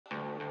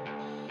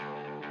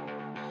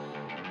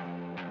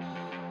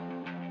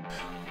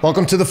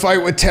Welcome to The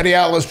Fight with Teddy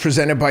Atlas,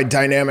 presented by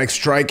Dynamic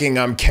Striking.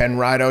 I'm Ken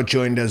Rideout,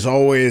 joined as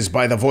always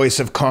by the voice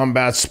of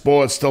combat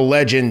sports, the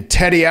legend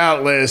Teddy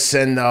Atlas,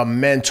 and the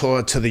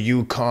mentor to the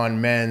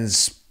Yukon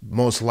men's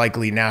most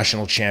likely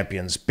national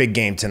champions. Big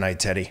game tonight,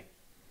 Teddy.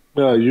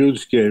 Yeah,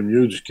 huge game,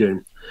 huge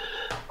game.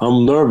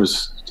 I'm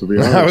nervous, to be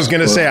honest. I was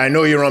going to say, I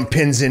know you're on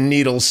pins and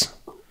needles.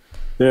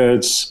 Yeah,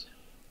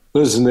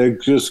 listen, they're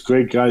just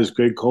great guys,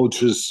 great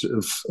coaches.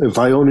 If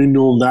I only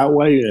knew them that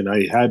way and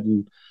I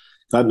hadn't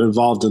gotten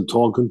involved in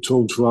talking to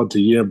them throughout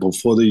the year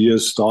before the year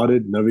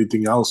started and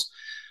everything else,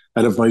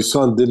 and if my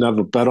son didn't have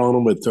a bet on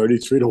him at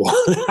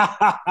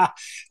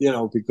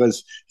 33-1,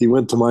 because he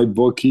went to my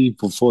bookie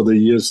before the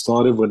year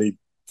started when he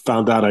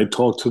found out I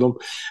talked to them,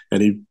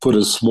 and he put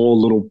a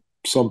small little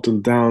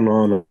something down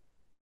on,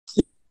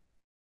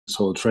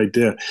 so it's right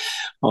there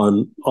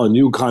on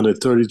UConn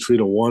at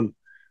 33-1.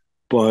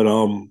 But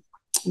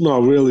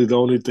no, really, the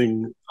only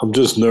thing, I'm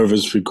just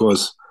nervous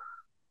because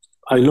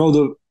I know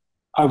that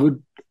I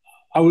would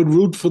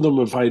root for them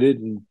if I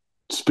didn't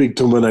speak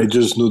to them and I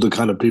just knew the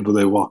kind of people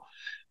they were.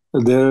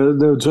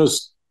 They're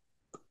just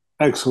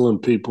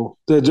excellent people.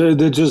 They're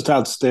just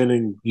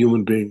outstanding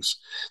human beings.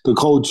 The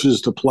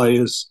coaches, the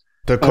players.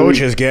 The coach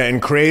is getting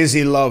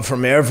crazy love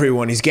from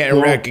everyone. He's getting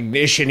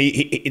recognition.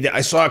 I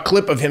saw a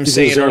clip of him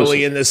saying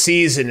early in the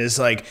season, is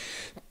like,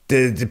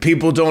 the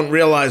people don't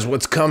realize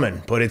what's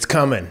coming, but it's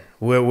coming.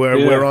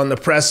 We're on the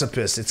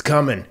precipice. It's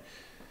coming.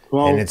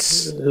 Well, and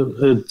it's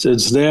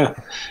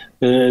there.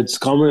 It's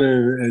coming,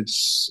 and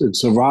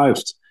it's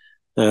arrived,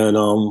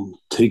 and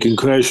he can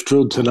crash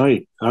through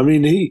tonight. I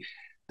mean,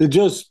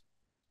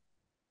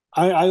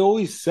 I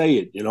always say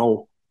it,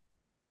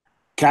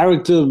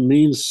 character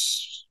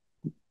means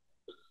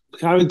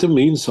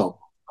something.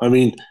 I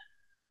mean,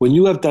 when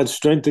you have that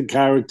strength of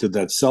character,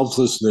 that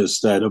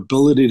selflessness, that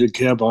ability to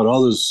care about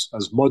others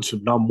as much,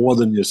 if not more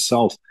than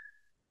yourself,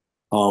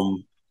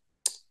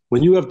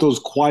 when you have those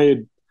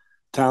quiet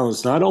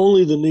talents, not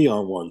only the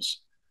neon ones,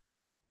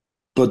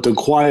 but the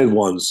quiet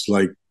ones,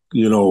 like,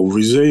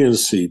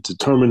 resiliency,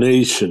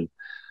 determination,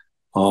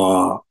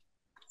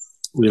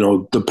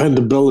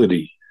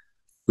 dependability,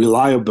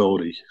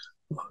 reliability,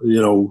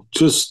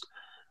 just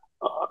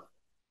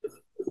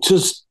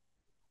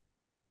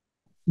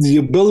the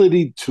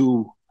ability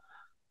to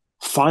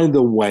find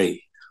a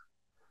way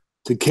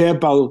to care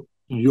about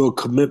your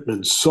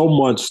commitment so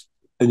much,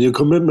 and your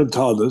commitment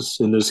to others,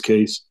 in this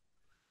case,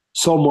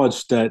 so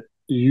much that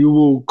you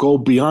will go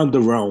beyond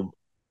the realm,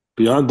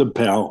 beyond the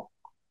pale,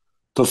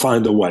 to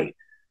find a way.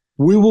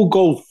 We will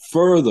go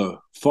further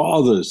for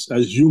others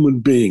as human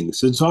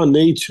beings. It's our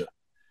nature.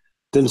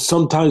 Then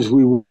sometimes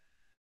we will.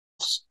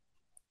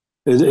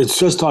 It's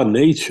just our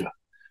nature.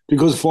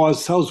 Because for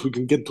ourselves, we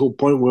can get to a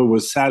point where we're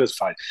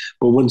satisfied.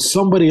 But when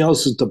somebody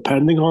else is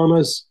depending on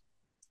us,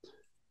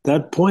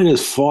 that point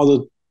is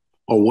farther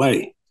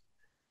away.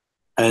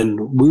 And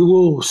we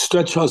will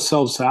stretch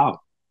ourselves out,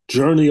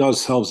 journey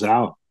ourselves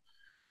out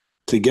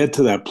to get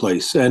to that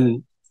place.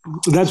 And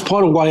that's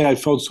part of why I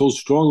felt so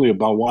strongly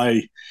about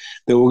why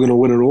they were going to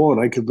win it all. And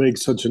I could make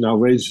such an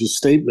outrageous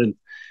statement,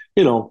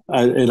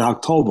 in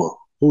October.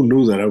 Who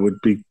knew that I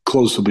would be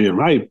close to being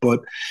right?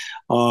 But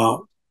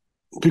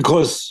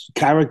because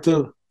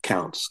character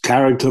counts,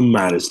 character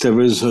matters. There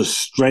is a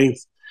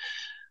strength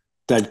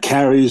that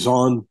carries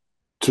on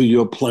to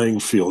your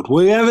playing field,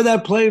 wherever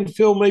that playing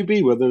field may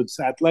be, whether it's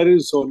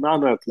athletics or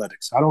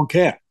non-athletics. I don't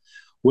care.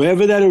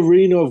 Wherever that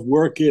arena of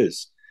work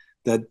is,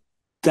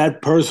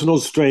 that personal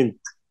strength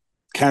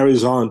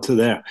carries on to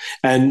there.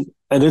 And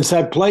it's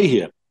at play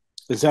here.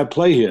 It's at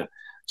play here.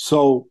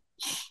 So,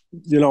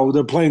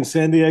 they're playing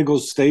San Diego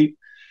State,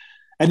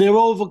 and they're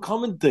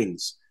overcoming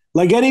things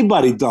like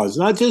anybody does,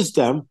 not just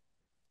them.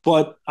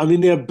 But, I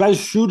mean, their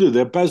best shooter,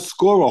 their best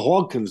scorer,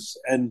 Hawkins,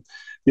 and,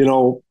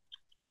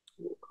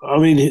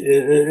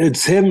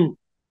 it's him.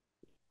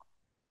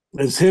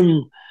 It's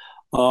him,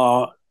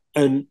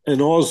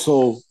 and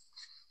also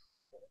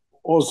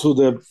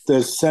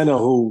their center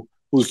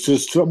who's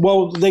just,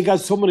 they got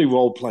so many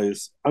role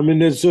players. I mean,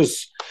 there's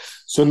just,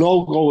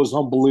 Sonogo is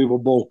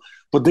unbelievable,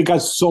 but they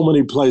got so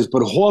many players.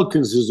 But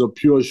Hawkins is a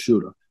pure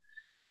shooter.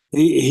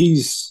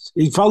 He's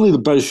probably the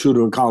best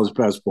shooter in college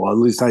basketball, at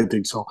least I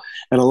think so.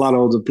 And a lot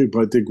of other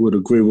people, I think, would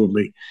agree with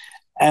me.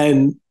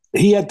 And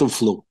he had the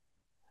flu.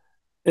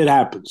 It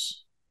happens.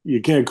 You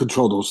can't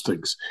control those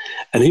things.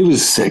 And he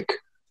was sick.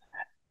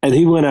 And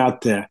he went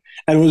out there.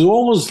 And it was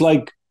almost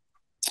like,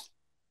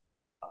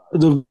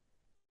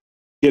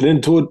 get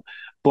into it,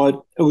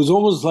 but it was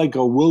almost like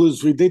a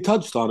Willis Reed. They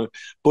touched on it,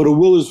 but a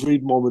Willis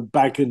Reed moment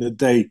back in the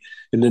day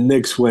in the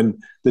Knicks, when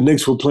the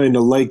Knicks were playing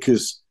the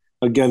Lakers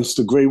against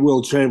the great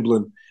Will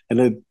Chamberlain in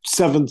a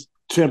 7th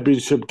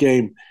championship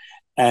game,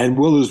 and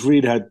Willis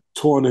Reed had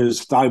torn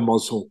his thigh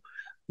muscle,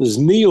 his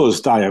knee or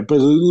his thigh, I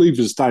believe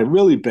his thigh,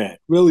 really bad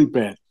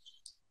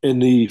in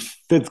the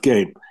 5th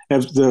game,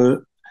 after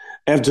the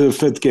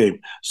 5th game.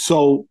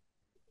 So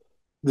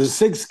the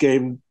 6th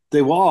game,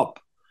 they were up.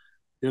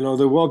 They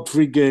were up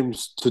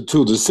 3-2. The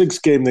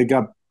 6th game, they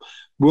got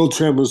Will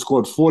Chamberlain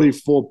scored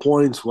 44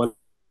 points,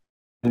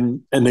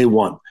 and they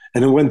won.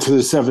 and it went to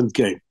the seventh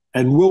game.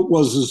 And Wilt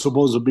wasn't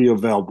supposed to be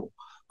available.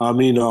 I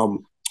mean,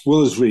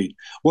 Willis Reed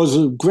was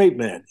a great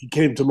man. He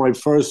came to my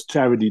first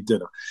charity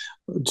dinner.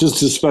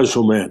 Just a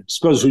special man,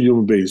 special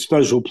human being,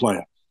 special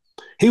player.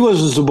 He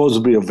wasn't supposed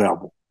to be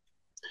available.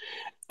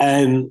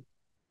 And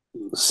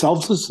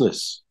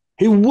selflessness.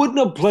 He wouldn't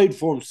have played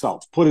for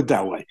himself, put it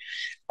that way.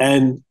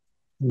 And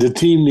the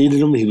team needed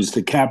him. He was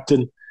the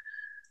captain.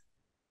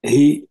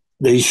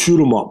 They shoot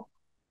him up.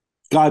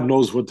 God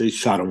knows what they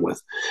shot him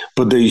with.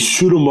 But they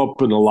shoot him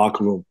up in the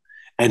locker room.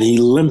 And he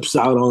limps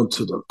out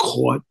onto the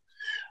court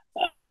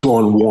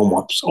on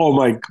warm-ups. Oh,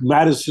 my,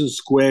 Madison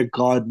Square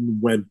Garden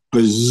went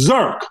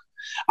berserk.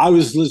 I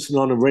was listening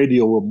on the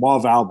radio with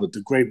Marv Albert,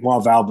 the great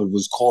Marv Albert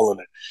was calling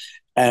it.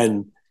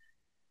 And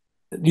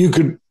you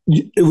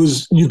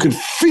could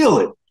feel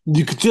it.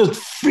 You could just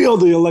feel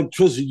the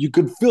electricity. You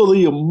could feel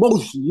the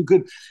emotion.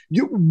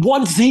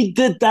 Once he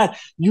did that,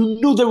 you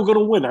knew they were going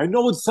to win. I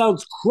know it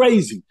sounds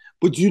crazy,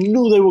 but you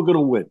knew they were going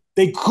to win.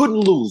 They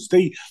couldn't lose.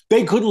 They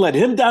couldn't let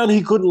him down.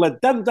 He couldn't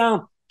let them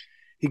down.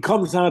 He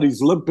comes out,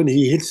 he's limping.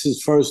 He hits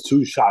his first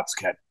two shots,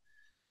 Ken.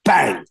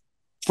 Bang!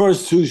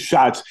 First two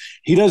shots.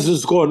 He doesn't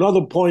score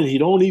another point. He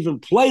don't even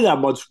play that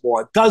much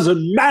more. It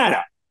doesn't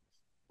matter.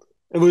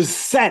 It was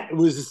set. It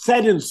was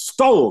set in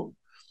stone.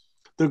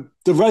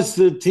 The rest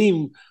of the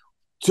team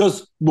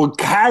just were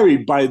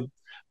carried by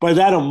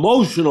that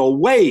emotional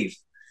wave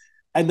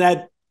and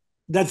that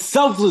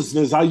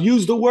selflessness. I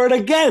use the word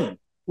again.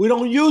 We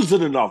don't use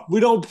it enough. We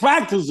don't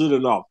practice it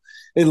enough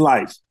in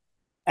life.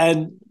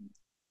 And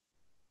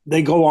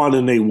they go on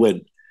and they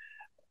win.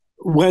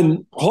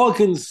 When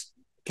Hawkins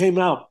came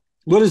out,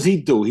 what does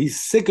he do?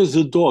 He's sick as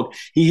a dog.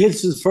 He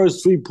hits his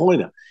first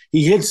three-pointer.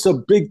 He hits the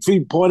big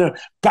three-pointer.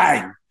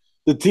 Bang!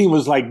 The team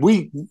was like,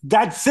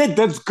 that's it.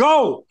 Let's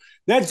go.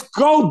 Let's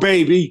go,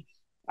 baby.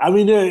 I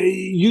mean,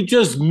 you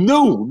just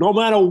knew no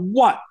matter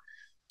what.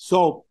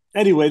 So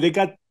anyway, they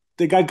got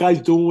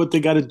guys doing what they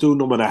got to do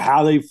no matter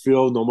how they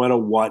feel, no matter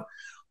what.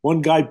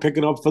 One guy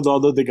picking up for the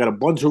other. They got a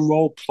bunch of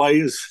role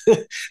players.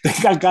 They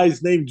got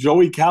guys named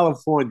Joey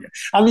California.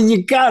 I mean,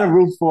 you got to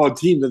root for a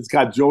team that's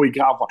got Joey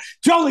California.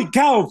 Joey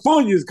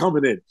California's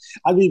coming in.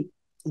 I mean,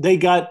 they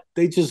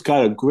just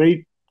got a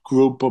great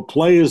group of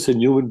players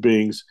and human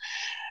beings,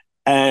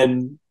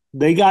 and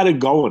they got it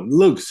going.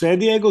 Look, San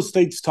Diego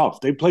State's tough.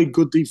 They play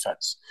good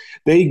defense.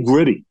 They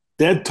gritty.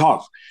 They're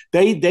tough.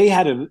 They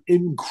had an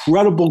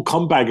incredible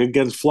comeback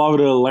against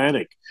Florida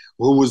Atlantic,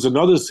 who was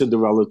another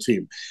Cinderella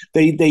team.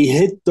 They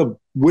hit the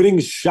winning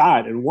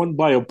shot and won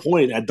by a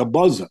point at the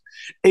buzzer.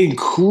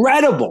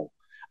 Incredible.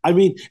 I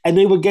mean, and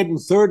they were getting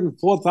third and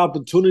fourth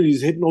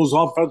opportunities hitting those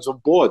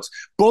offensive boards.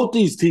 Both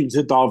these teams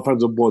hit the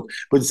offensive boards.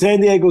 But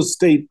San Diego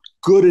State,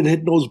 good at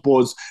hitting those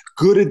boards,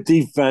 good at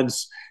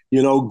defense,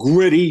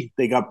 gritty.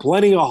 They got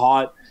plenty of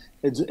heart.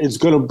 It's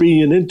going to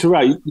be an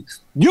interesting.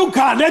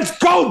 UConn, let's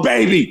go,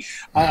 baby.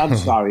 I'm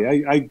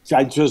sorry. I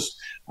had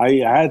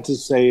to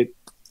say it.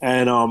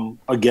 And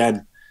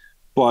again,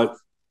 but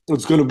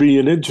it's going to be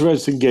an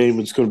interesting game.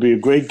 It's going to be a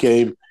great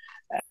game.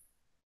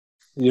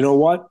 You know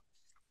what?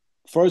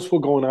 First, we're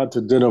going out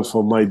to dinner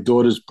for my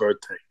daughter's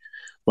birthday.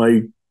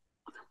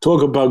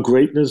 Talk about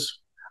greatness.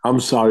 I'm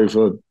sorry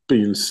for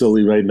being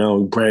silly right now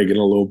and bragging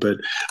a little bit,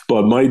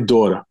 but my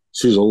daughter,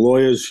 she's a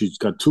lawyer. She's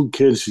got 2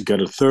 kids. She's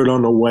got a third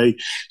on the way.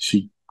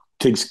 She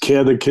takes care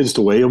of the kids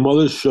the way her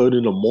mother should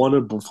in the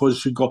morning before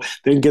she goes.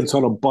 Then gets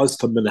on a bus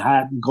to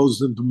Manhattan,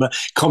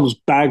 comes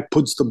back,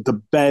 puts them to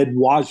bed,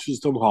 washes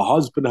them. Her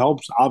husband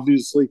helps,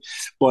 obviously.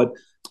 But,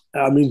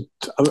 I mean,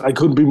 I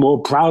couldn't be more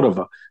proud of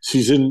her.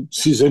 She's in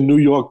New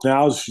York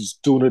now. She's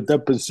doing a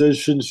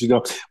deposition.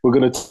 We're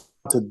going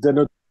to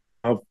dinner.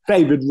 Her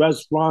favorite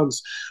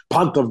restaurants,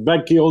 Ponte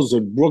Vecchio's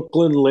in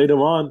Brooklyn later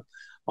on.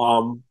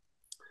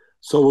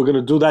 So we're going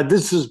to do that.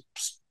 This is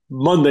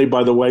Monday,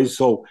 by the way,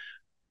 so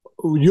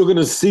you're going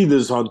to see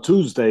this on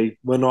Tuesday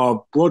when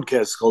our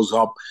broadcast goes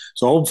up.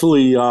 So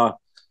hopefully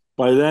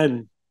by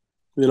then,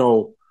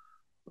 UConn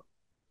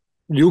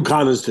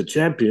is the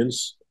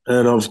champions.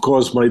 And, of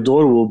course, my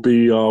daughter will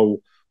be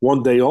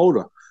 1 day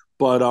older.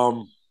 But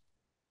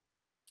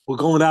we're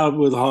going out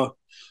with her.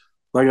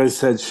 Like I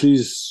said,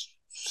 she's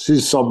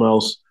something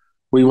else.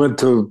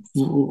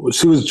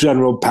 She was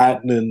General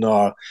Patton in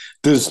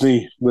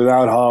Disney.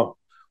 Without her,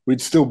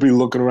 we'd still be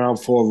looking around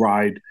for a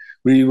ride.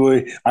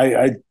 We'd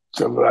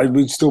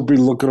still be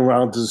looking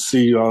around to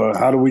see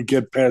how do we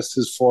get past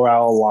this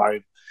 4-hour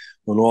line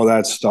and all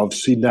that stuff.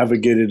 She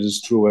navigated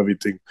us through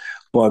everything.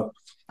 But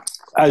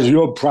as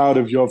you're proud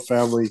of your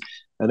family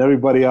and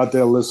everybody out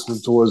there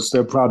listening to us,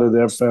 they're proud of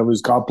their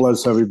families. God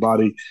bless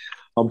everybody.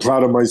 I'm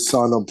proud of my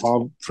son. I'm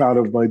proud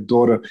of my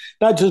daughter,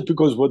 not just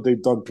because of what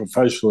they've done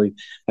professionally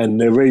and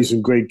they're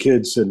raising great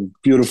kids and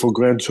beautiful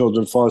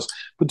grandchildren for us,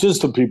 but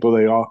just the people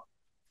they are.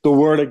 The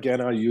word again,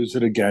 I use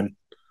it again.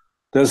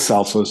 They're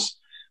selfless.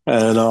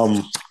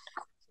 And,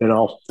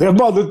 their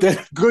mother did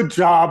a good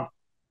job.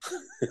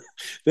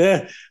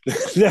 their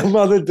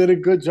mother did a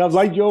good job,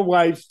 like your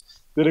wife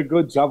did a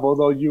good job,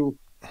 although you're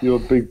a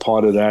big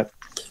part of that.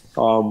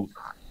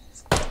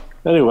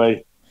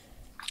 Anyway,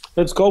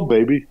 let's go,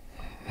 baby.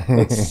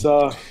 let's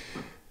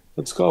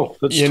let's go.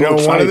 Let's You know,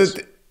 talk fights.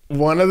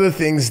 one of the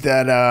things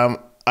that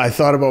I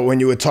thought about when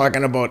you were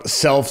talking about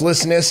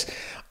selflessness,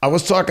 I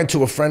was talking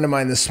to a friend of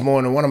mine this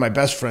morning, one of my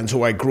best friends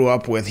who I grew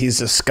up with. He's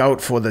a scout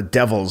for the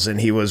Devils,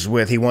 and he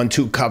won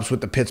 2 cups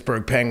with the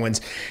Pittsburgh Penguins.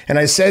 And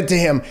I said to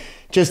him,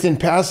 just in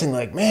passing,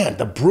 like, man,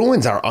 the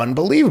Bruins are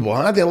unbelievable,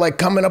 huh? They're like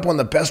coming up on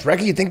the best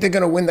record. You think they're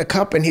going to win the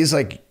cup? And he's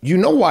like, you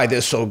know why they're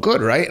so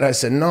good, right? And I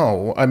said,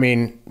 no. I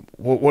mean,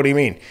 what do you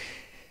mean?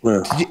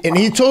 Yeah. And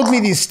he told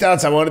me these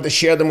stats. I wanted to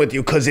share them with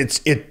you because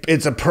it's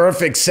a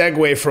perfect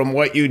segue from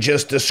what you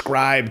just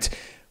described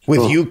with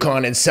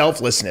UConn and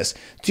selflessness.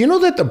 Do you know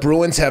that the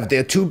Bruins have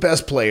their two of their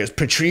best players,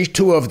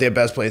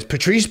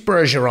 Patrice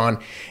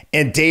Bergeron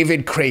and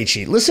David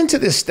Krejci? Listen to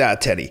this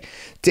stat, Teddy.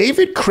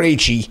 David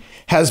Krejci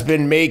has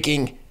been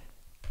making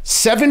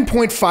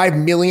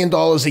 $7.5 million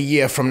a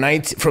year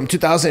from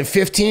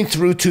 2015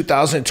 through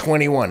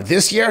 2021.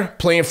 This year,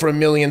 playing for $1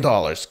 million.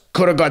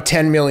 Could have got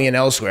 $10 million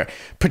elsewhere.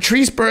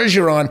 Patrice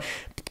Bergeron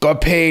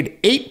got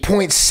paid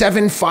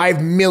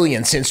 $8.75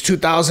 million since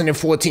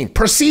 2014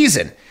 per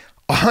season.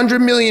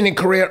 $100 million in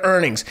career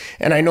earnings.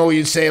 And I know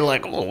you'd say,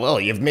 like, oh, well,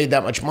 you've made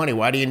that much money.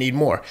 Why do you need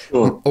more?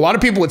 Sure. A lot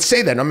of people would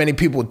say that. Not many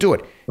people would do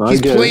it.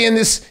 He's playing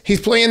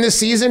this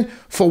season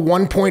for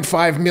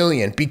 $1.5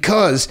 million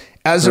because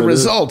as a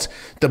result,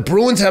 the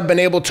Bruins have been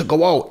able to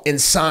go out and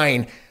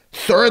sign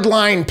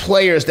third-line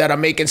players that are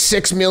making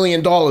 $6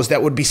 million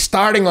that would be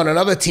starting on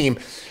another team.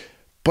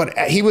 But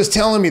he was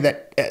telling me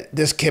that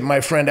this kid,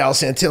 my friend Al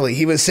Santilli,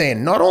 he was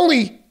saying not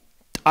only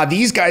are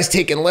these guys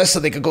taking less so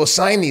they could go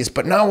sign these,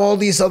 but now all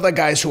these other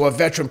guys who are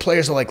veteran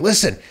players are like,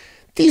 listen,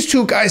 these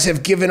two guys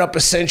have given up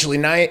essentially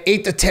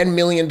 $8 to $10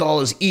 million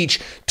each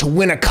to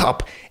win a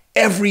cup.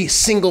 Every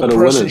single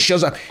person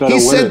shows up. He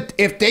said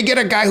if they get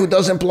a guy who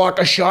doesn't block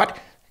a shot,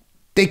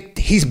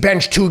 he's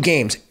benched 2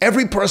 games.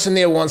 Every person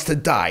there wants to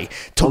die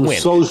to win.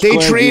 So they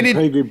traded.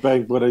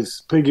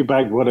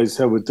 Piggyback what I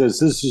said with this.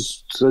 This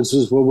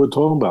is what we're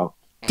talking about.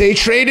 They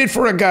traded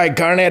for a guy,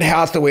 Garnett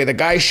Hathaway. The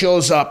guy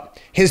shows up.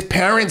 His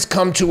parents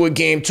come to a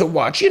game to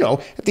watch. You know,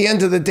 at the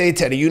end of the day,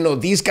 Teddy, you know,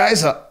 these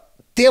guys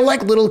they're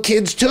like little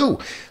kids too.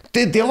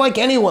 They're like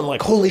anyone,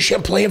 like, holy shit,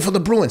 I'm playing for the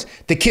Bruins.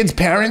 The kids'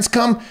 parents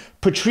come.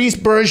 Patrice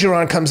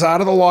Bergeron comes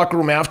out of the locker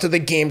room after the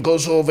game,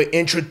 goes over,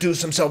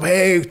 introduce himself.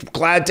 Hey,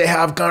 glad to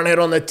have Garnett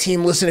on the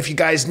team. Listen, if you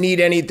guys need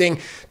anything,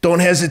 don't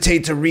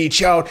hesitate to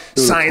reach out.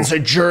 Signs a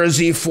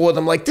jersey for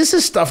them. Like, this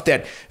is stuff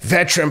that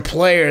veteran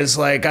players,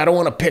 like, I don't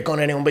want to pick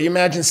on anyone, but you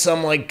imagine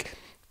some, like,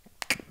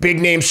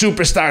 big-name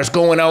superstars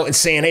going out and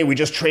saying, hey, we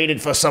just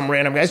traded for some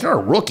random guy. He's not a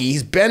rookie.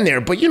 He's been there.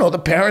 But, you know, the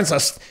parents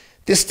are...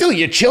 They're still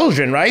your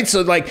children, right?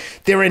 So, like,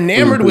 they're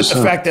enamored 100%. With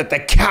the fact that the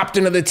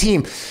captain of the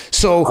team.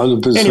 So,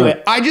 100%.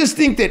 Anyway, I just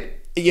think that,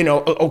 you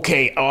know,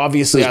 okay,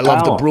 obviously I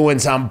love the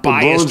Bruins. I'm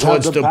biased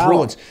towards the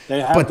Bruins.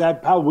 They have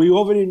that power. We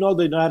already know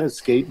they know how to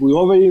skate. We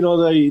already know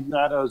they know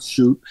how to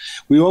shoot.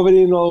 We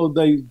already know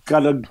they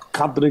got a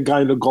competent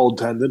guy in the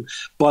goaltending.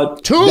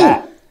 But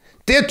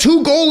their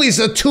 2 goalies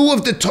are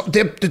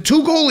the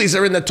 2 goalies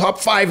are in the top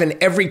 5 in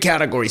every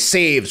category.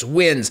 Saves,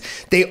 wins.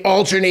 They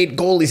alternate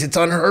goalies. It's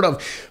unheard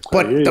of.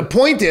 But the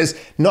point is,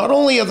 not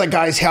only are the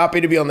guys happy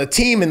to be on the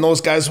team and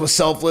those guys were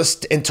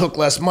selfless and took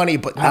less money,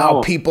 but now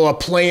people are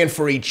playing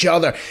for each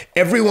other.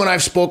 Everyone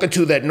I've spoken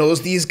to that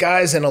knows these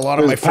guys and a lot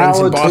of my friends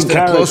in Boston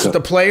are close with the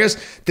players,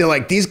 they're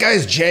like, these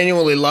guys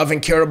genuinely love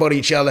and care about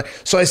each other.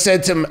 So I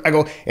said to him, I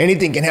go,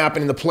 anything can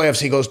happen in the playoffs.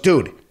 He goes,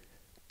 dude,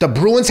 the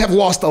Bruins have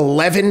lost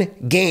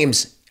 11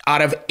 games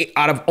out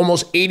of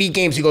almost 80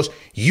 games. He goes,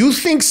 you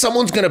think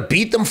someone's going to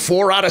beat them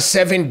 4 out of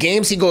 7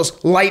 games? He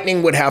goes,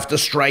 lightning would have to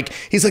strike.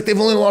 He's like, they've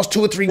only lost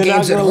 2 or 3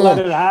 games at home. They're not going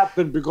to let it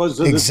happen because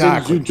of the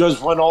things you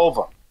just went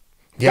over.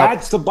 Yep.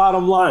 That's the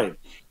bottom line.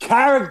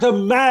 Character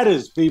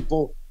matters,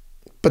 people.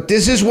 But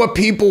this is what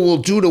people will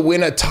do to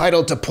win a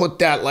title, to put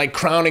that like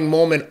crowning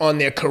moment on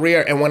their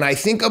career. And when I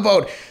think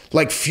about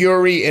like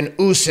Fury and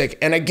Usyk,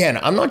 and again,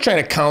 I'm not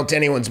trying to count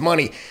anyone's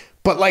money,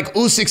 but like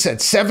Usyk said,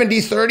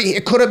 70-30,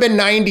 it could have been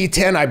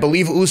 90-10. I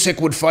believe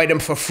Usyk would fight him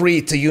for free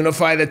to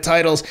unify the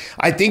titles.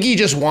 I think he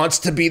just wants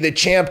to be the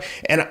champ.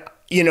 And,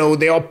 you know,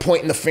 they all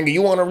pointing the finger.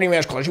 You want a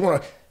rematch clause. You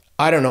want to,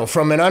 I don't know.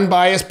 From an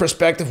unbiased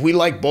perspective, we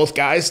like both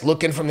guys.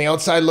 Looking from the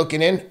outside,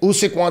 looking in,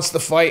 Usyk wants to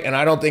fight, and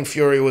I don't think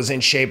Fury was in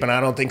shape, and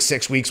I don't think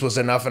 6 weeks was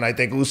enough. And I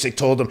think Usyk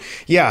told him,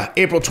 yeah,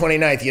 April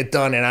 29th, you're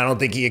done. And I don't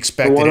think he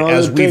expected it,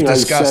 as we've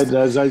discussed.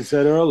 As I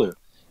said earlier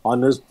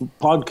on this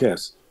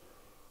podcast,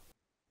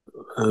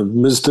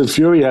 Mr.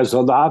 Fury has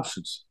other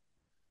options.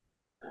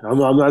 I'm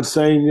not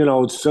saying, you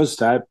know, it's just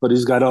that, but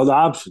he's got other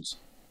options.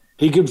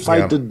 He can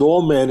fight the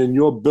doorman in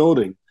your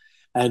building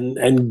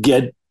and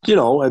get, you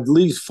know, at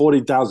least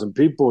 40,000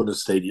 people in the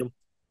stadium.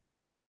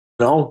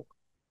 You know,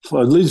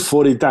 for at least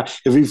 40,000.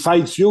 If he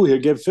fights you, he'll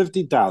get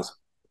 50,000.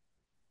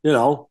 You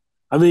know,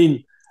 I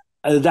mean,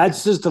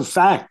 that's just a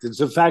fact. It's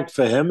a fact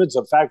for him. It's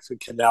a fact for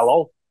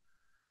Canelo.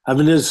 I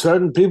mean, there's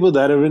certain people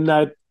that are in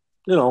that,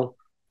 you know,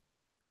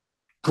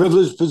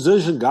 privileged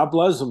position. God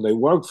bless them. They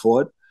work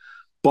for it,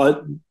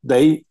 but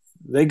they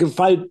can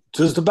fight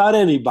just about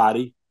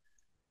anybody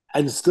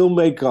and still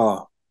make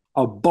a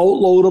a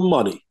boatload of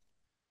money.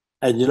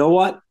 And you know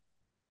what?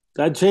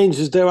 That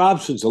changes their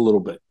options a little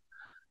bit.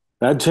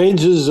 That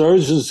changes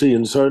urgency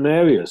in certain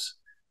areas.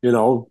 You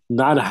know,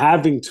 not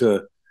having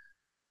to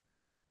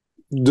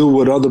do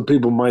what other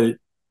people might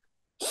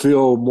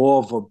feel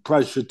more of a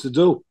pressure to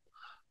do.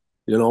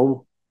 You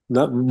know,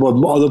 not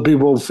what other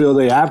people feel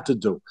they have to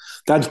do.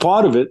 That's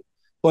part of it.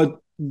 But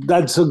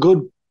that's a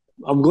good,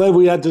 I'm glad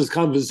we had this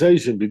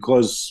conversation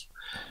because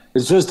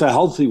it's just a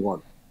healthy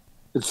one.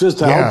 It's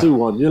just a healthy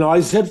one. You know,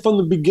 I said from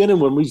the beginning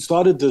when we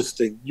started this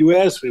thing, you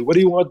asked me, what do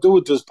you want to do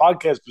with this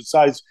podcast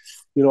besides,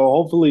 you know,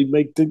 hopefully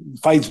make the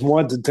fights more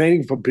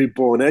entertaining for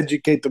people and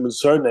educate them in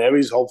certain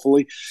areas,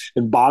 hopefully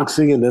in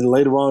boxing. And then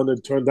later on,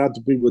 it turned out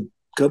to be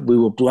we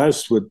were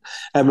blessed with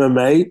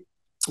MMA,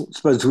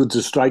 especially with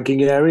the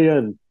striking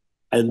area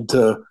and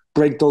to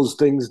break those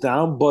things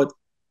down. But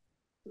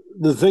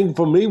the thing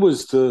for me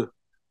was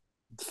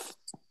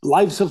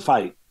life's a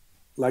fight.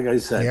 Like I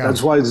said,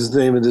 that's why the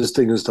name of this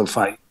thing is To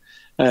Fight.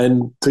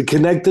 And to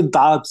connect the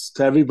dots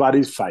to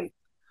everybody's fight,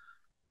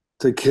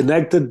 to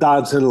connect the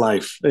dots in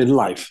life.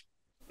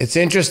 It's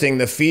interesting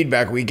the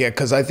feedback we get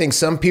because I think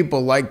some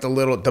people like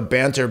the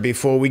banter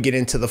before we get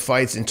into the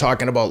fights and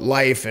talking about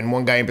life. And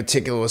one guy in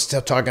particular was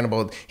talking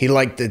about he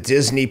liked the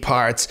Disney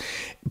parts,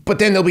 but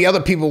then there'll be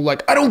other people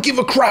like, I don't give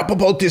a crap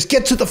about this.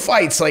 Get to the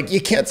fights. Like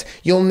you could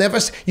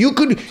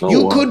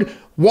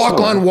walk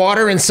on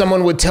water and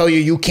someone would tell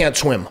you can't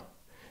swim.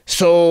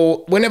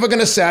 So we're never going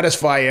to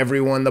satisfy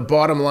everyone. The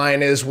bottom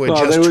line is we're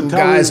just two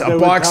guys, a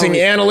boxing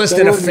analyst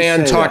and a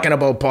fan talking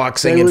about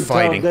boxing and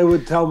fighting. They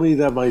would tell me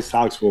that my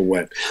socks were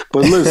wet.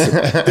 But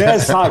listen, their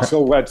socks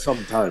are wet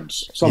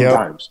sometimes.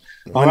 Sometimes.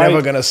 Yep. We're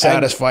never going to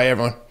satisfy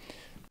everyone.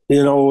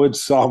 You know,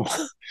 it's,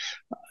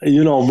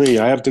 you know me,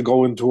 I have to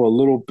go into a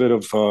little bit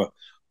of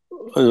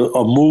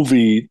a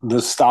movie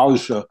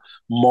nostalgia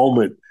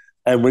moment.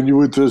 And when you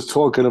were just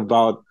talking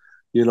about,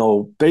 you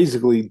know,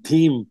 basically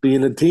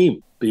being a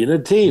team.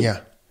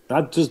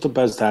 Not just the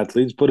best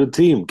athletes, but a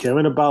team,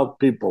 caring about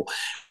people.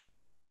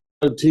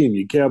 A team,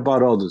 you care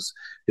about others,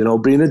 you know,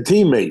 being a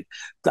teammate.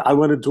 I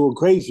went into a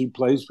crazy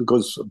place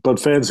but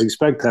fans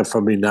expect that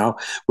from me now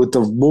with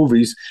the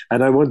movies.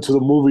 And I went to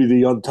the movie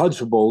The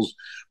Untouchables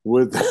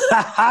with,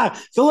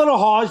 it's a little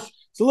harsh.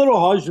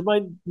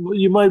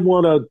 You might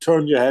want to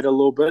turn your head a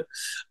little bit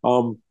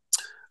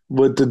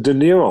with the De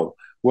Niro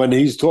when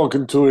he's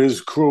talking to his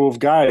crew of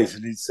guys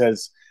and he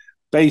says,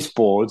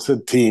 baseball, it's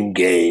a team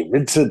game.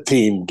 It's a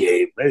team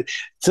game.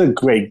 It's a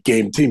great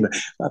game. Team,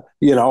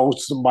 you know,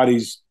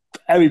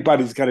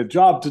 everybody's got a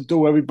job to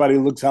do. Everybody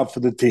looks out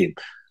for the team.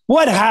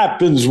 What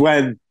happens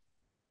when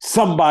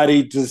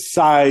somebody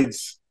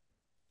decides,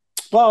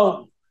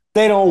 well,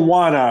 they don't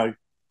want to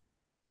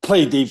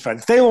play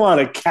defense. They want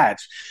to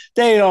catch.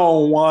 They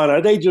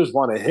just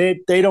want to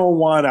hit. They don't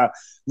want to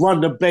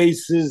run the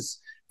bases.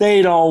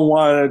 They don't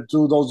want to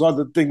do those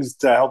other things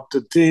to help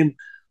the team.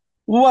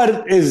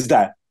 What is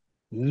that?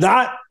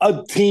 Not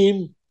a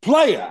team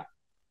player.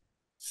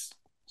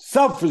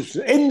 Selfish,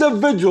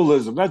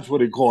 individualism, that's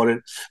what he called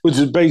it, which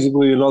is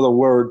basically another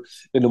word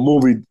in the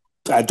movie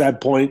at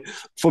that point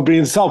for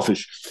being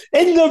selfish.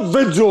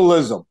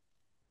 Individualism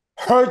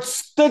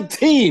hurts the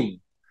team,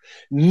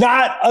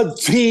 not a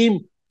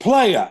team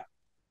player.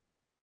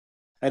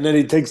 And then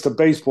he takes the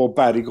baseball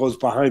bat, he goes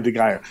behind the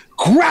guy,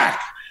 crack!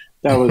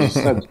 That was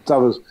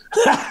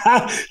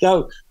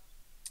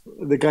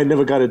the guy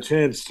never got a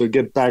chance to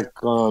get back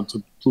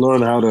to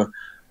learn how to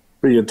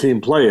be a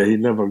team player. He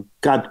never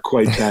got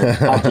quite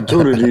that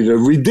opportunity to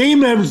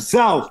redeem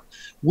himself.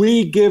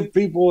 We give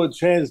people a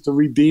chance to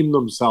redeem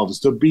themselves,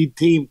 to be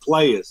team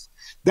players.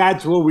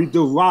 That's what we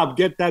do. Rob,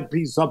 get that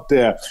piece up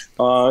there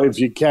if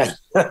you can.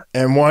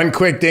 And one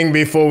quick thing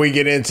before we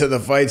get into the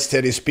fights,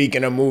 Teddy,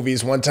 speaking of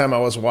movies, one time I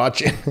was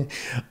watching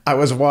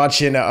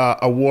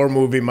a war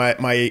movie.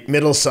 My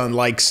middle son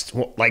likes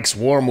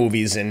war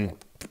movies and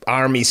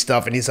army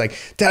stuff, and he's like,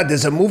 Dad,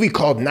 there's a movie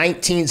called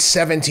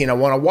 1917 I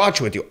want to watch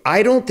with you.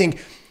 I don't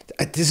think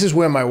this is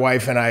where my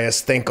wife and I,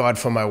 thank God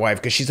for my wife,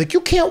 because she's like,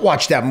 you can't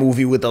watch that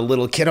movie with a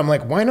little kid. I'm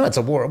like, why not? It's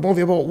a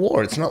movie about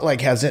war. It's not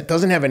like it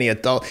doesn't have any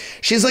adult.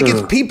 She's like,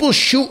 it's people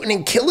shooting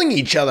and killing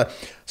each other.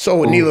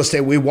 So needless to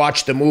say, we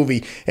watched the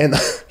movie, and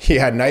he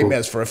had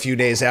nightmares for a few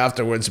days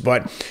afterwards.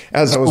 But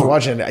as I was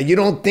watching it, you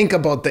don't think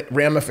about the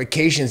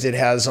ramifications it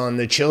has on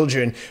the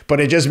children.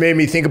 But it just made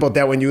me think about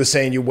that when you were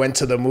saying you went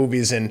to the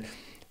movies, and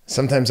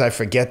sometimes I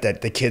forget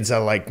that the kids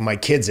are like my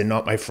kids and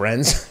not my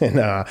friends. And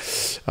I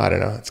don't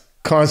know. It's a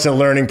constant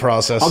learning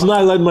process. I'm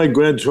not letting my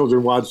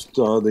grandchildren watch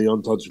The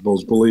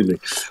Untouchables, believe me.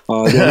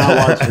 They're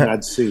not watching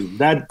that scene.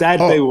 That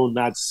they will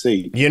not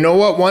see. You know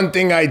what? One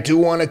thing I do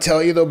want to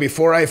tell you, though,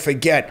 before I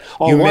forget,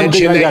 you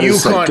mentioned that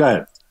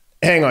UConn.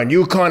 Hang on.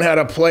 UConn had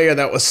a player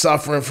that was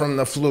suffering from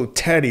the flu.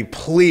 Teddy,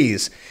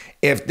 please.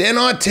 If they're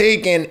not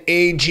taking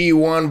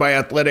AG1 by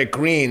Athletic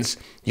Greens,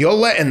 you're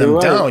letting them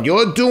down.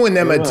 You're doing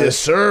them a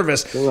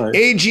disservice.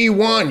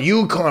 AG1,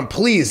 UConn,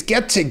 please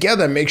get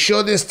together. Make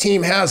sure this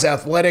team has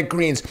Athletic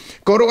Greens.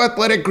 Go to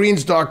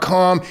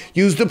athleticgreens.com.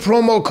 Use the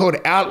promo code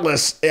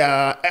ATLAS,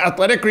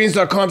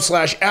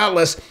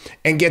 athleticgreens.com/ATLAS,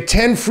 and get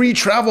 10 free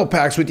travel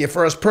packs with your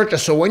first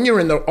purchase. So when you're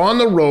on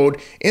the road,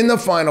 in the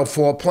Final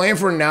Four, playing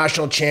for a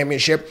national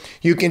championship,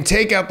 you can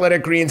take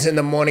Athletic Greens in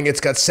the morning. It's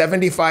got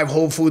 75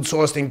 whole food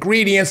sourced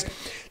ingredients.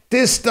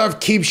 This stuff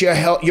keeps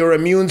your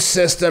immune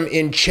system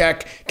in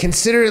check.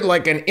 Consider it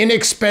like an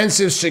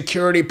inexpensive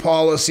security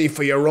policy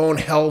for your own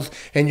health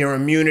and your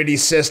immunity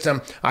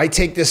system. I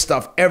take this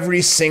stuff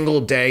every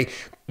single day.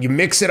 You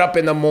mix it up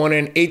in the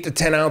morning, 8 to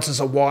 10 ounces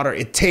of water.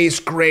 It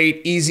tastes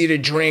great, easy to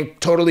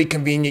drink, totally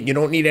convenient. You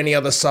don't need any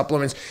other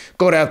supplements.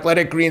 Go to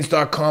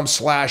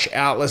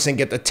athleticgreens.com/Atlas and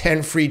get the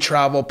 10 free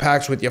travel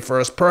packs with your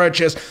first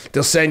purchase.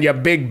 They'll send you a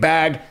big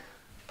bag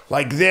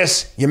like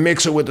this. You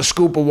mix it with a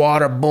scoop of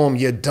water, boom,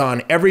 you're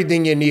done.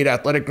 Everything you need,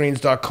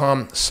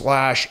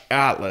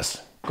 athleticgreens.com/Atlas.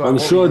 I'm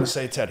sure. What were you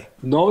say, Teddy?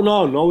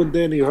 Knowing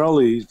Danny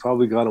Hurley, he's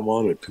probably got him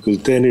on it, because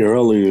Danny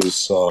Hurley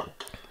is. Well,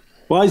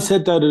 I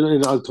said that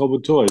in October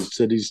too. I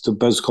said he's the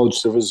best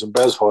coach there is in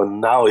basketball,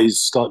 and now he's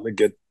starting to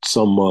get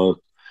some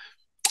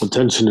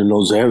attention in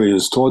those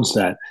areas towards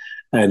that,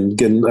 and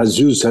getting, as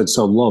you said,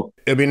 some love.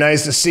 It'd be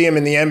nice to see him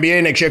in the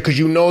NBA next year, because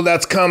you know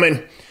that's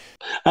coming.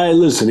 Hey,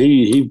 listen,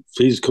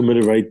 he's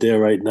committed right there,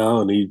 right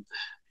now, and he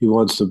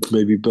wants to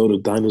maybe build a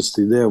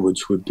dynasty there,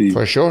 which would be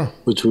for sure,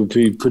 which would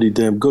be pretty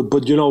damn good.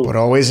 But but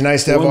always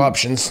nice to have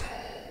options.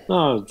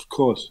 No, of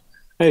course.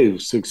 Hey,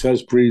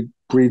 success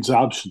breeds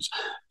options.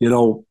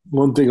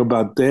 One thing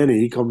about Danny,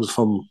 he comes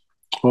from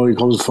a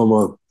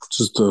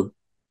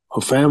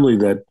family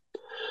that,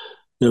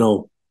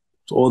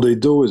 all they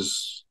do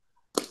is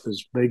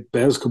make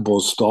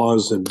basketball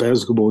stars and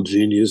basketball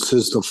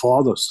geniuses. The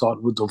father,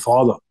 starting with the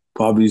father,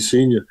 Bobby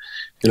Sr.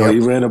 He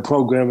ran a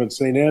program at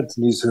St.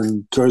 Anthony's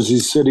in Jersey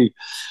City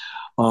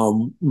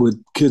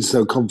with kids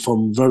that come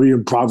from very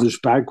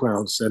impoverished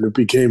backgrounds, and it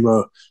became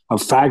a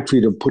factory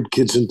to put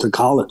kids into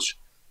college.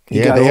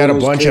 They had a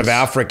bunch of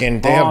African.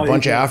 They have a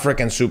bunch of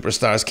African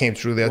superstars came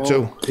through there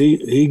too.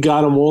 He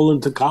got them all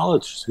into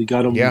college. He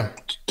got them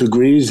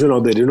degrees. They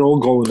didn't all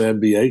go in the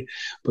NBA,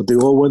 but they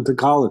all went to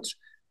college.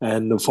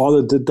 And the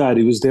father did that.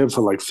 He was there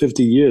for like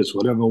 50 years,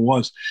 whatever it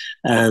was,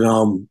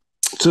 and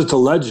just a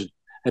legend.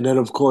 And then,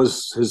 of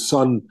course, his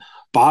son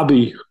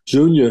Bobby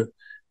Jr.,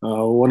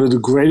 one of the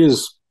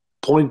greatest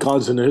point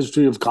guards in the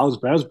history of college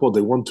basketball. They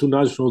won 2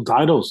 national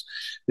titles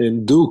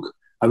in Duke.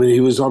 I mean,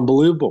 he was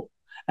unbelievable.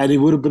 And he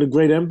would have been a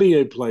great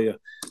NBA player.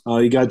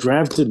 He got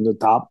drafted in the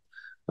top,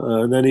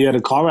 and then he had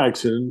a car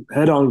accident,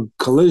 head-on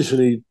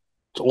collision. He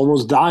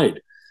almost died,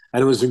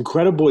 and it was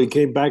incredible. He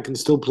came back and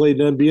still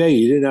played in the NBA.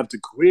 He didn't have the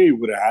career he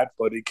would have had,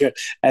 but he can.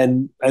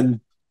 And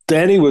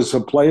Danny was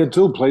a player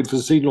too, played for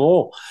Seton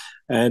Hall,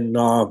 and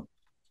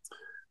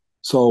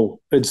so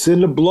it's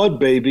in the blood,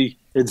 baby.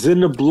 It's in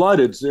the blood.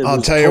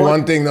 I'll tell you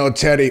one thing, though,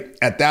 Teddy.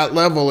 At that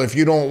level, if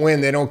you don't win,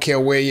 they don't care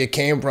where you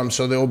came from.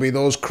 So there will be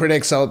those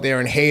critics out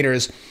there and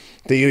haters.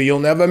 You'll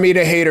never meet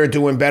a hater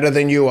doing better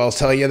than you, I'll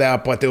tell you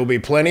that. But there will be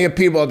plenty of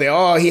people out there,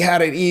 oh, he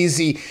had it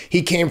easy.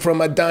 He came from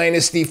a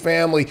dynasty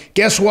family.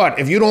 Guess what?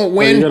 If you don't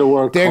win,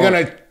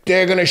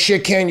 they're gonna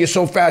shit can you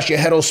so fast your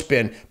head will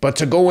spin. But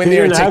to go in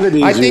there and have it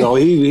easy,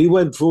 he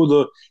went through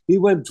the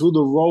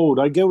road.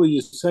 I get what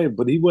you're saying,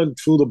 but he went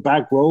through the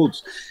back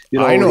roads.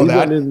 I know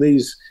that.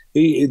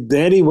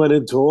 Then he went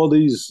into all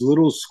these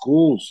little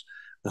schools.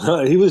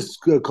 He was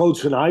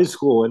coaching high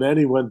school, and then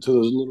he went to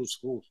those little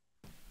schools.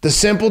 The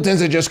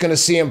simpletons are just going to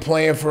see him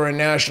playing for a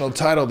national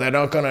title. They're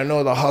not going to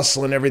know the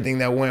hustle and everything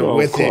that went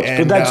with it.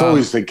 And, but that's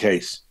always the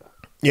case.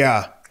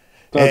 Yeah.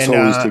 That's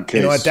always the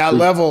case. At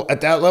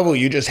that level,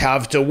 you just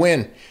have to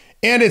win.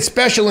 And it's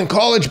special in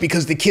college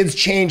because the kids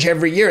change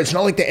every year. It's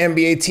not like the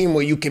NBA team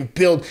where you can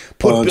put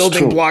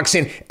building blocks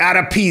in, add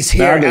a piece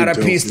here, add a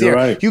piece there.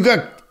 Right. You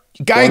got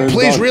guy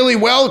plays really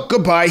well,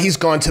 goodbye, he's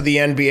gone to the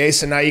NBA,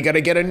 so now you got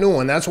to get a new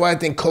one. That's why I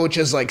think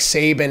coaches like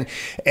Saban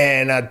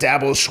and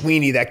Dabo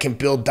Swinney that can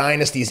build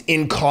dynasties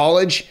in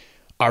college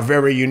are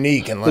very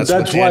unique. And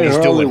that's why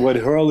what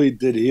Hurley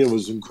did here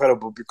was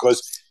incredible,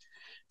 because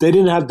they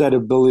didn't have that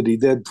ability.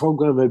 Their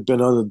program had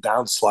been on a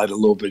downslide a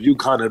little bit.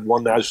 UConn had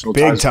won national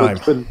titles, but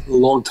it's been a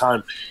long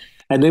time.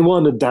 And they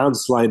wanted to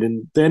downslide,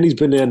 and Danny's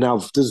been there now.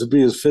 This will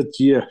be his 5th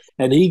year.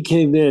 And he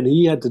came in,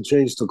 he had to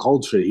change the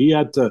culture. He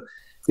had to...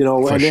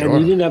 and he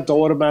didn't have the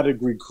automatic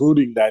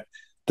recruiting that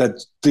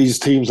these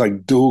teams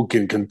like Duke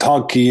and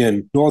Kentucky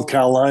and North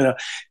Carolina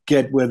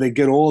get, where they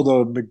get all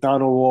the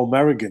McDonald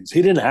All-Americans.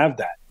 He didn't have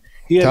that.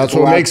 That's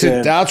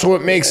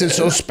what makes it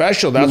so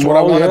special. That's what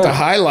I wanted to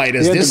highlight.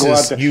 Is this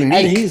is unique?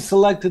 And he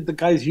selected the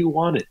guys he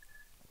wanted.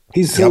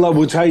 He selected,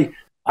 which I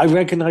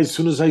recognized as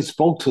soon as I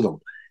spoke to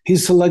them. He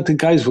selected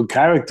guys with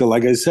character.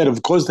 Like I said,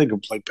 of course they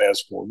can play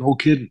basketball. No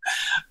kidding.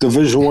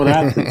 Division I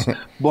athletes.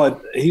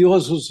 But he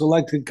also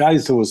selected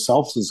guys that were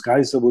selfless,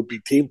 guys that would be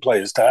team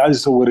players,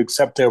 guys that would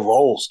accept their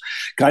roles,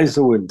 guys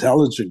that were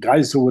intelligent,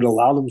 guys that would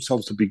allow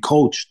themselves to be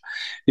coached,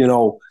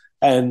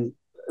 and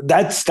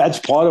that's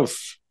part of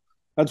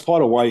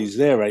why he's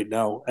there right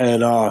now.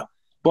 And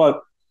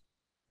but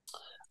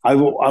I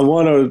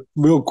want to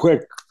real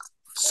quick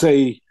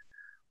say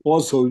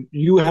also,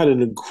 you had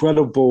an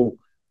incredible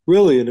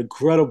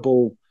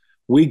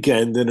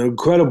weekend, an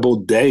incredible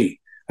day.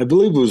 I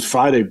believe it was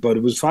Friday, but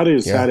it was Friday or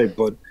Saturday,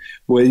 but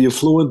where you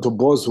flew into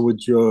Boston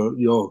with your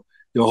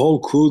whole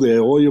crew there,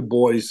 all your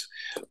boys.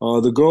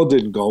 The girl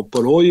didn't go,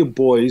 but all your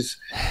boys,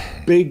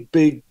 big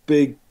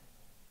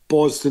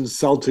Boston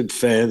Celtic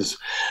fans.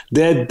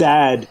 Their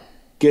dad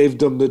gave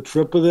them the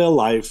trip of their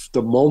life,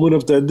 the moment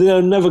of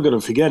they're never going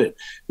to forget it.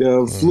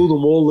 Flew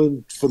them all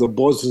in for the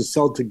Boston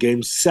Celtic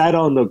game, sat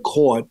on the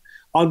court.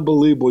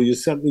 Unbelievable. You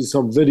sent me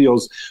some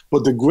videos.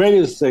 But the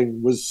greatest thing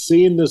was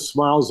seeing the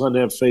smiles on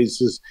their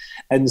faces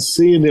and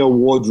seeing their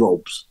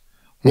wardrobes,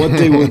 what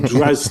they were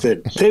dressed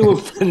in. They were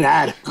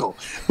fanatical.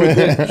 But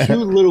they're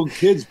cute little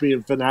kids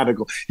being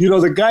fanatical.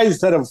 The guys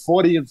that are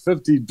 40 and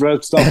 50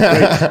 dressed up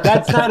great,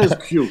 that's not as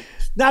cute.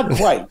 Not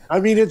quite. I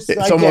mean, it's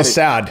almost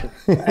sad.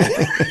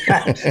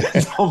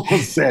 It's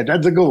almost sad.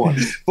 That's a good one.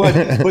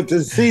 But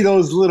to see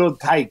those little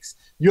tykes,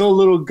 your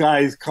little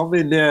guys come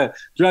in there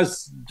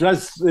dressed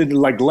in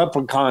like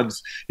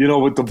leprechauns,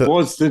 with the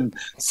Boston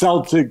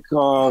Celtic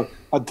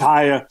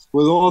attire,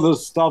 with all the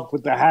stuff,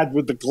 with the hat,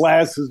 with the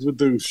glasses, with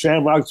the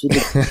shamrocks, with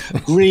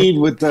the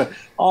green, with the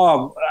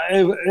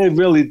it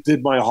really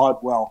did my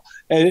heart well.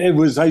 And it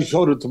was. I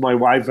showed it to my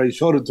wife. I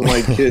showed it to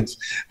my kids.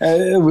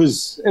 It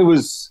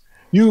was.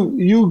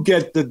 You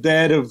get at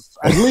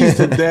least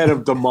the dad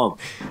of the month.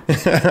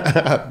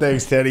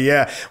 Thanks, Teddy.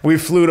 Yeah, we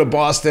flew to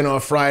Boston on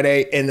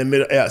Friday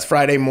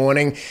Friday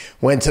morning.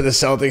 Went to the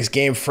Celtics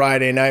game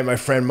Friday night. My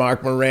friend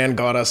Mark Moran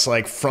got us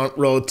like front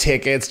row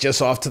tickets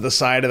just off to the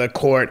side of the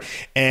court.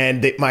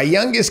 And my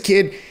youngest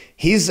kid,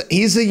 he's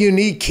a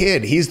unique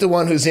kid. He's the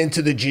one who's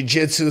into the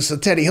jiu-jitsu. So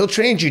Teddy, he'll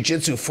train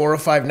jiu-jitsu 4 or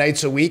 5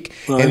 nights a week.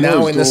 And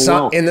now in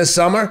the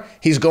summer,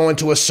 he's going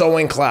to a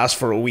sewing class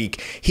for a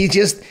week. He's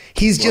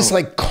just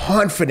like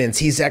confidence.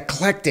 He's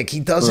eclectic. He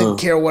doesn't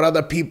care what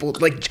other people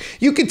like.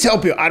 You can tell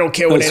people, I don't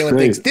care what anyone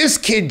thinks. This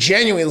kid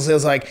genuinely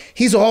is like,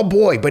 he's all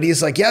boy, but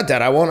he's like, yeah,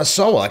 Dad, I want to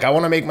sew. Like, I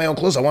want to make my own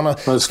clothes. I want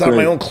to start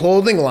my own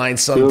clothing line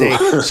someday.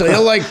 So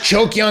he'll like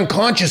choke you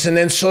unconscious and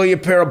then sew you a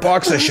pair of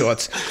boxer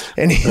shorts.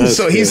 And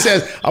he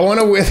says, I want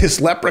to wear this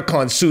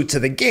leprechaun suit to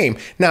the game.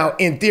 Now,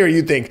 in theory,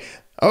 you think,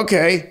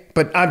 okay,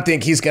 but I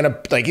think he's gonna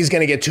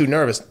get too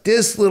nervous.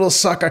 This little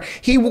sucker,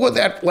 he wore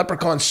that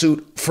leprechaun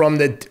suit from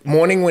the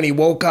morning when he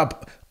woke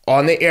up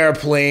on the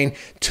airplane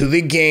to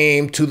the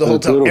game, to the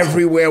hotel. Beautiful.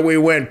 Everywhere we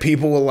went,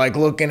 people were like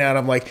looking at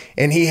him like,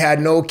 and he had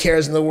no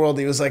cares in the world.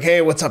 He was like,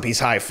 hey, what's up? He's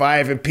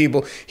high-fiving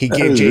people. He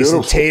gave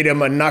Jason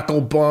Tatum a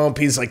knuckle bump.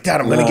 He's like, Dad,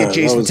 I'm going to get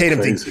Jason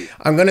Tatum.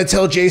 I'm going to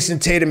tell Jason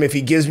Tatum if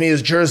he gives me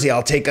his jersey,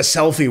 I'll take a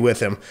selfie with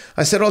him.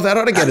 I said, oh, that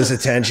ought to get his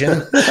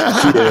attention.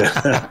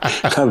 Yeah,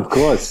 of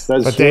course.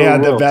 But they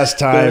had the best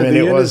time, and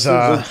it was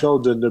of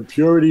children, the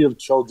purity of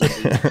children,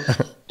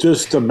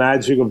 just the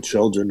magic of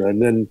children,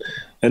 and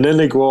then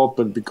they grow up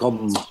and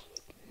become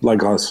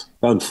like us.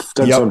 That's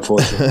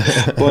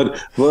unfortunate.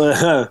 but we're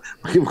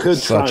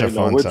trying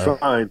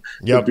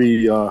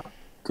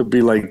to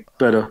be like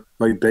better,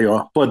 like they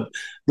are. But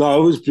no,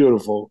 it was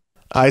beautiful.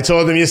 I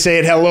told them, you say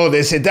it hello.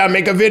 They said, Dad,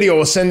 make a video.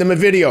 We'll send them a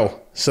video.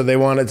 So they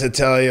wanted to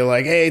tell you,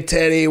 like, hey,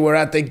 Teddy, we're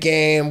at the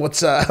game.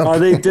 What's up? Oh,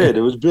 they did.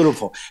 It was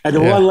beautiful. And the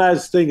one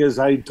last thing is,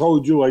 I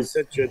told you, I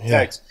sent you a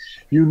text.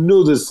 You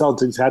knew the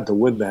Celtics had to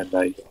win that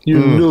night. You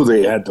knew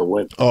they had to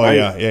win. Oh, right?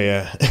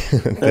 yeah.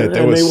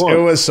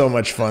 It was so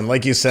much fun.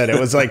 Like you said, it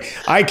was like,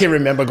 I can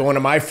remember going to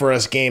my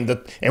first game,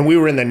 and we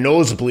were in the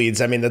nosebleeds.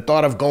 I mean, the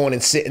thought of going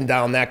and sitting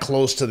down that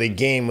close to the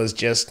game was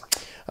just,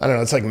 I don't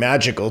know, it's like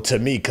magical to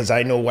me because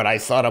I know what I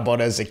thought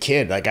about as a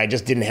kid. Like, I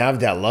just didn't have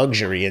that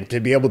luxury. And to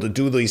be able to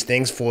do these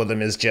things for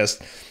them is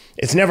just,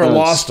 it's never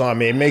lost on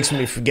me. It makes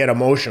me get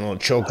emotional and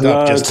choked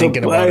up just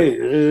thinking about it.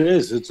 It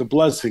is. It's a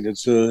blessing.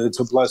 It's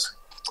a blessing.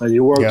 And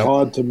you worked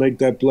hard to make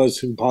that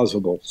blessing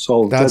possible.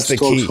 So that's the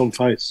key.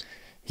 Fights.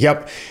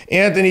 Yep.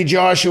 Anthony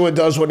Joshua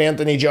does what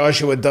Anthony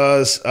Joshua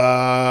does.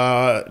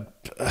 I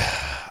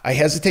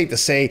hesitate to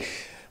say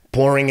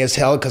boring as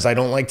hell because I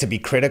don't like to be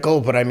critical,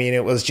 but I mean,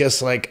 it was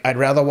just like, I'd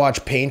rather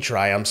watch paint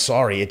dry. I'm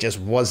sorry. It just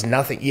was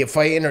nothing. If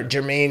I enter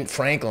Jermaine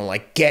Franklin,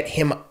 like, get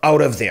him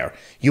out of there.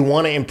 You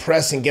want to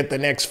impress and get the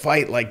next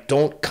fight. Like,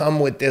 don't come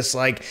with this,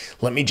 like,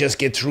 let me just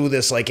get through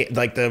this, like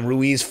the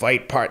Ruiz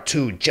fight part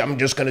 2. I'm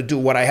just going to do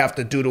what I have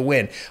to do to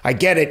win. I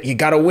get it. You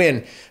got to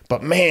win.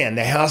 But man,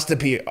 there has to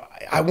be,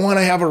 I want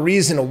to have a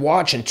reason to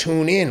watch and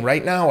tune in.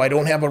 Right now, I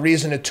don't have a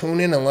reason to tune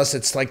in unless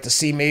it's like to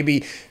see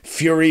maybe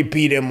Fury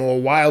beat him or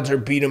Wilder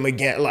beat him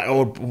again,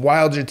 or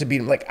Wilder to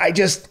beat him. Like,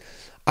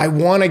 I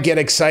want to get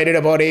excited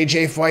about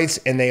AJ fights,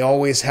 and they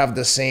always have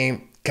the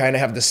same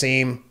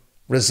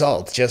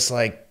result. Just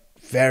like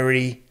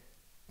very,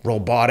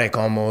 robotic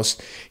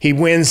almost. He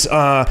wins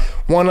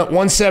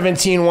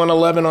 117,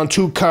 111 on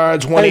 2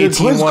 cards, Hey,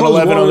 118,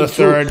 111 on the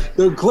third.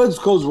 The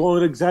Klitschko's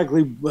weren't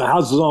exactly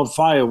houses on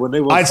fire when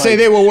they were. I'd say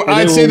the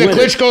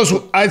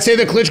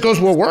Klitschko's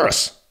were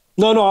worse.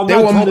 No, I'm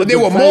they not. They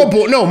were more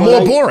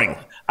boring.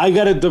 I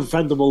got to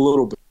defend them a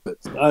little bit.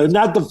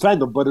 Not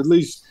defend them, but at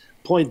least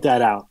point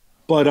that out.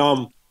 But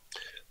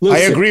listen, I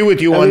agree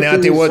with you on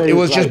that. It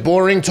was just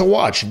boring to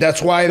watch.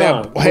 That's why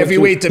that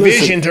heavyweight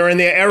division during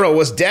their era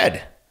was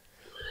dead.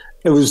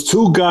 It was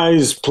 2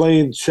 guys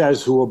playing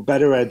chess who were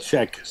better at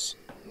checkers.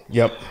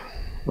 Yep.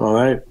 All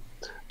right.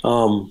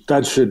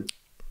 That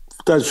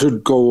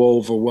should go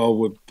over well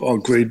with our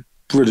great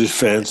British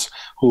fans.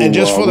 And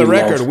just for the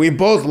record, we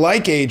both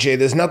like AJ.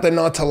 There's nothing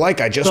not to like.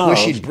 I just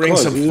wish he'd bring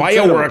some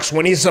fireworks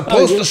when he's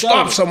supposed to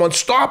stop someone.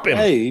 Stop him.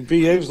 Hey, he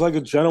behaves like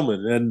a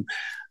gentleman, and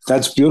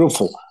that's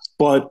beautiful.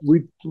 But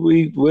we're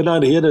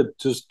not here to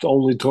just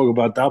only talk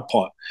about that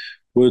part.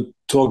 We're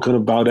talking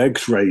about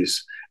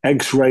X-rays,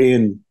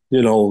 X-raying,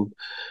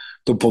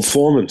 the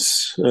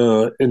performance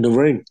in the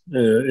ring,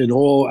 in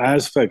all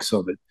aspects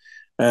of it.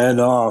 And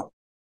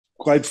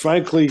quite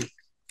frankly,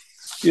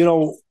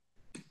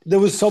 there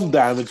was some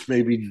damage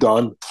maybe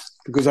done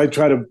because I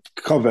try to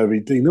cover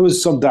everything. There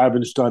was some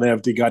damage done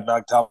after he got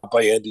knocked out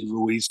by Andy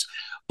Ruiz.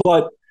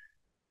 But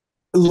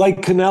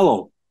like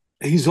Canelo,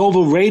 he's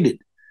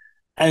overrated.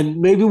 And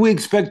maybe we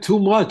expect too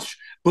much.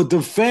 But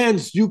the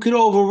fans, you can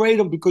overrate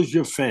them because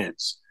you're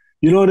fans.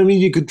 You know what I mean?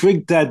 You could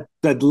drink that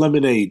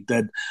lemonade,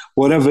 that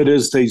whatever it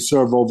is they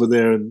serve over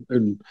there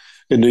in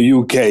the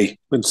UK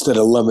instead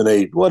of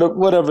lemonade,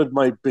 whatever it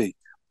might be.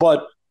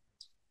 But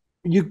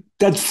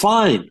that's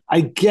fine.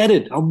 I get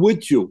it. I'm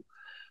with you.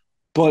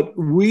 But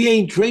we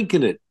ain't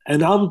drinking it.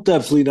 And I'm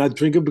definitely not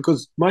drinking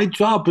because my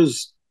job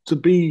is to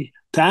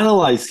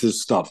analyze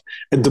this stuff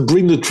and to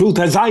bring the truth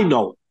as I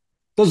know it.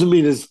 Doesn't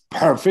mean it's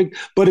perfect,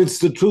 but it's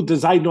the truth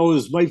as I know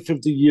as my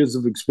 50 years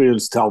of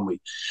experience tell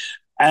me.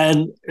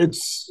 And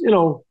it's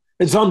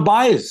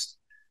unbiased.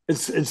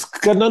 It's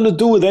got nothing to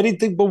do with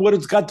anything but what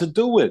it's got to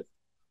do with.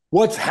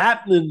 What's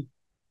happening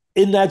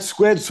in that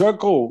squared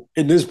circle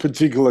in this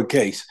particular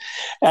case.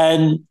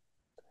 And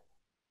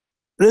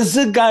this is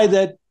a guy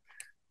that,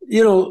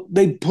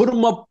 they put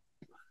him up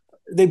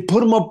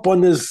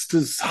on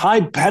this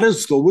high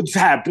pedestal, which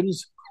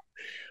happens.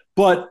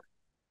 But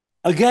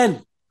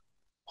again,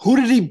 who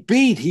did he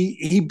beat?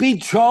 He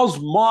beat Charles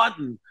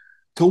Martin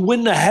to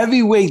win the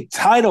heavyweight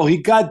title. He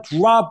got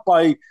dropped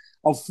by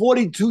a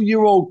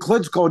 42-year-old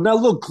Klitschko. Now,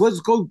 look,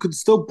 Klitschko could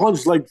still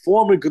punch like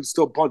Foreman could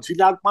still punch. He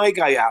knocked my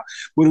guy out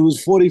when he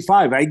was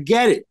 45. I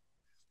get it.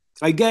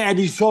 And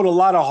he showed a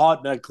lot of heart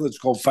in that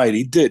Klitschko fight.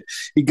 He did.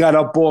 He got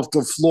up off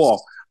the floor.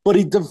 But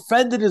he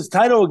defended his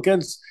title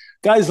against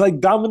guys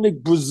like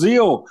Dominic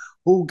Breazeale,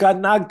 who got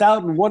knocked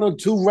out in 1 or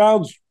 2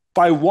 rounds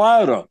by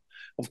Wilder.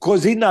 Of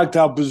course, he knocked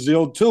out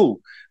Breazeale too,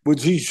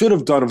 which he should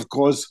have done, of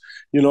course.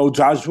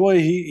 Joshua,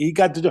 he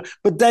got to do.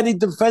 But then he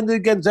defended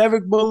against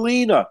Eric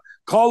Molina,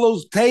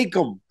 Carlos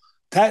Takem.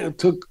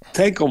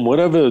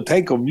 Whatever, you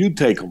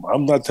take him.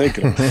 I'm not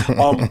taking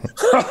him.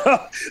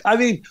 I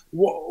mean,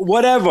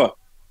 whatever.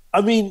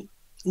 I mean,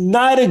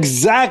 not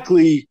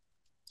exactly.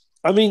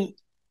 I mean,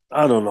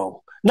 I don't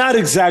know. Not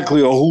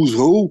exactly a who's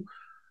who.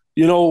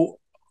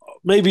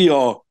 Maybe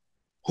a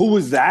who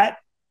was that?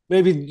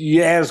 Maybe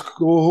you ask,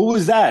 who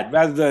was that?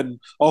 Rather than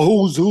a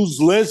who's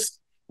list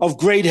of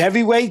great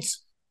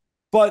heavyweights.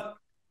 But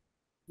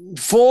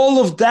for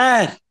all of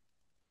that,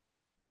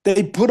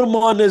 they put him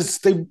on this,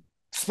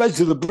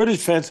 especially the British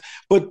fans.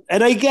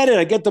 And I get it.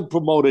 I get the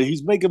promoter.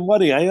 He's making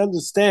money. I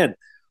understand.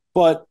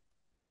 But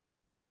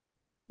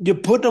you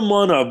put him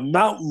on a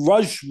Mount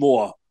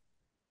Rushmore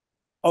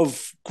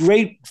of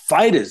great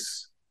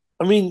fighters.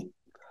 I mean,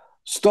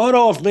 start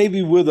off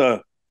maybe with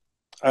a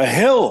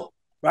hill,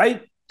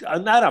 right?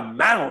 Not a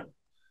mount.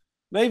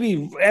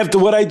 Maybe after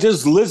what I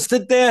just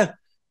listed there,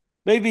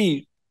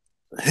 maybe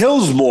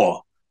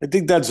Hillsmore. I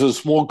think that's a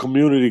small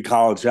community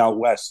college out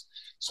west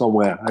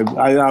somewhere.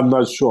 I'm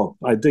not sure.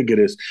 I think it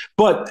is.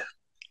 But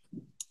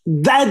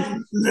that,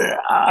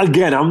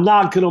 again, I'm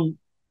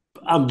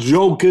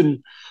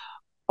joking.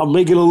 I'm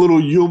making a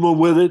little humor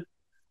with it.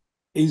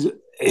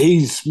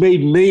 He's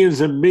made millions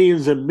and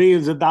millions and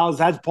millions of dollars.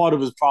 That's part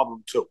of his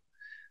problem, too.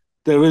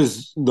 There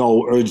is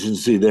no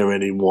urgency there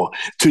anymore,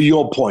 to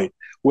your point,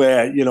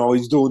 where,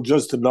 he's doing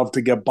just enough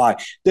to get by.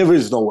 There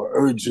is no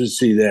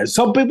urgency there.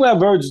 Some people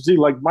have urgency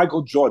like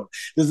Michael Jordan.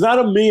 There's not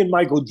a million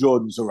Michael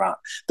Jordans around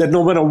that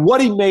no matter what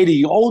he made,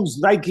 he owns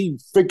Nike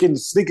freaking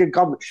sneaker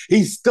company.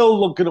 He's still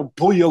looking to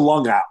pull your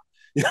lung out.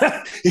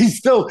 he's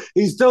still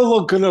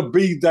looking to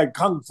be that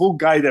kung fu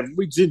guy that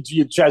reaches into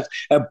your chest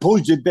and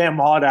pulls your damn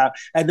heart out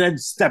and then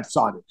steps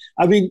on it.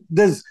 I mean,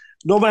 there's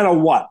no matter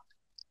what.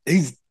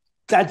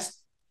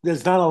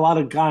 There's not a lot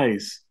of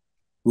guys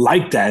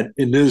like that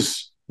in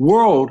this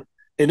world,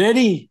 in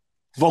any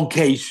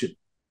vocation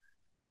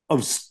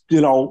of,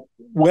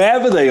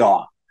 wherever they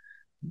are,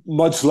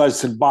 much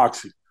less in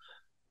boxing.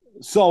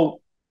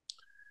 So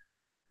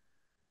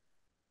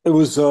it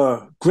was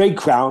a great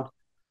crowd.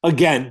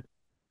 Again,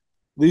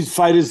 these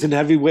fighters and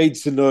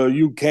heavyweights in the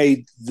UK,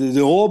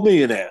 they're all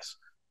millionaires.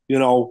 You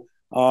know,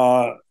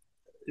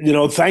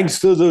 thanks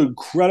to the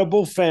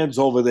incredible fans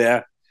over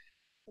there.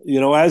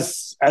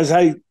 As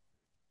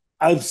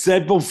I've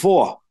said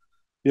before,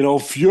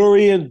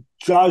 Fury and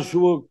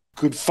Joshua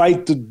could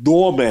fight the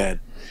doorman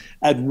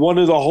at one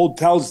of the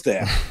hotels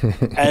there,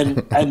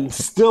 and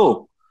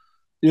still,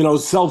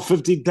 sell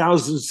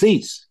 50,000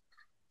 seats.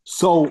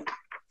 So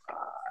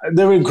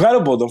they're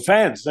incredible. The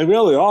fans, they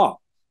really are.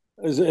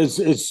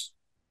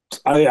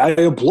 I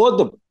applaud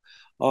them.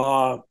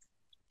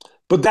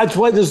 But that's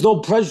why there's no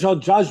pressure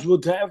on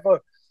Joshua to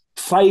ever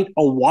fight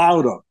a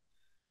Wilder.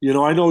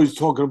 I know he's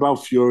talking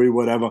about Fury,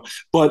 whatever,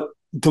 but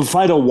to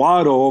fight a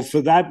Wilder, or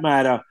for that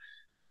matter,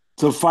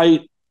 to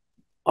fight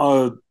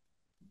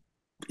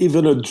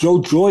even a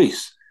Joe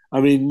Joyce. I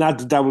mean, not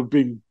that that would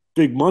bring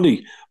big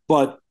money,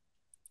 but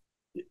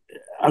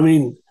I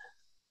mean,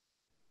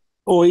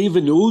 or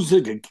even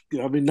Usyk.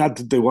 I mean, not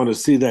that they want to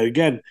see that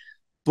again,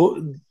 but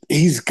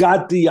he's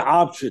got the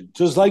option,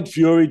 just like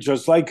Fury,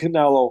 just like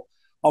Canelo,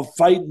 of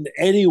fighting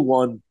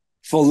anyone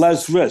for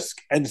less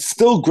risk and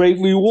still great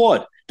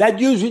reward. That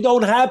usually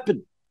don't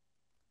happen.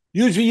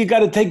 Usually you got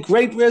to take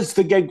great risks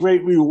to get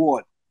great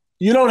reward.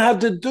 You don't have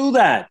to do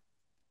that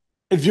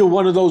if you're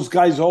one of those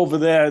guys over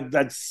there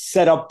that's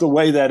set up the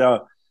way that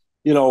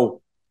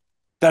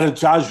that a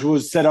Joshua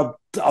set up,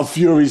 a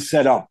Fury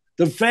set up.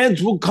 The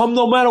fans will come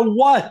no matter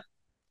what.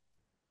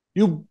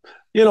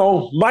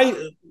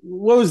 What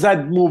was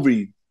that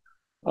movie?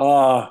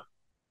 What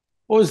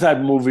was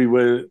that movie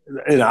where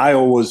in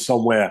Iowa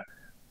somewhere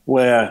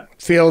where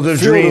Field of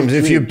Dreams.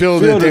 If you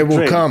build it, they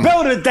will come.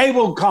 Build it, they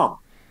will come.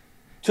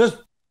 Just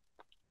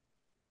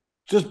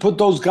put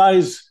those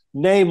guys'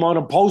 name on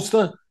a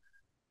poster.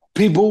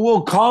 People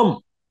will come.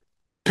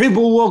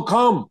 People will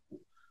come.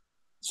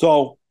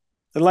 So,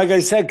 and like I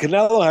said,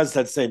 Canelo has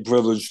that same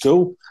privilege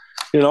too.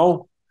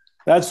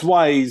 That's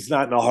why he's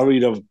not in a hurry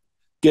to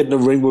get in the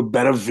ring with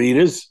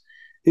Benavidez.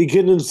 He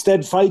can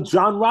instead fight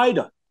John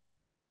Ryder.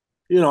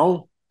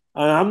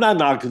 I'm not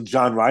knocking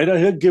John Ryder.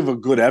 He'll give a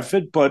good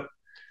effort, but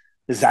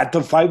is that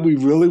the fight we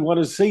really want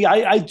to see?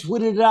 I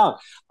tweeted it out.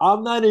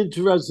 I'm not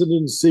interested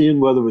in seeing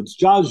whether it's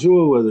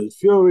Joshua, whether it's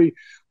Fury,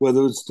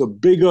 whether it's the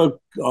bigger,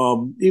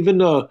 even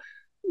the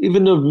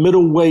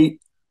middleweight,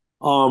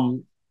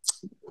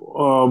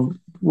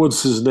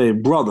 what's his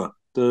name, brother,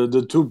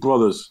 the two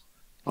brothers.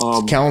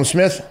 Callum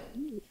Smith?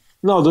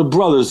 No, the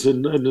brothers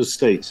in the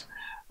States.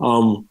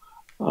 The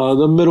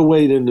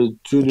middleweight and the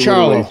junior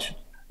middleweight.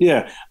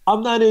 Yeah,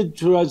 I'm not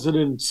interested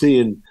in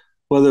seeing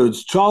whether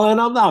it's Charlo, and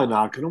I'm not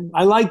knocking them.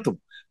 I like them,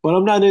 but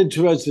I'm not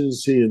interested in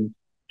seeing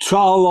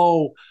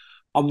Charlo.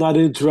 I'm not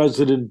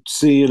interested in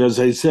seeing,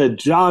 as I said,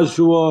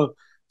 Joshua,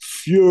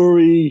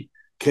 Fury,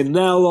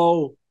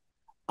 Canelo.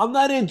 I'm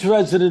not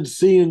interested in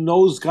seeing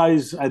those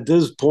guys at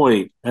this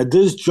point, at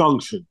this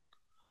junction,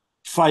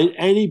 fight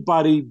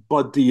anybody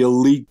but the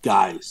elite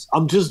guys.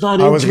 I'm just not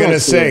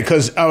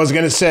interested. I was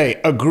going to say,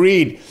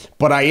 agreed,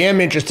 but I am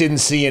interested in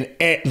seeing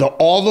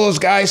all those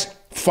guys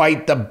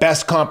fight the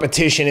best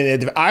competition in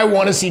it. I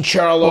want to see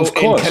Charlo and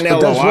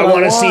Canelo. I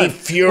want to see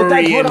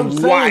Fury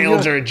and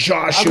Wilder,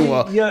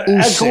 Joshua. You're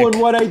echoing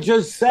what I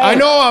just said. I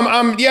know.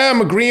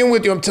 I'm agreeing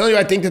with you. I'm telling you,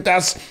 I think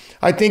that's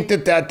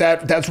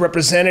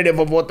representative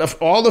of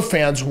what all the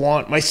fans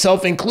want,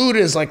 myself included.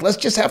 Is like, let's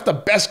just have the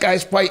best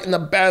guys fighting the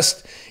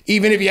best,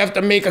 even if you have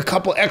to make a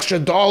couple extra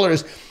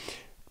dollars.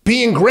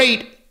 Being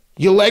great,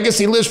 your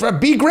legacy lives forever.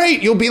 Be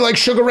great. You'll be like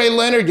Sugar Ray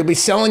Leonard. You'll be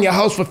selling your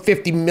house for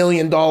 $50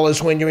 million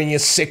when you're in your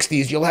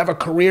 60s. You'll have a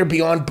career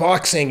beyond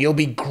boxing. You'll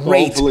be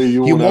great. Hopefully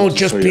you won't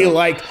just be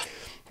like,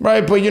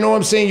 right, but you know what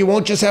I'm saying? You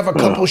won't just have a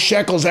couple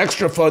shekels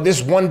extra for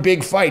this one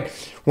big fight.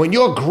 When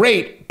you're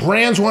great,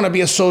 brands want to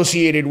be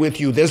associated with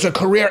you. There's a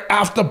career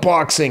after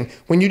boxing.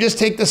 When you just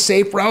take the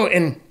safe route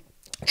and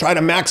try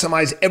to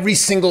maximize every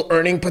single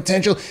earning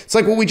potential, it's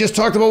like what we just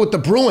talked about with the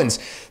Bruins.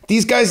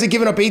 These guys are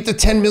giving up $8 to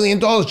 $10 million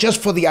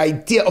just for the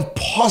idea of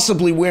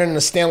possibly wearing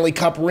the Stanley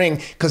Cup ring,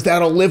 because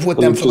that'll live with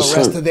them for the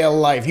rest of their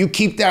life. You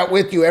keep that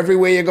with you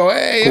everywhere you go.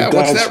 Hey, yeah,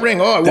 what's that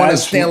ring? Oh, I won a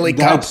Stanley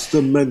Cup. That's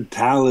the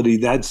mentality.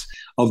 That's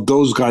of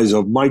those guys,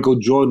 of Michael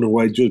Jordan, who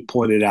I just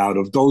pointed out,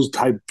 of those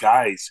type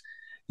guys.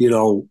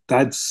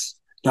 That's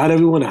not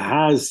everyone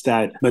has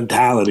that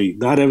mentality.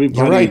 Not everybody.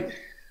 You're right.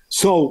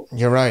 So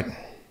you're right.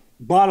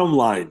 Bottom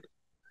line,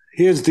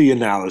 here's the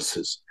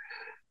analysis.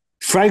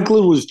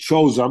 Franklin was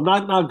chosen. I'm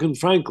not knocking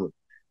Franklin.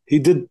 He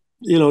did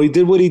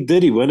what he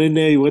did. He went in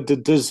there, he went the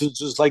distance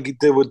just like he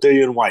did with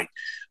Dillian White,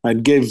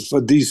 and gave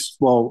a decent,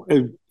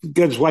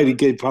 against White, he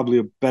gave probably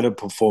a better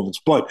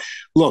performance. But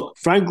look,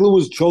 Franklin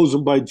was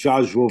chosen by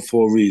Joshua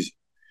for a reason.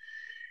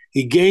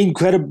 He gained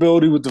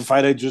credibility with the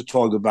fight I just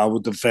talked about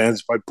with the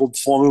fans by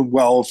performing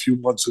well a few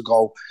months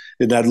ago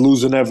in that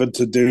losing effort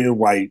to Dillian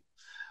White,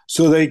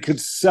 so they could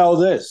sell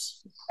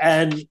this.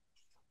 And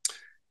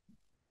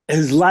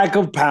his lack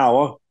of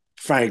power,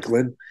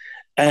 Franklin,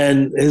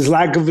 and his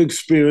lack of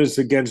experience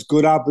against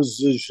good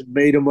opposition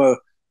made him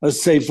a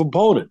safe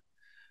opponent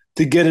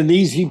to get an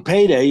easy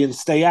payday and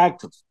stay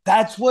active.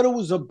 That's what it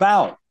was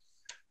about.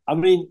 I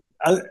mean,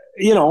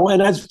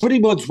 and that's pretty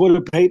much what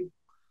it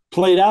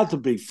played out to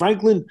be.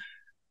 Franklin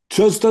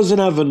just doesn't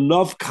have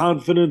enough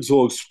confidence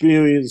or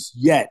experience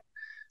yet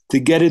to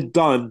get it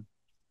done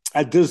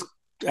at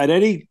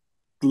any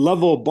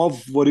level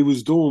above what he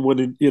was doing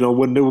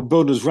when they were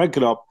building his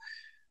record up.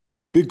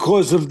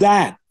 Because of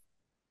that,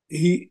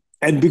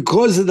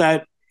 because of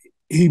that,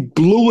 he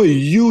blew a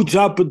huge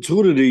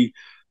opportunity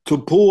to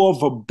pull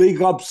off a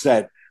big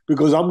upset.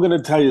 Because I'm going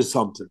to tell you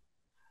something,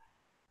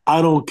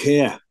 I don't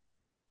care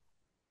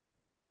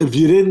if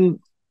you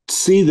didn't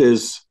see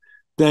this,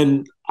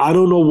 then I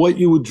don't know what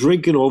you were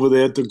drinking over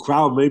there at the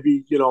crowd.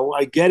 Maybe,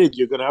 I get it.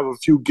 You're going to have a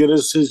few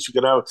Guinnesses.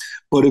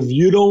 But if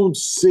you don't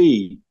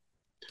see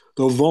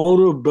the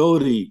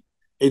vulnerability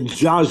in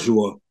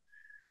Joshua,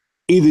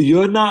 either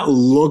you're not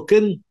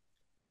looking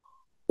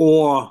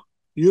or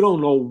you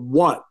don't know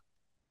what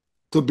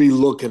to be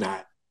looking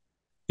at.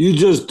 You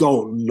just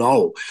don't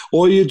know.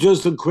 Or you're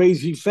just a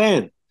crazy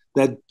fan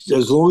that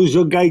as long as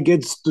your guy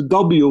gets the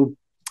W,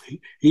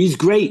 he's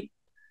great.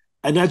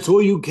 And that's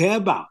all you care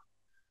about.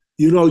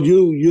 You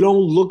don't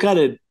look at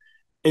it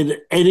in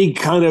any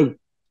kind of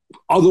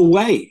other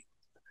way.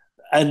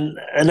 And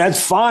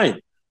that's fine.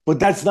 But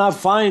that's not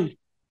fine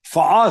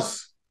for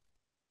us.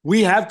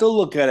 We have to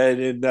look at it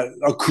in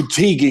a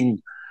critiquing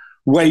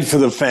way for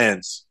the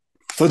fans,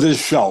 for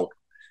this show.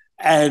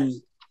 And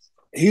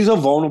he's a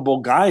vulnerable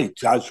guy,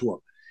 Joshua.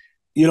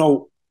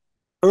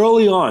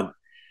 Early on,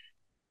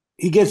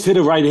 he gets hit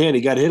a right hand.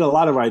 He got hit a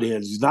lot of right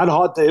hands. He's not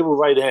hard to hit with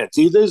right hands.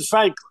 Either is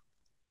Franklin.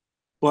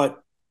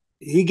 But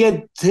he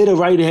gets hit a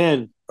right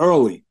hand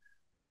early,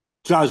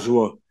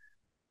 Joshua,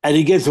 and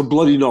he gets a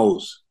bloody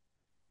nose.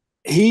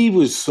 He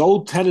was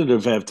so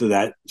tentative after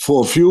that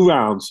for a few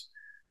rounds.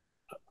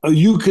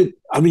 You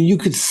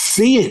could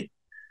see it.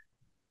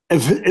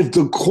 If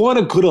the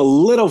corner could have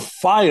lit a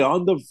fire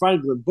under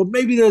Franklin, but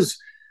maybe there's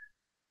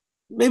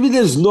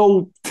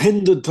no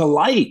tinder to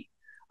light.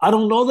 I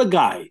don't know the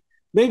guy.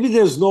 Maybe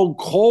there's no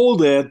coal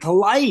there to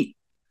light.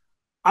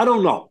 I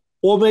don't know.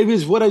 Or maybe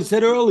it's what I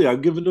said earlier.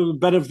 I'm giving him the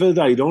benefit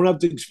that you don't have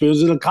to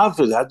experience the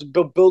confidence. It hasn't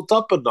been built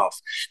up enough.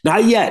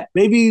 Not yet.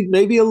 Maybe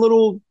a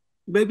little,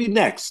 maybe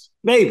next.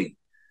 Maybe.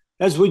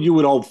 That's what you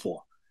would hope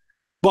for.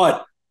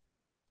 But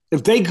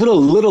if they could have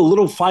lit a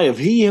little fire, if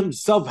he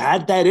himself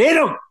had that in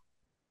him,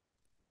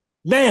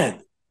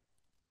 man,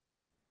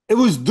 it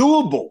was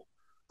doable.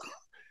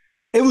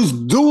 It was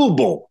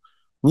doable.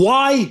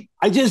 Why?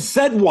 I just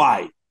said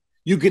why.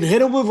 You can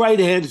hit him with right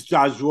hands,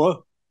 Joshua.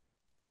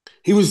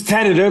 He was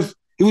tentative.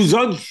 He was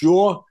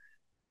unsure.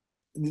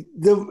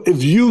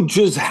 If you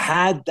just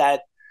had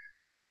that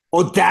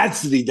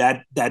audacity,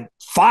 that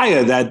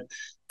fire, that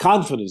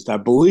confidence,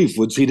 that belief,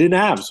 which he didn't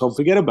have, so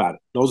forget about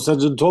it. No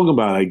sense in talking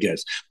about it, I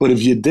guess. But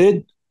if you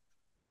did,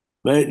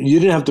 man, you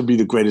didn't have to be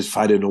the greatest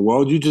fighter in the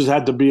world. You just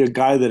had to be a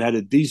guy that had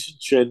a decent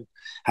chin,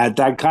 had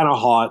that kind of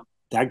heart,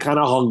 that kind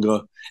of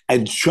hunger,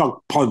 and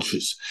chucked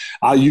punches.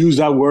 I'll use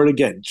that word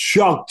again.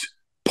 Chucked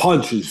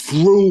punches,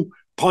 threw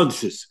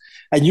punches.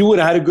 And you would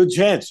have had a good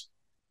chance.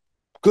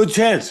 Good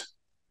chance.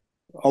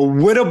 A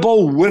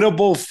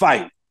winnable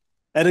fight.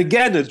 And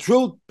again, the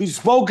truth be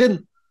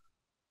spoken,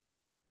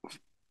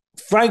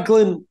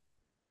 Franklin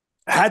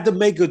had to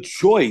make a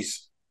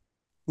choice,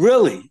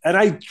 really. And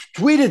I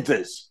tweeted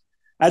this.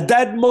 At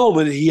that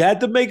moment, he had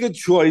to make a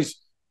choice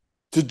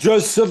to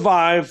just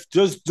survive,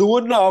 just do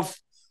enough.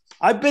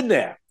 I've been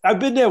there. I've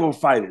been there with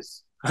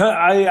fighters.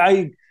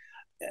 I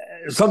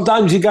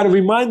sometimes you got to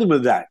remind them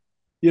of that.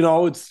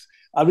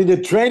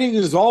 The training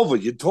is over.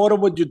 You taught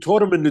them what you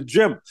taught them in the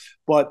gym.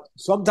 But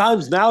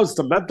sometimes now it's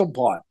the mental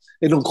part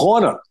in the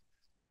corner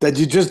that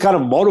you just got to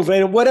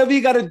motivate them. Whatever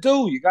you got to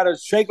do, you got to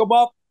shake them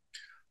up.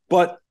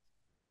 But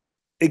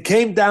it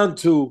came down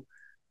to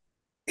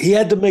he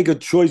had to make a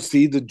choice to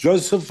either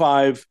just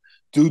survive,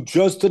 do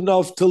just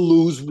enough to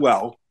lose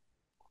well,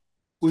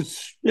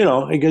 which,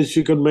 I guess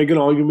you could make an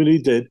argument he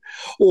did,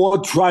 or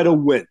try to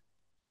win.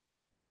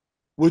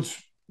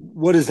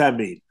 What does that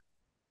mean?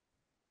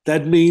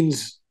 That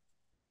means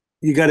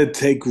you got to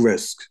take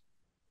risks.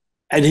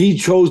 And he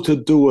chose to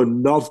do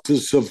enough to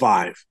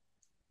survive.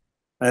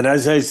 And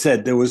as I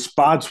said, there were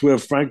spots where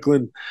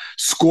Franklin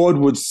scored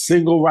with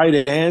single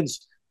right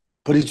hands,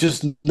 but he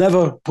just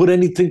never put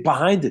anything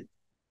behind it.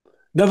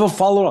 Never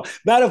followed up.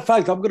 Matter of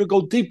fact, I'm going to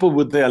go deeper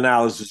with the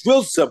analysis.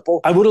 Real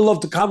simple. I would have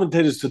loved the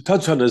commentators to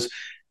touch on this.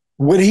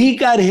 When he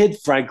got hit,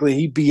 Franklin,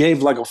 he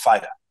behaved like a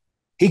fighter.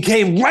 He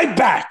came right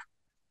back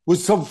with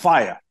some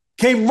fire.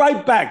 Came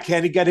right back,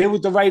 Ken. He got hit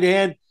with the right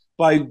hand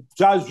by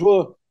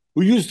Joshua,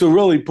 who used to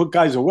really put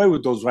guys away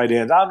with those right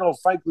hands. I don't know if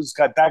Franklin's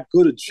got that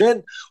good a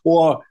chin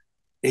or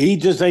he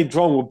just ain't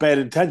throwing with bad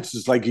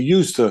intentions like he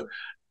used to.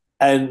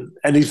 And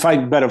he's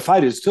fighting better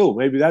fighters too.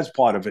 Maybe that's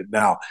part of it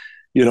now,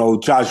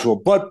 Joshua.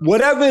 But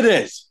whatever it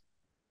is,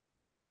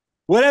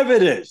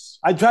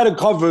 I try to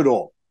cover it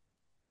all.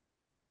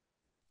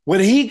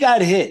 When he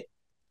got hit,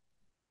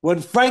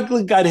 when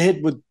Franklin got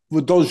hit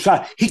with those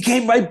shots, he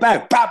came right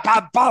back. Pop,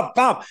 pop, pop,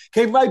 pop.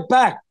 Came right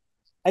back.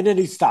 And then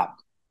he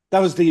stopped. That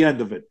was the end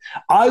of it.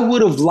 I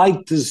would have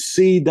liked to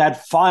see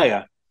that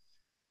fire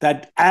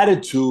that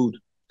attitude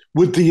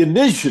with the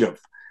initiative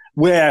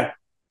where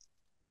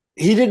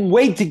he didn't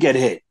wait to get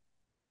hit,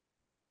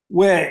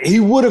 where he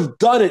would have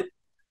done it,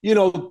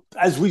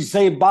 as we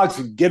say in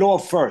boxing, get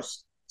off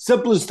first.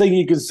 Simplest thing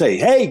you can say,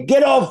 hey,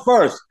 get off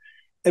first.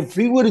 If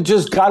he would have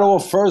just got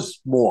off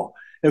first more,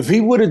 if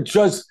he would have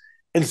just,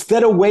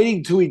 instead of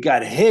waiting till he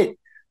got hit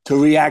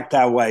to react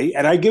that way,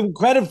 and I give him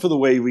credit for the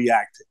way he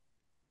reacted,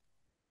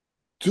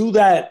 do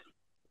that,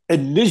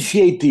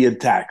 initiate the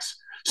attacks,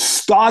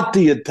 start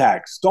the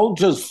attacks. Don't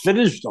just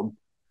finish them.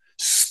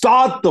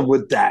 Start them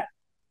with that.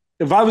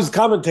 If I was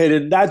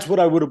commentating, that's what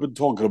I would have been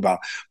talking about.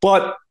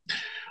 But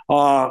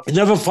he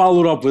never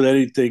followed up with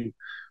anything,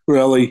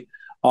 really.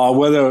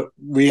 Whether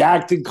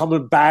reacting,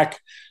 coming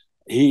back,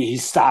 he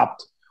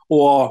stopped,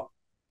 or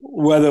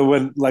whether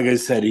when, like I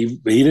said, he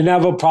didn't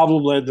have a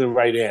problem landing the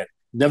right hand.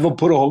 Never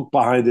put a hook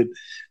behind it.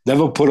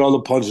 Never put other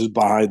punches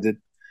behind it.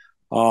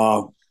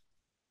 I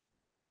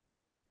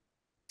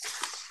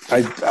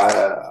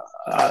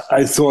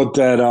thought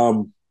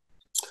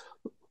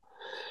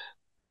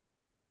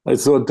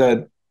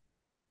that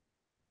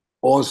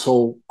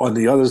also on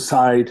the other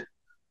side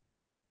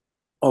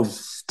of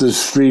the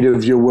street,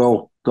 if you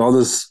will, the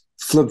other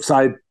flip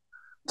side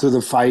to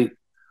the fight,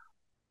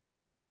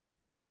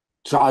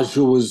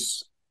 Joshua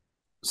was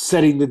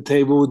setting the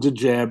table with the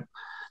jab.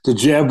 The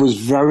jab was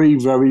very,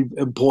 very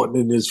important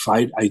in this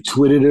fight. I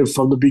tweeted it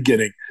from the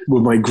beginning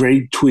with my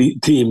great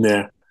team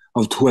there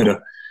of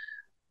Twitter.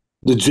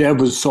 The jab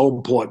was so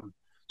important.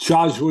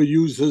 Joshua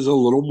uses a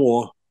little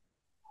more.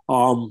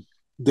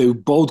 They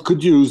both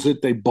could use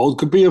it. They both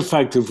could be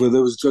effective with it.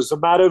 It was just a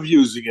matter of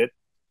using it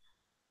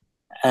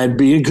and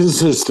being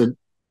consistent.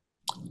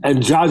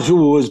 And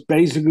Joshua was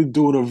basically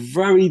doing a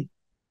very,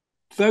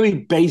 very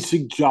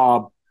basic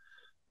job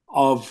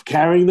of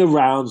carrying the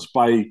rounds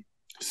by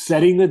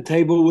setting the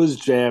table with his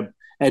jab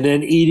and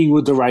then eating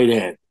with the right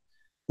hand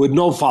with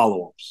no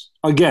follow-ups.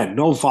 Again,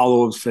 no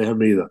follow-ups for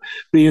him either.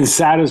 Being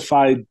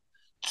satisfied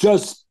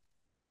just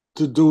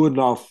to do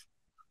enough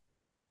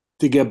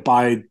to get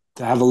by,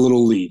 to have a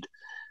little lead.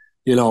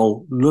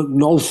 No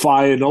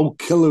fire, no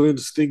killer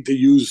instinct, to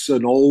use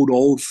an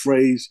old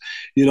phrase,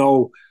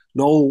 no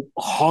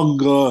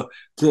hunger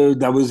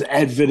that was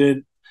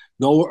evident,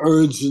 no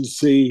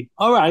urgency.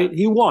 All right,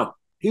 he won.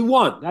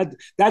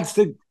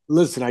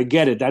 Listen, I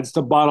get it. That's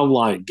the bottom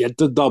line. Get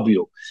the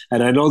W.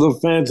 And I know the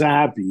fans are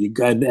happy.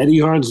 And Eddie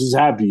Hearns is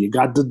happy. You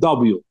got the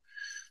W.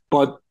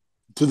 But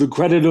to the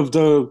credit of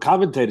the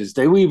commentators,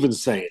 they were even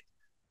saying,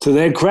 to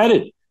their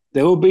credit,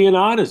 they were being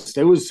honest.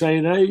 They were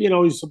saying, hey,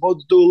 he's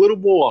supposed to do a little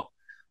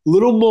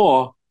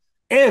more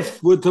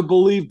if we're to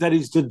believe that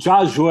he's the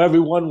Joshua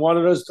everyone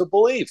wanted us to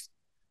believe,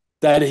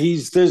 that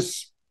he's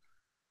this,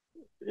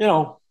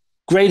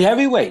 great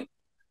heavyweight,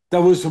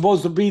 that was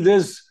supposed to be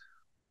this,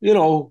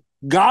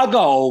 gaga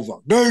over.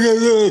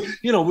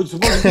 We're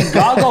supposed to be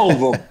gaga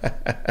over him.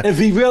 If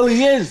he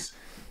really is,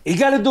 he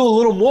got to do a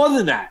little more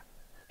than that.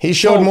 He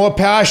showed more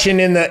passion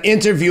in the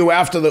interview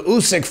after the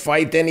Usyk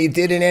fight than he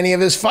did in any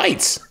of his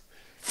fights.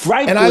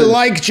 Franklin, and I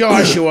like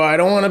Joshua. I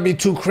don't want to be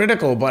too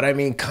critical, but I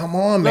mean, come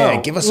on,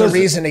 man. Give us a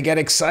reason to get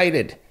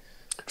excited.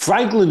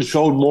 Franklin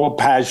showed more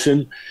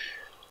passion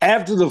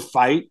after the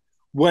fight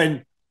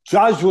when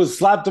Joshua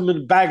slapped him in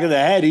the back of the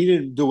head. He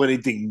didn't do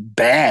anything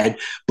bad,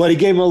 but he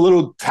gave him a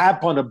little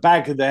tap on the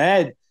back of the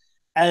head.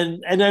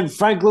 And then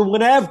Franklin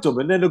went after him.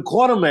 And then the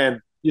cornerman,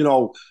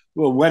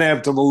 went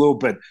after him a little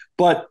bit.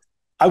 But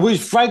I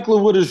wish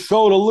Franklin would have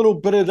showed a little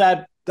bit of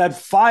that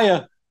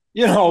fire,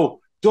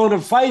 during the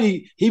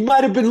fight. He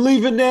might have been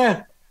leaving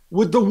there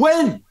with the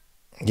win.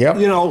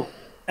 Yep.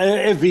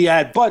 If he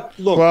had. But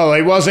look. Well,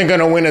 he wasn't going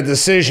to win a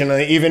decision.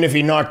 Even if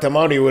he knocked him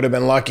out, he would have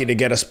been lucky to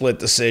get a split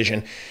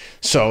decision.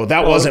 So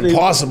that wasn't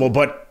possible,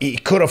 but he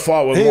could have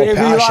fought with more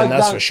passion,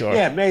 that's for sure.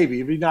 Yeah,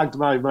 maybe. If he knocked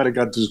him out, he might have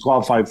got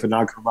disqualified for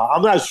knocking him out.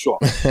 I'm not sure.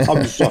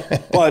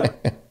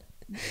 But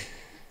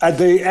at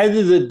the end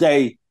of the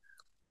day,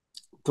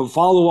 to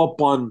follow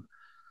up on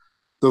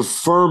the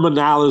firm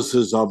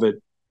analysis of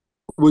it,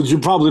 which you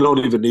probably don't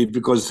even need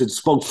because it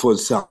spoke for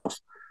itself,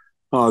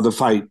 the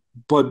fight,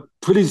 but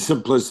pretty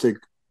simplistic,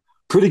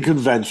 pretty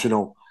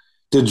conventional.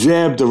 The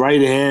jab, the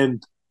right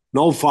hand,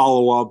 no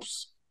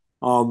follow-ups.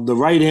 The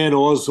right hand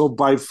also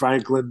by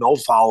Franklin, no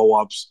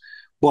follow-ups,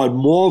 but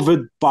more of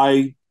it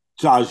by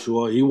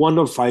Joshua. He won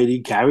the fight.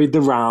 He carried the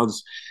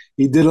rounds.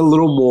 He did a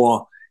little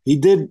more. He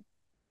did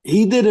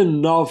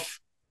enough.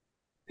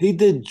 He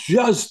did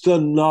just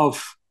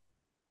enough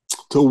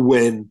to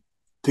win,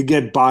 to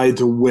get by,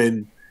 to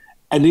win.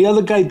 And the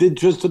other guy did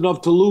just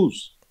enough to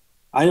lose.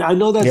 I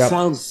know that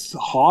sounds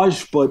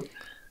harsh, but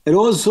it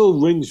also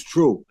rings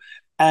true.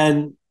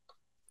 And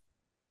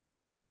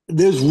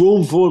there's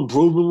room for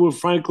improvement with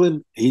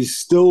Franklin. He's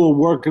still a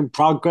work in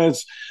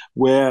progress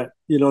where,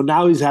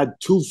 now he's had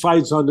 2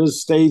 fights on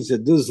this stage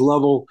at this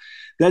level.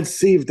 Let's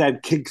see if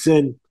that kicks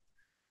in.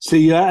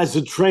 See, as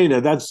a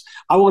trainer,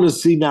 I want to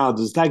see now,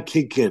 does that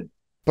kick in?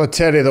 But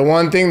Teddy, the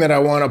one thing that I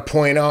want to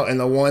point out, and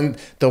the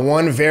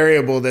one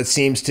variable that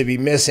seems to be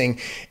missing,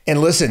 and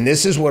listen,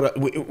 this is what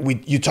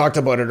you talked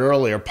about it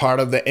earlier. Part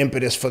of the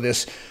impetus for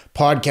this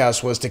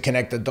podcast was to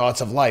connect the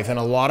dots of life, and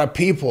a lot of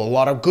people, a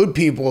lot of good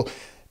people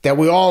that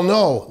we all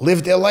know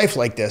live their life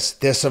like this.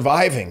 They're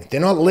surviving. They're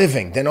not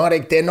living. They're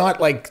not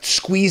like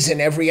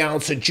squeezing every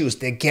ounce of juice.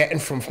 They're getting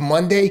from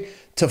Monday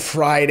to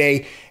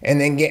Friday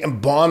and then getting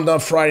bombed on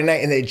Friday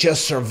night, and they're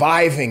just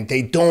surviving.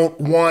 They don't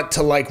want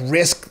to like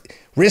risk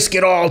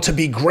it all to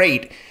be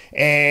great.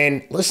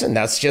 And listen,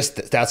 that's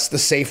the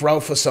safe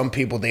route for some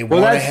people. They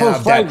want to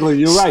have that. Franklin,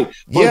 you're right.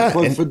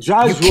 But for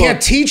Joshua, you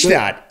can't teach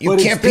that. You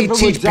can't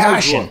teach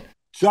passion.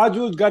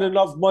 Joshua's got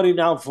enough money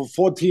now for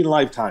 14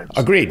 lifetimes.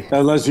 Agreed.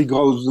 Unless he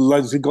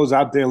goes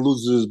out there and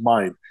loses his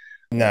mind.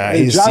 Nah,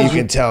 you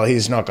can tell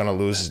he's not going to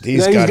lose.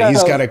 He's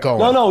got it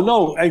going.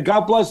 No. And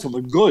God bless him.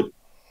 Good.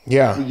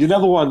 Yeah. You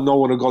never want no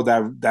one to go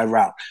that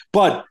route.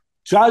 But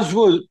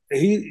Joshua,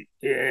 he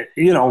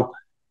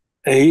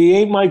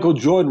ain't Michael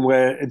Jordan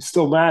where it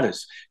still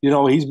matters.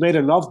 He's made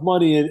enough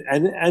money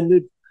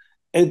and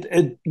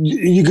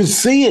you can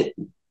see it.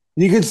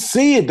 You can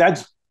see it.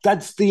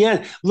 That's the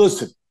end.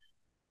 Listen,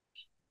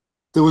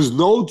 there was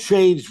no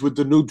change with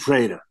the new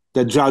trainer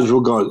that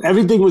Joshua goes.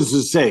 Everything was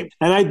the same.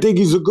 And I think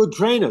he's a good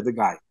trainer, the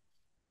guy.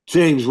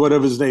 James,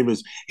 whatever his name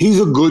is. He's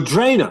a good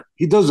trainer.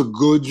 He does a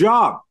good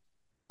job.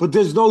 But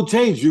there's no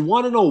change. You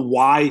want to know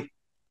why?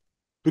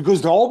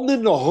 Because they're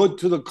opening the hood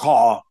to the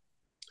car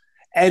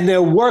and they're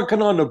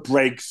working on the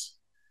brakes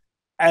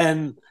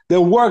and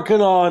they're working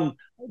on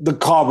the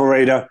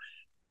carburetor.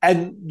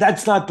 And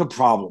that's not the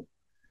problem.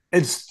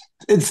 It's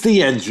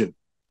the engine.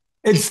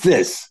 It's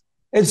this.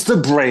 It's the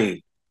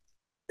brain.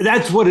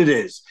 That's what it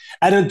is.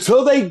 And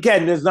until they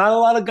get, there's not a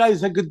lot of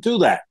guys that could do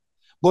that.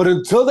 But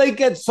until they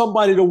get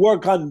somebody to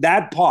work on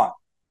that part,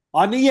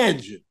 on the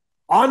engine,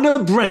 on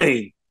the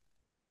brain,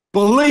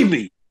 believe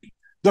me,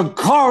 the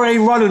car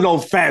ain't running no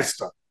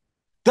faster.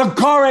 The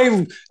car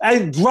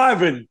ain't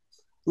driving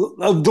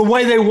the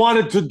way they want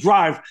it to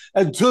drive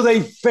until they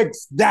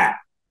fix that.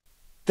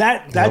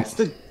 That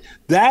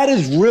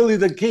is really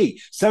the key.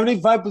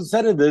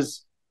 75% of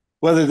this,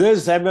 whether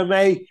there's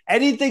MMA,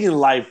 anything in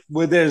life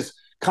where there's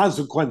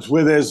consequence,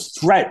 where there's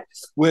threat,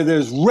 where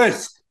there's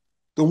risk,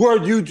 the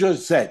word you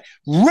just said,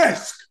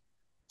 risk,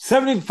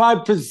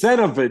 75%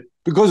 of it,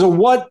 because of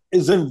what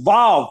is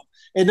involved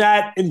in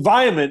that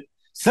environment,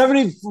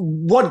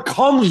 what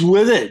comes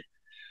with it,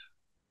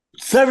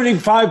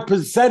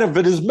 75% of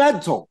it is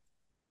mental.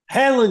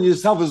 Handling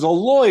yourself as a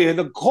lawyer in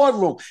a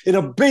courtroom, in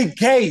a big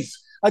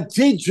case, a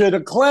teacher in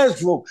a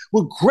classroom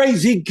with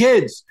crazy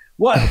kids,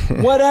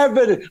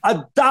 whatever,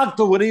 a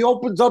doctor when he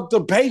opens up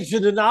the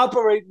patient in the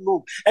operating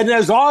room and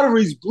there's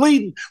arteries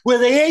bleeding where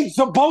they ain't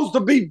supposed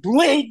to be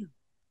bleeding.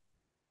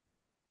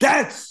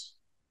 That's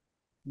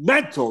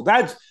mental.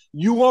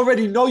 You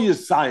already know your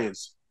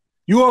science.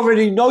 You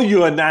already know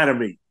your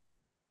anatomy.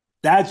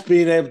 That's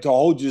being able to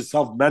hold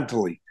yourself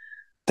mentally.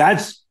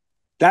 That's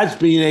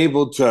being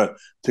able to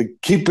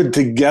keep it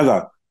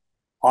together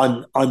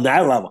on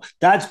that level.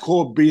 That's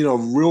called being a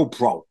real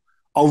pro,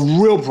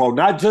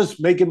 not just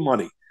making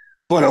money,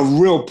 but a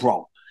real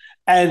pro.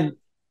 And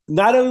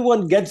not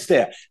everyone gets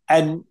there.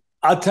 And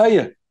I'll tell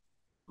you,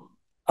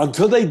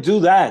 until they do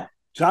that,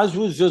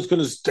 Joshua's just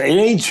going to stay.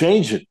 It ain't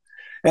changing.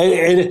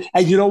 And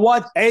you know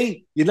what?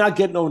 A, you're not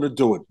getting no one to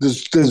do it.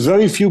 There's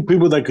very few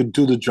people that could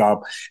do the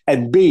job.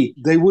 And B,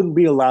 they wouldn't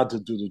be allowed to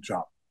do the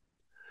job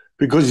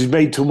because he's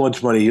made too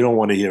much money. You don't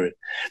want to hear it.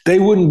 They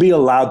wouldn't be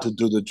allowed to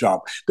do the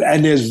job.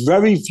 And there's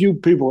very few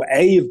people,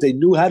 A, if they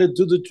knew how to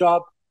do the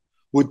job,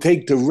 would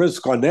take the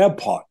risk on their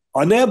part.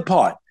 On their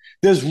part.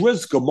 There's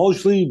risk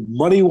emotionally,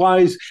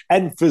 money-wise,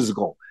 and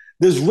physical.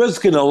 There's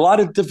risk in a lot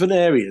of different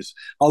areas,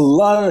 a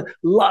lot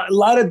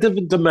of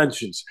different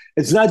dimensions.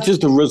 It's not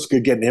just the risk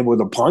of getting hit with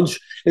a punch.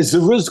 It's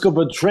the risk of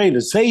a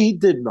trainer. Say he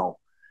did know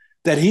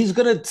that he's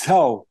going to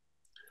tell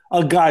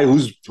a guy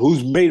who's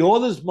made all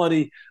this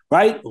money,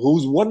 right,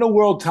 who's won the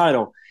world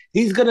title,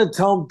 he's going to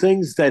tell him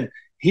things that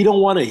he don't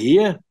want to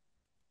hear,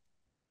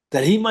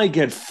 that he might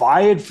get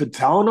fired for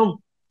telling him,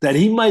 that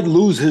he might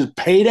lose his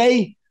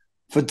payday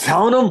for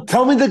telling him.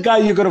 Tell me the guy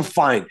you're going to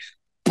find.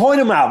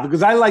 Point him out,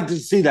 because I like to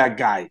see that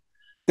guy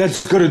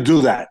that's going to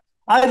do that.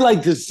 I'd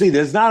like to see.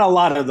 There's not a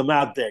lot of them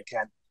out there,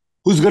 Ken,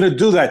 who's going to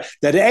do that.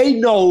 That A,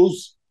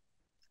 knows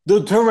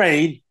the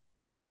terrain,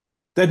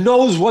 that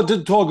knows what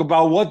to talk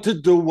about, what to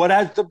do, what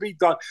has to be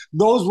done,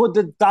 knows what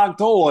the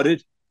doctor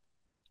ordered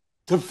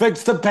to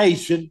fix the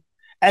patient,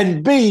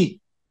 and B,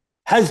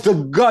 has the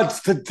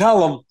guts to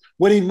tell him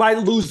when he might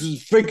lose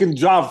his freaking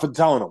job for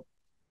telling him.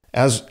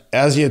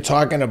 As you're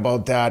talking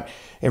about that,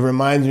 it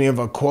reminds me of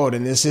a quote,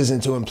 and this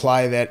isn't to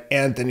imply that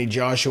Anthony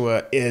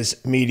Joshua is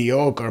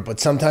mediocre, but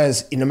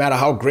sometimes, no matter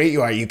how great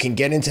you are, you can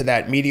get into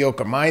that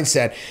mediocre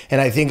mindset.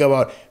 And I think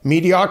about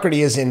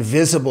mediocrity is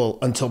invisible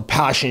until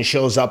passion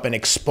shows up and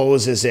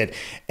exposes it.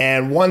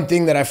 And one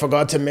thing that I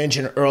forgot to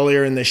mention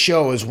earlier in the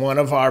show is one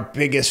of our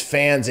biggest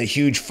fans, a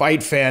huge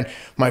fight fan,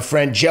 my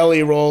friend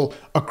Jelly Roll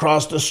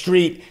across the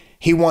street.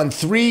 He won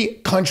 3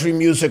 country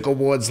music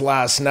awards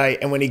last night.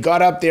 And when he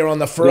got up there on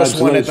the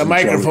first one at the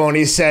microphone,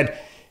 he said,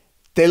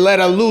 "They let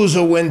a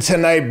loser win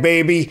tonight,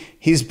 baby."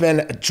 He's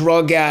been a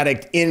drug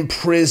addict in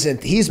prison.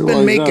 He's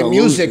been making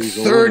music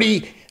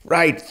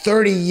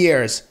 30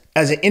 years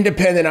as an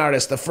independent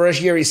artist. The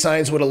first year he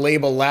signs with a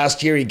label.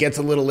 Last year he gets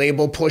a little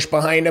label push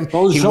behind him.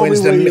 Don't show me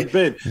where you've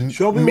been.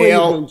 Show me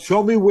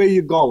where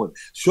you're going.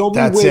 Show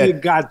me where you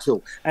got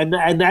to. And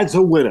that's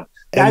a winner.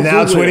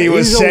 That's what he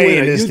was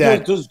saying. Is that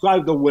you just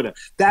described the winner?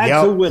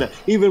 That's a winner.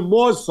 Even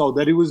more so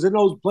that he was in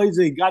those places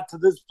and he got to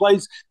this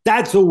place.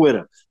 That's a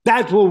winner.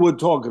 That's what we're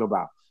talking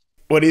about.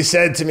 What he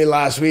said to me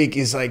last week,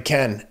 he's like,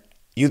 "Ken,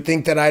 you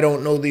think that I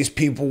don't know these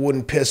people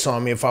wouldn't piss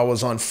on me if I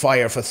was on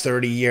fire for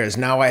 30 years.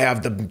 Now I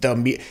have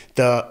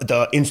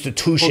the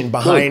institution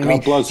behind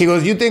me." He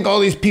goes, "You think all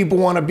these people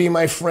want to be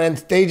my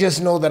friends? They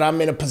just know that I'm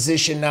in a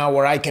position now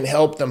where I can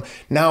help them.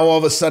 Now all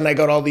of a sudden I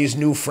got all these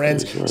new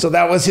friends." So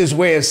that was his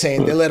way of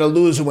saying, they let a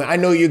loser win. I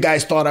know you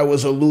guys thought I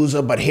was a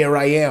loser, but here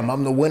I am.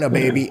 I'm the winner,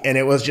 baby. And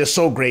it was just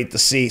so great to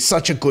see.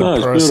 Such a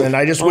good person.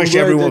 I just wish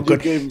everyone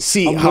could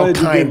see how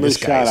kind this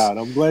guy is.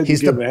 I'm glad you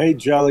gave me. Hey,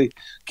 Jelly,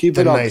 keep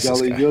it up,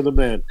 Jelly. You're the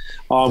man.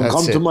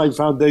 Come to my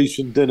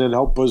foundation dinner and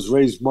help us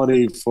raise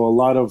money for a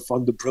lot of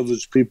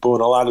underprivileged people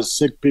and a lot of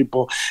sick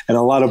people and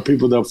a lot of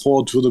people that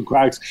fall through the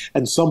cracks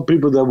and some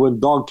people that were in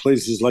dark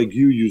places like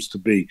you used to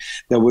be,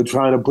 that we're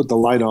trying to put the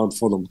light on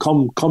for them.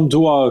 Come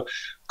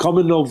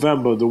in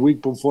November, the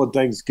week before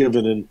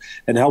Thanksgiving,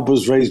 and help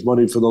us raise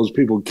money for those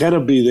people. Ken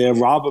will be there.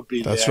 Robert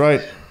be there. That's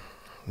right.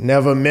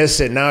 Never miss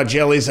it. Now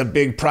Jelly's a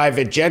big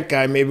private jet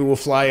guy. Maybe we'll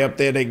fly up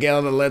there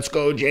together. Let's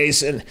go,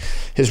 Jason.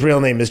 His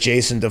real name is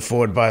Jason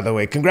DeFord, by the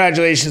way.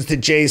 Congratulations to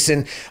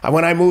Jason.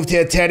 When I moved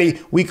here, Teddy,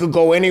 we could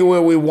go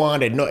anywhere we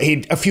wanted.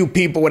 A few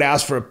people would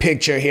ask for a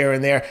picture here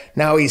and there.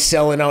 Now he's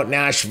selling out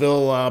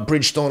Nashville,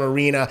 Bridgestone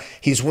Arena.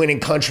 He's winning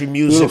country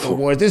music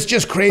awards. It's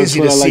just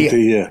crazy to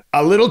see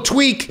a little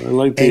tweak,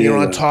 and you're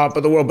on top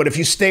of the world. But if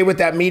you stay with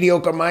that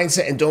mediocre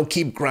mindset and don't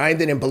keep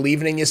grinding and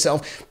believing in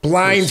yourself,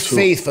 blind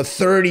faith for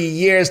 30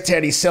 years,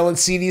 Teddy, selling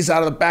CDs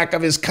out of the back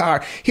of his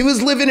car. He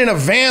was living in a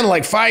van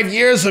like 5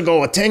 years ago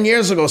or 10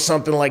 years ago,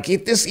 something like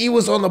this. He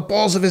was on the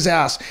balls of his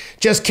ass.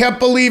 Just kept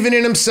believing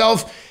in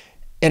himself,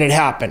 and it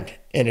happened.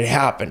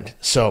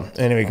 So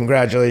anyway,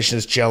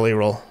 congratulations, Jelly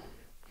Roll.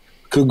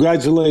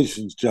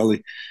 Congratulations,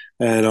 Jelly.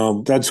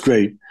 And that's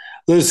great.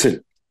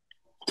 Listen,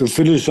 to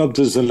finish up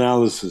this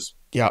analysis.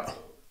 Yeah.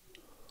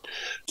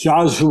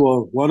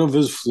 Joshua, one of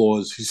his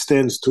flaws, he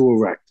stands too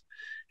erect.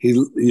 He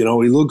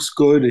looks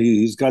good.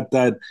 He's got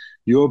that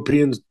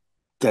European,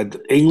 that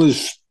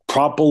English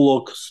proper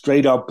look,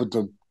 straight up. But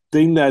the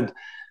thing that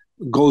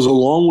goes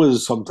along with it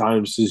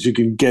sometimes is you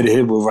can get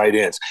hit with right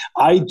hands.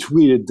 I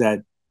tweeted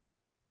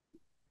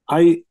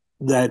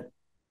that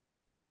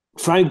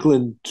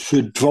Franklin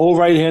should throw a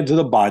right hand to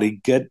the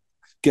body, get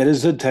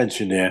his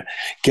attention there,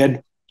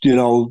 get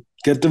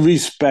the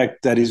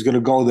respect that he's going to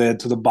go there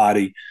to the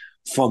body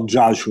from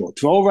Joshua.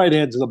 Throw a right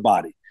hand to the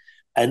body.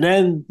 And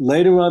then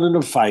later on in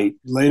the fight,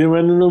 later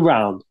on in the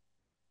round,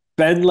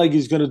 bend like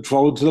he's going to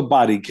throw it to the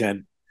body,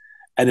 Ken,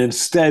 and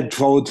instead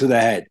throw it to the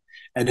head.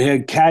 And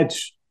he'll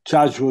catch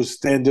Joshua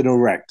standing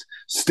erect,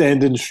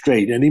 standing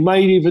straight. And he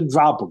might even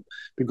drop him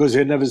because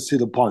he'll never see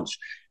the punch.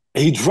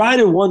 He tried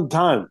it one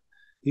time.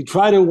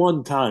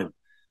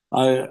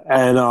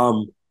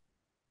 And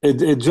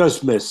it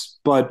just missed.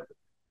 But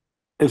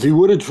if he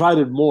would have tried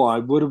it more, I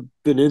would have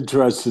been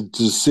interested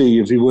to see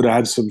if he would have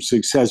had some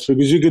success,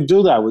 because you could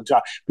do that with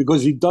Josh,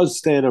 because he does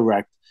stand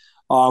erect.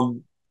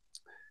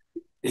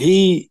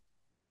 He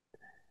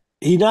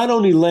not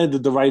only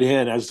landed the right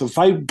hand, as the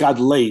fight got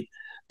late,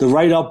 the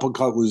right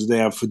uppercut was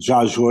there for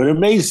Joshua, and it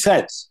made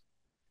sense.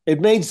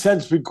 It made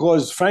sense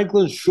because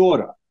Franklin's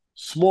shorter,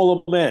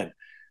 smaller man,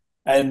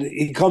 and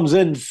he comes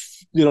in,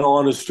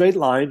 on a straight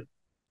line.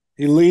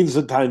 He leans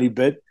a tiny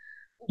bit,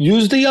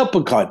 use the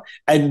uppercut,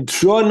 and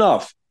sure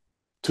enough,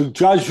 to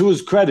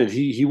Joshua's credit,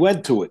 he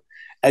went to it,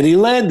 and he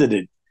landed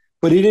it,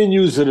 but he didn't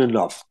use it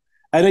enough.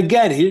 And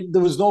again,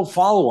 there was no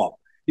follow-up.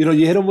 You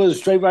hit him with a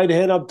straight right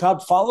hand up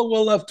top, follow with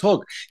a left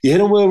hook. You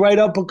hit him with a right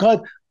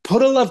uppercut,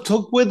 put a left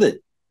hook with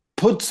it.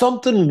 Put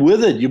something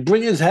with it. You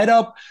bring his head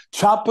up,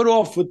 chop it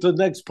off with the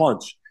next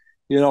punch.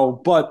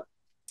 But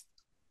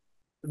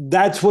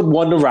that's what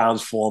won the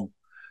rounds for him.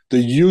 The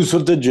use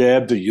of the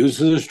jab, the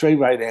use of the straight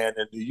right hand,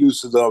 and the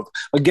use of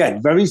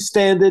again, very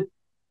standard,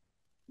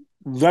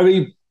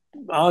 very,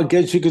 I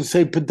guess you could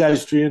say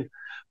pedestrian,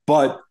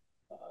 but,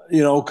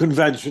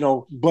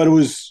 conventional, but it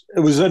was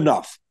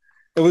enough.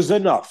 It was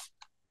enough,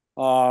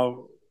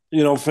 for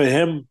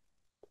him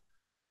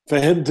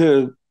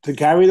to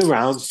carry the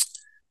rounds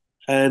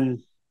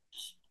and,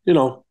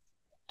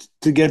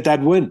 to get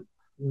that win.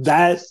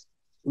 That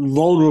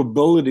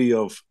vulnerability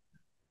of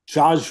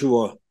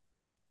Joshua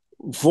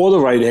for the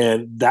right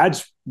hand,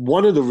 that's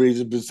one of the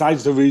reasons,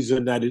 besides the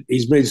reason that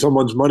he's made so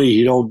much money,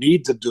 he don't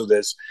need to do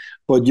this.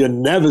 But you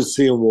never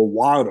see him with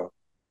Wilder.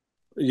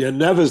 You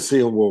never see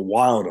him with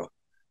Wilder,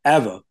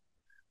 ever.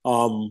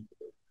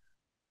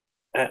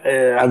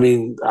 I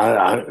mean,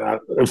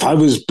 if I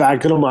was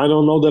backing him, I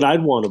don't know that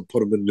I'd want to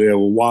put him in there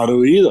with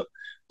Wilder either,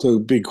 to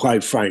be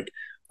quite frank,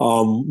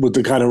 with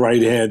the kind of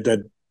right hand that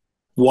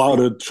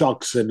Wilder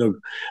chucks and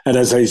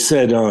as I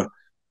said, a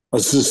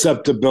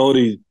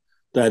susceptibility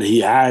that he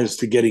has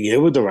to getting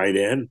hit with the right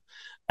hand.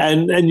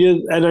 And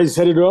I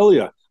said it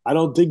earlier. I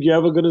don't think you're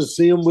ever going to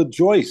see him with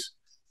Joyce.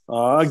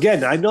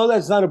 Again, I know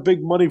that's not a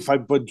big money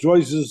fight, but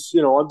Joyce is,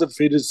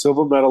 undefeated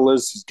silver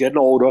medalist. He's getting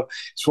older.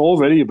 He's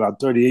already about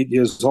 38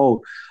 years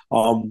old.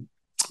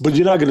 But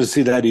you're not going to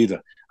see that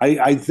either.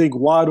 I think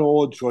Wilder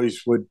or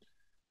Joyce would,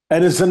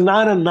 and it's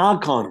not a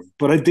knock on him,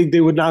 but I think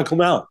they would knock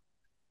him out.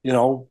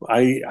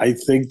 I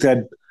think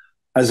that,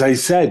 as I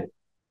said,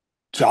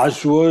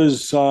 Joshua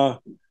is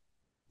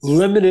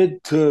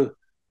limited to,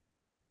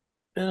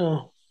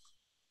 to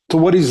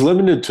what he's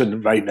limited to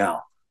right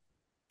now.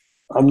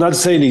 I'm not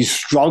saying he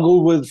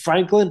struggled with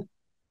Franklin,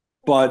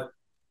 but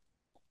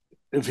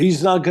if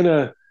he's not going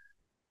to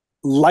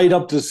light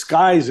up the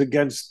skies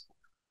against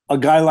a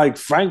guy like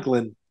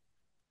Franklin,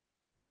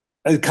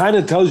 it kind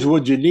of tells you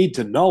what you need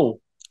to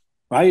know,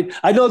 right?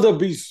 I know there'll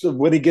be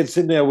when he gets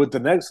in there with the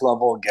next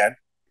level again,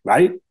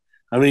 right?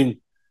 I mean,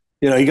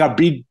 he got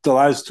beat the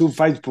last two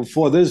fights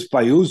before this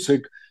by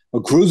Usyk, a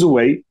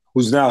cruiserweight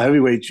who's now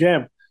heavyweight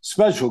champ,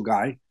 special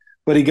guy,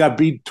 but he got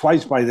beat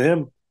twice by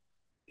him.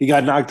 He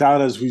got knocked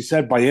out, as we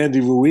said, by Andy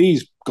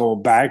Ruiz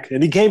going back,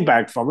 and he came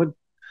back from it.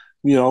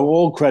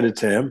 All credit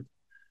to him.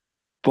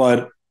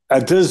 But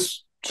at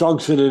this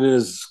junction in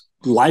his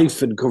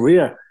life and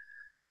career,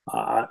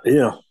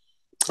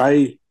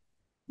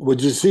 what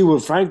you see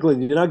with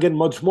Franklin, you're not getting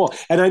much more.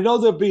 And I know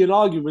there'll be an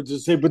argument to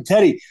say, but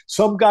Teddy,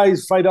 some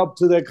guys fight up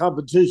to their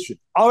competition.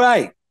 All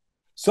right.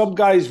 Some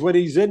guys, when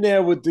he's in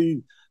there with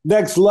the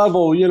next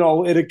level,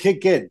 it'll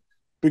kick in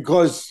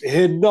because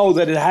he'll know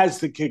that it has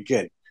to kick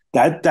in.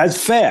 That's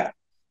fair.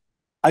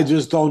 I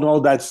just don't know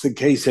that's the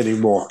case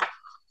anymore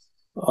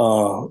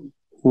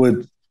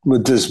with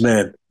this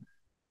man.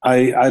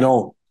 I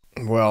don't.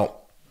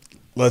 Well,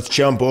 let's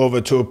jump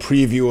over to a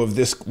preview of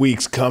this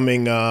week's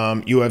coming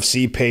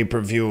UFC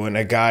pay-per-view, and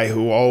a guy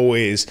who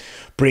always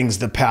brings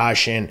the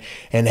passion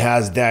and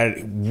has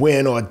that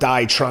win or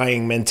die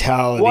trying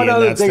mentality. One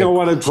other thing I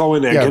want to throw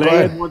in there. Yeah, Can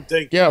I add one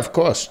thing? Yeah, of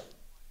course.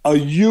 A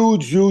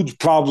huge, huge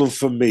problem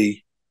for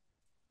me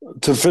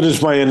to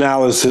finish my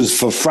analysis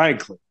for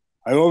Franklin.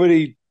 I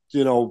already,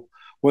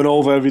 went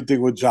over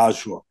everything with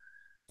Joshua.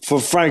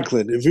 For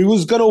Franklin, if he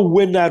was going to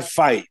win that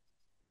fight,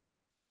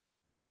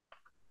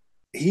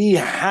 he's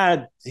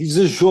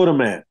a shorter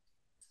man.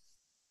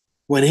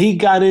 When he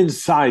got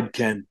inside,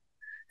 Ken,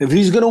 if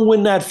he's going to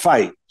win that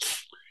fight,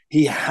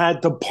 he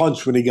had to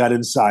punch when he got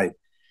inside.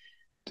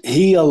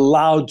 He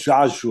allowed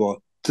Joshua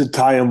to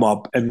tie him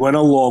up and went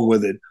along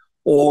with it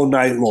all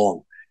night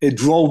long. It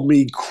drove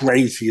me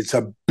crazy. It's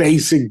a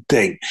basic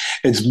thing.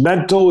 It's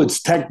mental, it's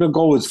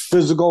technical, it's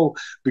physical,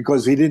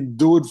 because he didn't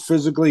do it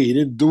physically, he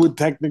didn't do it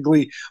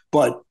technically,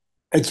 but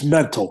it's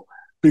mental.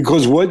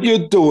 Because what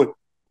you're doing,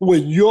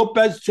 when your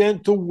best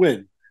chance to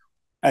win,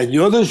 and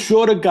you're the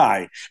shorter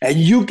guy, and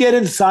you get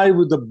inside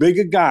with the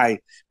bigger guy,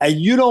 and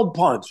you don't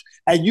punch,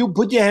 and you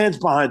put your hands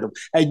behind him,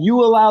 and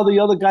you allow the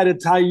other guy to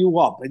tie you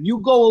up, and you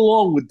go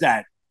along with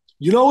that,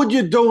 you know what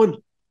you're doing?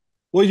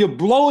 Well, you're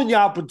blowing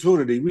your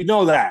opportunity. We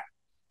know that.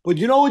 But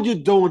you know what you're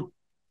doing?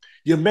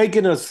 You're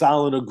making a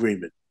silent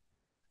agreement.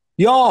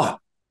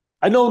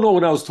 I know no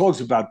one else talks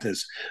about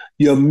this.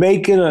 You're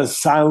making a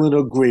silent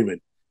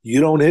agreement. You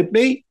don't hit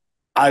me,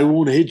 I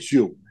won't hit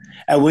you.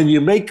 And when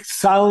you make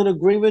silent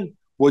agreement,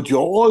 what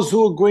you're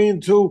also agreeing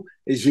to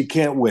is you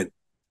can't win.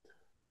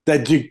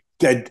 That you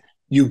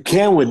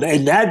can't win.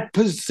 In that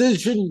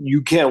position,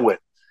 you can't win.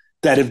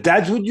 That if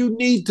that's what you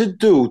need to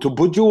do to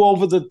put you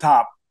over the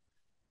top,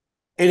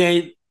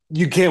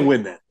 you can't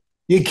win that.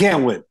 You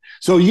can't win.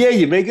 So, yeah,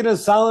 you're making a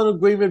silent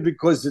agreement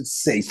because it's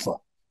safer.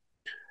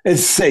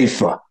 It's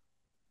safer.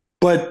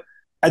 But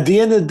at the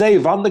end of the day,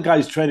 if I'm the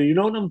guy's trainer, you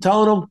know what I'm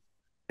telling him?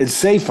 It's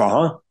safer,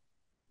 huh?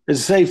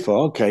 It's safer,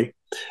 okay.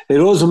 It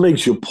also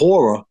makes you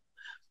poorer,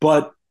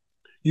 but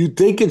you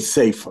think it's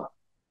safer.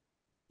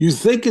 You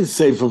think it's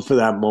safer for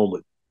that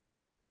moment.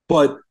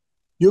 But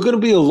you're going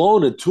to be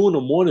alone at 2 in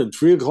the morning,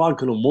 3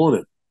 o'clock in the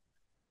morning,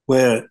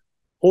 where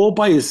all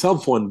by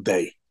yourself one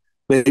day.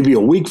 Maybe a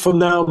week from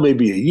now,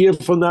 maybe a year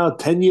from now,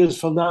 10 years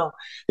from now,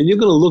 and you're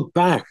going to look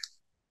back.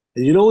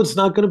 And you know what's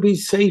not going to be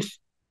safe?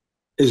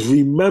 Is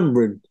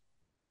remembering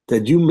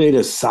that you made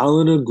a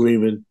silent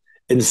agreement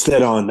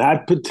instead on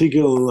that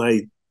particular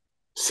night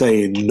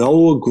saying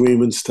no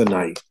agreements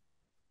tonight.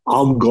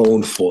 I'm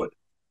going for it.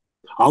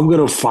 I'm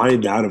going to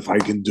find out if I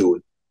can do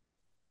it.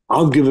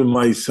 I'm giving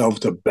myself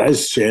the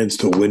best chance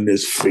to win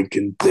this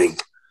freaking thing.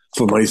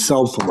 For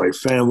myself, for my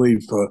family,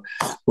 for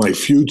my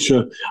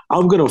future.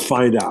 I'm going to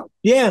find out.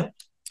 Yeah,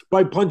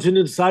 by punching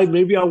inside,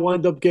 maybe I'll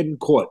wind up getting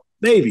caught.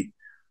 Maybe.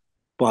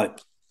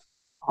 But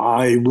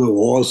I will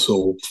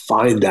also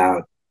find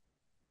out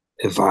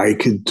if I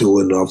can do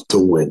enough to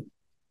win.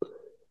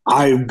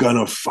 I'm going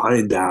to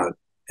find out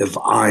if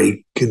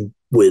I can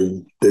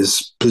win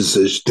this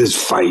position, this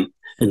fight,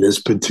 in this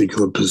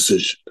particular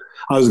position.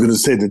 I was going to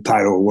say the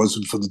title. It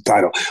wasn't for the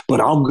title.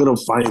 But I'm going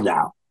to find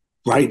out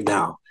right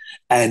now.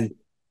 And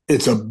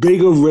it's a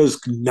bigger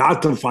risk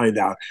not to find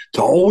out,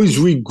 to always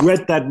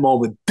regret that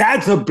moment.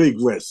 That's a big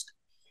risk.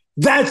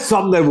 That's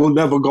something that we'll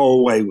never go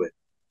away with.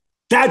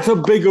 That's a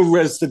bigger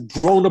risk than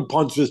throwing the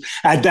punches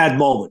at that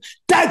moment.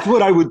 That's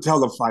what I would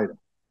tell a fighter.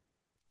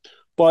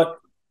 But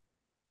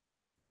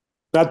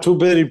not too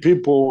many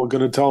people are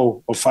going to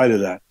tell a fighter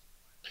that.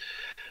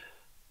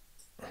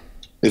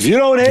 If you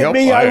don't hit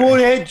me, I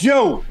won't hit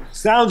you.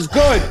 Sounds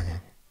good.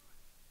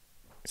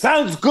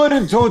 Sounds good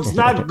until it's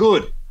not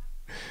good.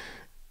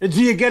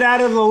 Until you get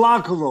out of the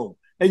locker room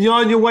and you're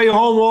on your way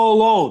home all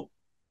alone.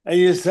 And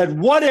you said,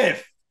 what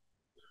if?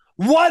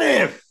 What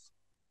if?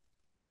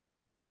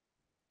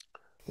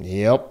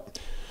 Yep.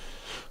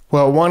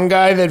 Well, one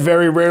guy that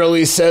very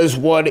rarely says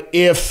what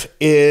if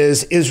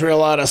is Israel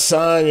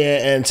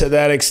Adesanya, and to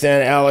that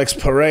extent, Alex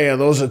Pereira.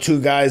 Those are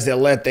two guys that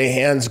let their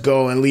hands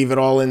go and leave it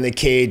all in the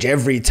cage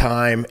every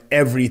time,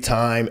 every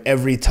time,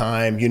 every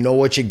time. You know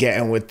what you're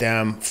getting with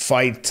them.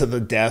 Fight to the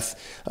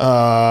death.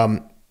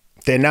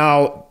 They're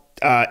now...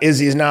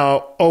 Izzy's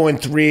now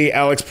 0-3.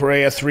 Alex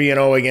Pereira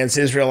 3-0 against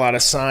Israel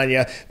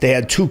Adesanya. They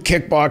had two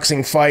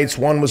kickboxing fights.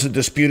 One was a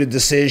disputed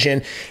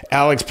decision.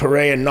 Alex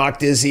Pereira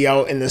knocked Izzy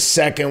out in the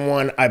second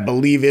one. I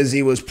believe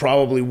Izzy was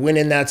probably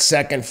winning that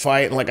second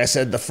fight. And like I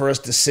said, the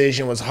first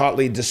decision was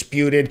hotly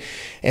disputed.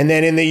 And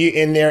then in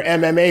their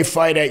MMA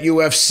fight at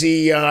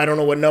UFC, I don't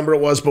know what number it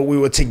was, but we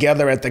were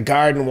together at the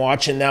Garden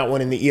watching that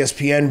one in the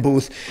ESPN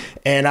booth.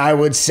 And I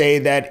would say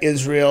that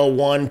Israel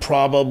won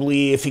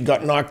probably, if he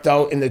got knocked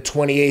out in the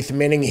 28th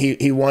minute,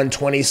 he won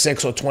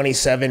 26 or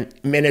 27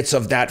 minutes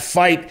of that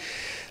fight.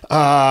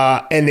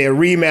 And they're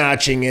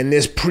rematching, and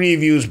this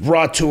preview is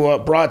brought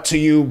to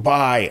you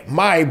by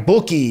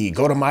MyBookie.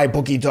 Go to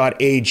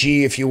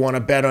mybookie.ag if you want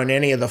to bet on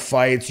any of the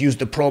fights. Use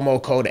the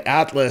promo code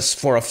ATLAS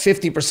for a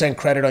 50%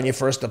 credit on your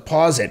first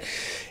deposit.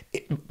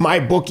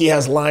 MyBookie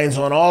has lines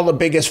on all the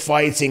biggest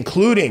fights,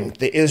 including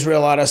the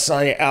Israel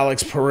Adesanya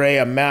Alex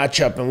Pereira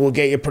matchup, and we'll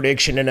get your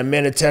prediction in a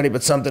minute, Teddy,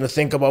 but something to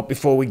think about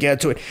before we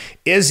get to it.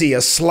 Izzy,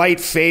 a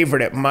slight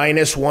favorite at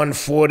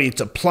 -140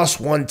 to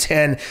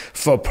 +110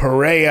 for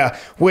Pereira,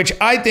 which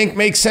I think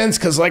makes sense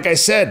because, like I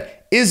said,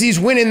 Izzy's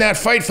winning that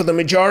fight for the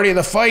majority of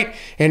the fight,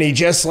 and he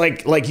just,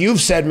 like you've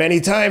said many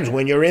times,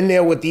 when you're in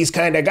there with these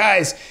kind of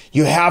guys,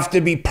 you have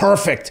to be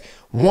perfect.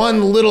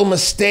 One little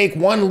mistake,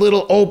 one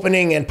little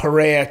opening, and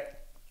Pereira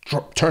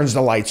turns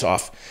the lights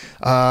off.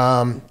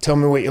 Tell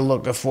me what you're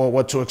looking for,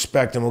 what to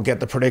expect, and we'll get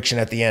the prediction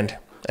at the end.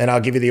 And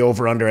I'll give you the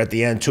over-under at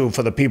the end, too,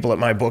 for the people at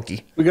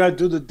MyBookie. We got to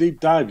do the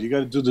deep dive. You got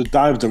to do the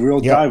dive, the real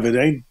dive. It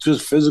ain't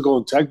just physical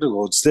and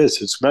technical. It's this.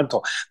 It's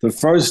mental. The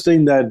first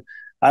thing that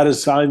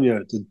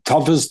Adesanya, the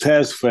toughest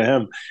task for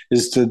him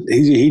is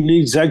he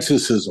needs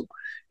exorcism.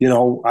 You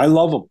know, I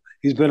love him.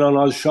 He's been on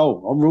our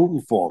show. I'm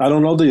rooting for him. I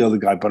don't know the other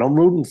guy, but I'm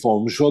rooting for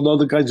him. I'm sure the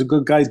other guy's a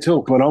good guy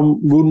too. But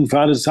I'm rooting for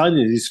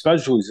Adesanya. He's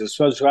special. He's a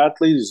special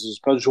athlete. He's a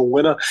special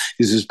winner.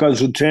 He's a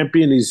special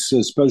champion. He's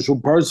a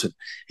special person.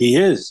 He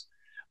is.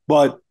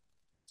 But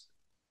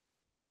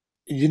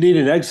you need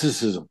an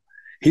exorcism.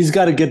 He's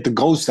got to get the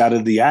ghost out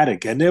of the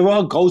attic. And there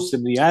are ghosts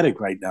in the attic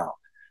right now.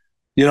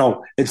 You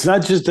know, it's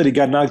not just that he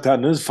got knocked out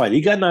in this fight.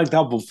 He got knocked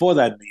out before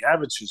that in the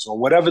amateurs or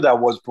whatever that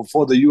was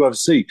before the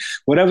UFC.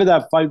 Whatever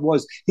that fight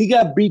was, he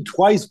got beat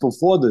twice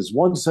before this.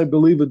 Once, I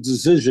believe, a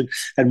decision,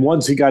 and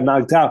once he got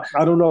knocked out.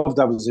 I don't know if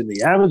that was in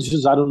the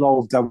amateurs. I don't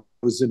know if that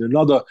was in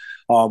another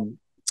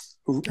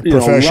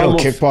professional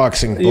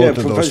kickboxing, both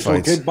of those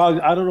fights.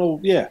 Kickboxing, I don't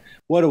know,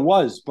 what it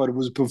was, but it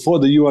was before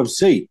the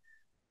UFC.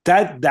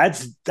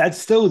 That's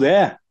still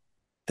there.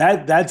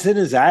 That's in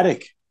his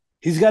attic.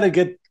 He's got to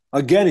get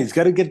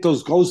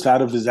those ghosts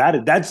out of his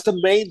attic. That's the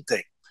main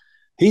thing.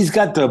 He's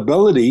got the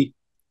ability.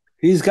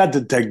 He's got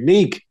the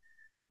technique.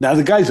 Now,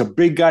 the guy's a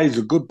big guy. He's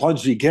a good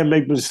puncher. He can't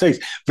make mistakes.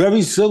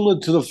 Very similar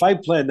to the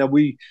fight plan that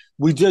we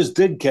just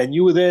did, Ken.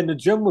 You were there in the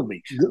gym with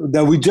me.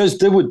 That we just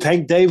did with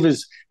Tank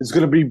Davis. It's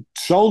going to be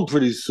shown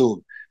pretty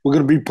soon. We're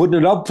going to be putting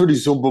it up pretty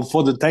soon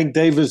before the Tank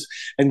Davis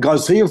and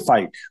Garcia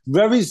fight.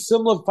 Very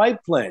similar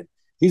fight plan.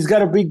 He's got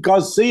to beat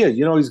Garcia.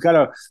 You know, he's got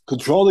to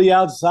control the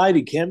outside.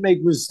 He can't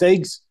make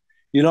mistakes.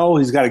 You know,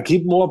 he's got to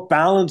keep more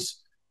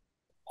balance.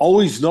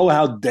 Always know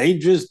how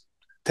dangerous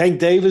Tank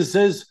Davis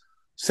is.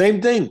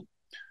 Same thing.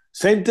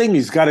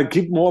 He's got to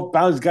keep more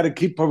balance. He's got to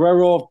keep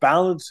Pereira off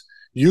balance.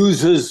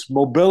 Use his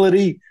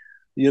mobility.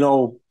 You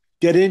know,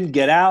 get in,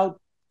 get out.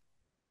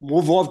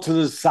 Move off to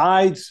the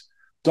sides.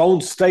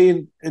 Don't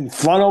stay in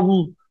front of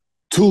him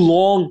too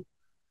long.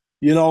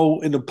 You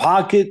know, in the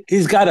pocket.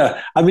 He's got to,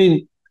 I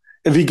mean,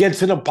 if he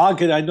gets in a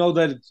pocket, I know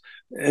that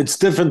it's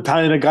different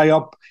tying a guy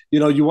up. You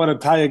know, you want to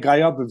tie a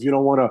guy up if you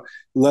don't want to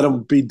let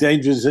him be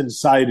dangerous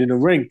inside in the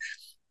ring.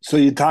 So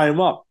you tie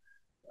him up.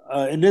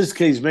 In this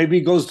case, maybe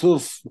he goes to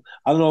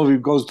I don't know if he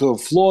goes to a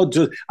floor.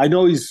 I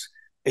know he's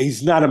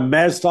not a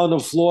master on the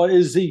floor,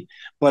 is he?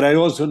 But I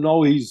also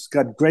know he's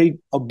got great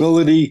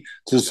ability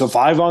to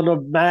survive on the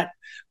mat,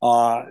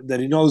 that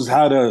he knows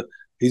how to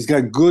 – he's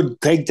got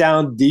good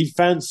takedown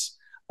defense.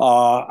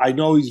 I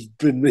know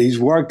he's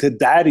worked at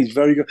that. He's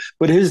very good,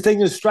 but his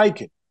thing is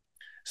striking,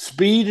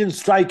 speed and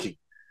striking.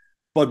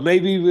 But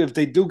maybe if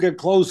they do get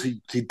close,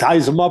 he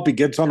ties him up. He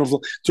gets on the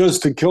floor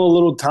just to kill a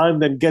little time,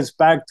 then gets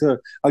back to,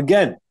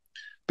 again,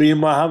 being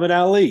Muhammad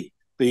Ali,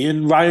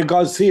 being Ryan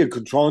Garcia,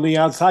 controlling the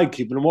outside,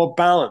 keeping him off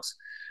balance,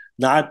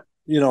 not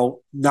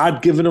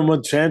giving him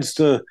a chance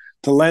to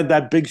land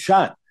that big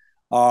shot.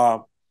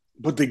 But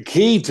the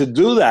key to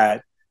do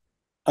that,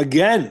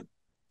 again,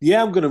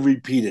 I'm going to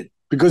repeat it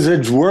because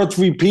it's worth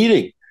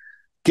repeating.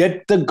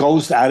 Get the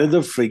ghost out of the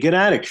freaking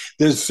attic.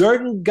 There's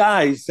certain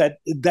guys that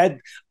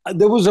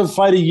there was a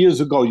fighter years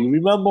ago. You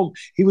remember him?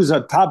 He was a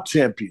top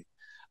champion.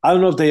 I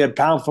don't know if they had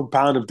pound for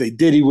pound. If they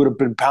did, he would have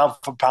been pound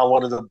for pound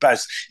one of the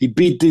best. He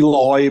beat De La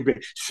Hoya.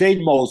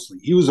 Shane Mosley.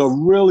 He was a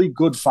really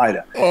good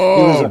fighter.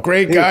 Oh,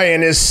 great guy.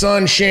 And his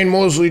son, Shane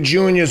Mosley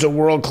Jr., is a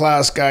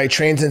world-class guy.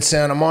 Trains in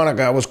Santa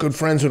Monica. I was good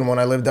friends with him when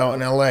I lived out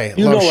in L.A.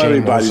 You know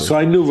everybody, so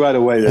I knew right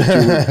away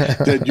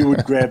that you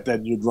would grab that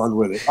and you'd run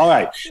with it. All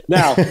right.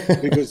 Now,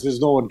 because there's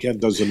no one Ken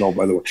doesn't know,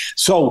 by the way.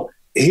 So,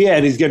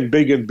 he's getting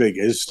bigger and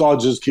bigger. His star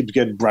just keeps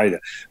getting brighter,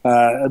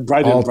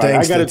 brighter and brighter.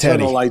 I got to turn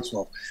the lights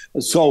off.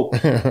 So,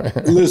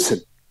 listen,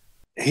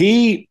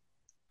 Shane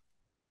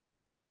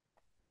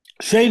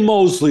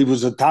Mosley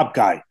was a top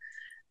guy,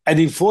 and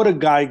he fought a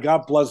guy,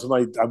 God bless him,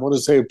 I want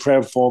to say a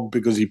prayer for him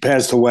because he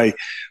passed away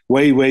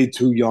way, way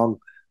too young,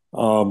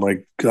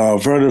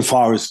 Vernon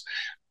Forrest.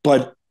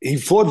 But he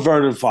fought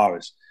Vernon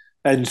Forrest,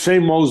 and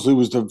Shane Mosley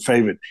was the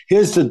favorite.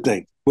 Here's the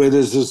thing, where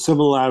there's a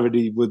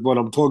similarity with what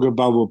I'm talking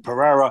about with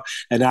Pereira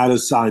and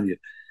Adesanya,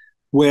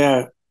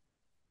 where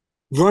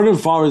Vernon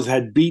Forrest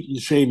had beaten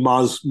Shane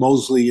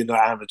Mosley in the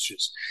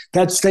amateurs.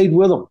 That stayed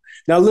with him.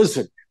 Now,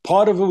 listen,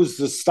 part of it was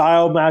the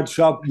style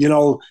matchup,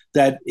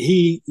 that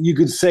you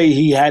could say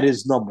he had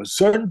his numbers.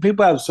 Certain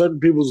people have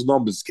certain people's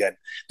numbers, Ken.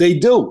 They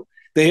do.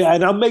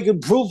 And I'm making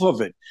proof of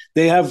it.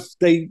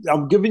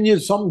 I'm giving you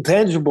something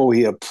tangible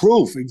here,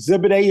 proof,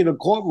 Exhibit A in a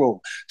courtroom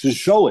to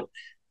show it.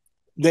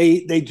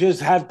 They just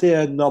have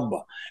their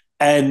number.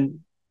 And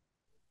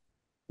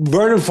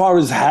Vernon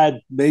Forrest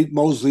had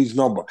Mosley's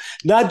number.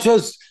 Not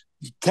just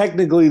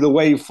technically the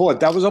way he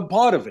fought. That was a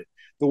part of it.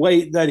 The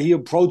way that he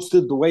approached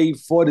it, the way he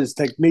fought, his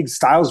technique,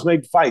 styles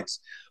make fights.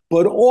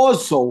 But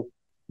also,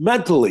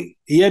 mentally,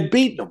 he had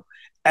beaten him.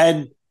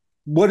 And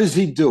what does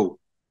he do?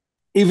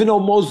 Even though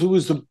Mosley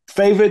was the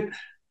favorite,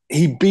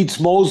 he beats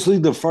Mosley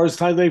the first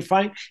time they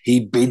fight.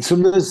 He beats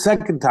him the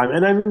second time.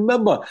 And I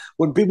remember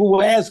when people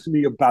were asking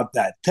me about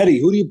that, Teddy,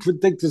 who do you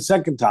predict the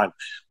second time?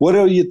 What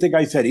do you think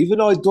I said? Even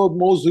though I thought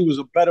Mosley was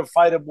a better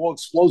fighter, more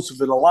explosive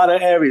in a lot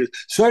of areas,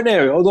 certain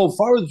areas, although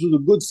Forrest was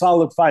a good,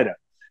 solid fighter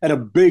and a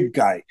big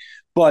guy.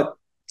 But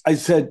I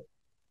said,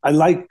 I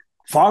like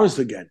Forrest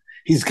again.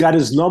 He's got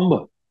his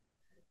number.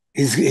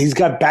 He's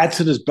got bats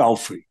in his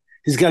belfry.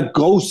 He's got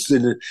ghosts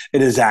in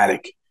his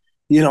attic.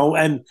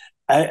 And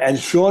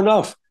sure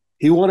enough,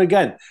 he won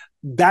again.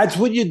 That's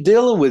what you're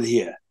dealing with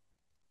here.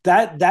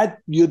 That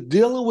you're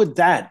dealing with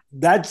that.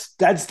 That's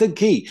the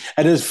key.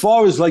 And as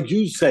far as, like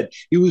you said,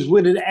 he was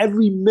winning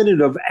every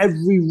minute of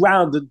every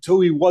round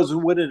until he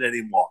wasn't winning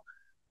anymore.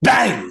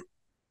 Bang!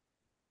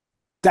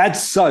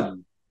 That's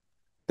sudden.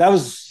 That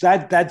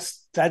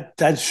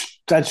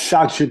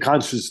shocks your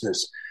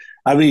consciousness.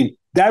 I mean,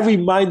 that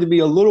reminded me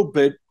a little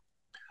bit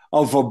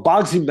of a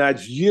boxing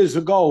match years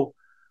ago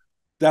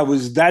that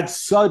was that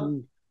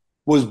sudden.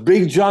 Was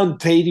Big John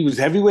Tate. He was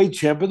heavyweight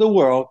champ of the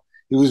world.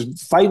 He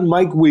was fighting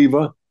Mike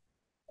Weaver.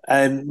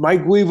 And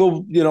Mike Weaver,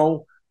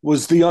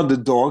 was the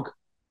underdog.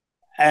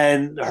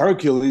 And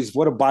Hercules,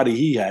 what a body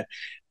he had.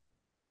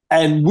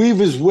 And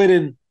Weaver's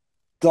winning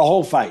the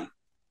whole fight.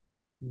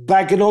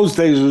 Back in those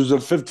days, it was a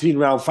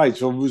 15-round fight.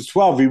 So if it was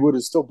 12, he would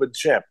have still been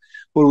champ.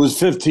 But it was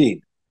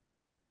 15.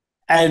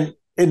 And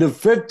in the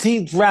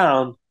 15th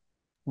round,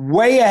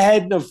 way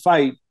ahead in the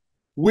fight,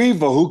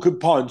 Weaver, who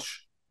could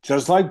punch,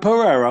 just like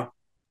Pereira,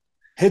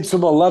 hits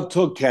him a left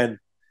hook, Ken,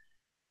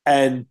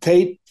 and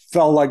Tate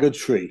fell like a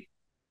tree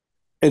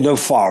in the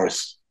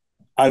forest.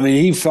 I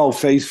mean, he fell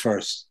face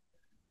first,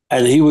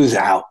 and he was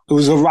out. It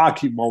was a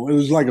Rocky moment. It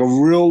was like a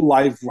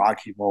real-life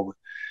Rocky moment.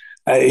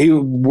 He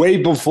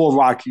way before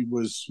Rocky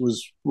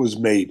was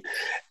made,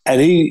 and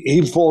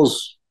he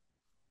falls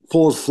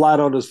flat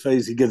on his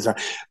face. He gets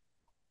out.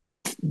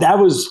 That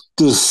was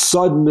the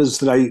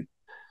suddenness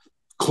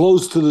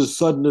close to the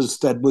suddenness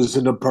that was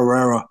in the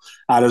Pereira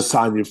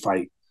Adesanya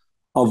fight.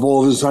 Of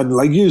all of a sudden,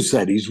 like you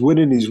said, he's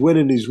winning,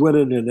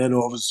 and then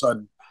all of a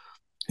sudden,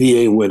 he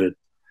ain't winning.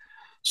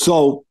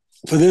 So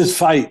for this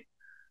fight,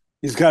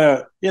 he's got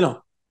to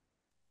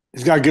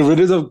get rid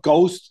of the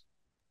ghost.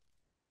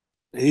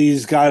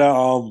 He's got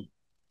to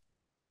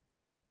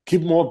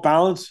keep more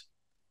balance,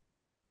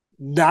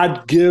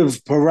 not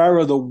give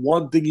Pereira the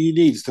one thing he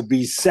needs to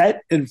be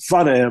set in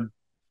front of him,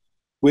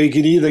 where he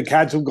can either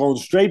catch him going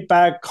straight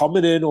back,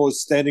 coming in, or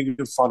standing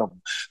in front of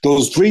him.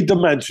 Those three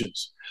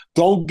dimensions.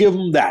 Don't give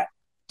him that.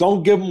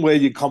 Don't give him where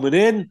you're coming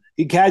in.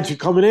 He catch you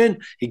coming in.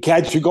 He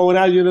catch you going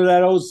out. You know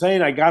that old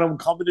saying, I got him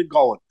coming and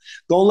going.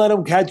 Don't let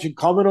him catch you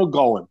coming or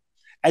going.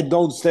 And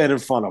don't stand in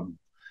front of him.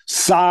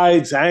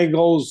 sides,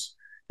 angles.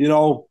 You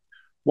know,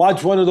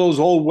 watch one of those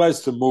old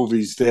Western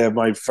movies there,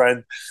 my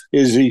friend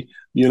Izzy.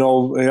 You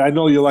know, I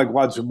know you like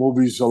watching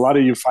movies. A lot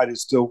of your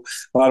fighters do.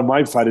 A lot of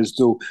my fighters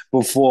do.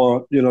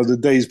 Before, you know, the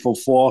days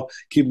before,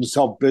 keep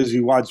himself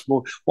busy. Watch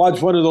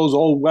one of those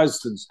old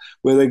westerns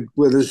where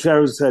the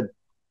sheriff said,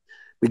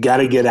 "We got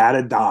to get out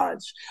of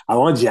Dodge. I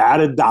want you out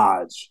of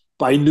Dodge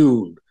by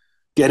noon.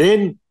 Get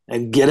in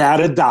and get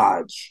out of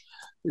Dodge."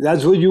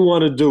 That's what you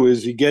want to do,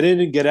 is you get in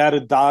and get out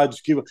of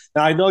Dodge.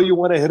 Now, I know you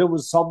want to hit him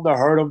with something to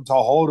hurt him, to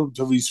hold him,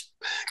 to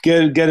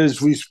get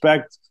his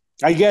respect.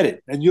 I get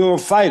it. And you're a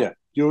fighter.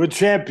 You're a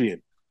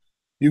champion.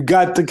 You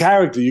got the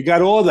character. You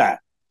got all that.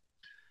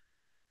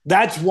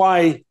 That's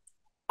why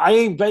I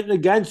ain't betting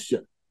against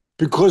you,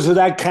 because of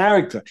that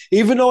character.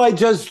 Even though I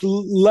just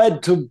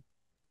led to,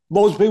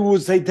 most people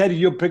would say, Teddy,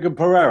 you're picking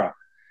Pereira.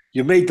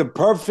 You made the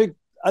perfect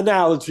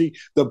analogy,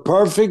 the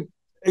perfect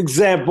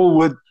example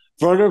with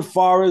Vernon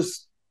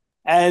Forrest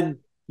and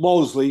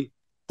Mosley,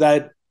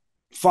 that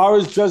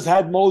Forrest just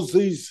had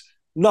Mosley's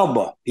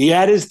number. He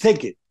had his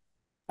ticket,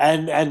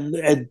 and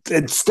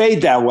it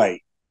stayed that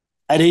way,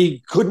 and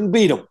he couldn't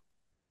beat him.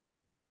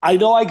 I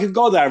know I could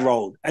go that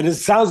road, and it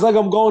sounds like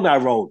I'm going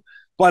that road,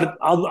 but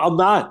I'm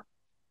not.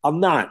 I'm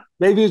not.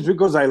 Maybe it's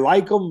because I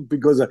like him,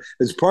 because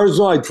it's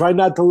personal. I try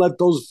not to let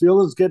those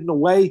feelings get in the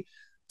way.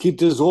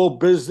 Keep this all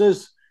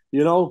business,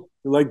 you know,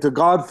 like The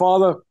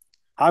Godfather,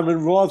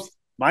 Hyman Roth.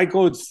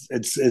 Michael,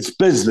 it's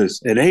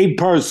business. It ain't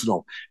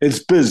personal. It's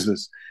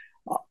business.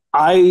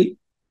 I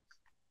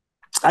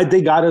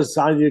think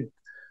Adesanya,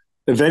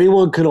 if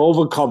anyone can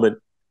overcome it,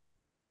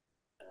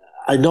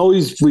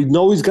 we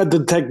know he's got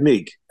the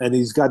technique and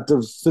he's got the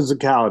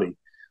physicality.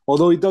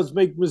 Although he does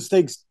make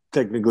mistakes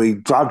technically, he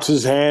drops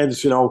his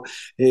hands. You know,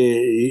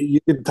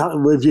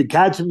 if you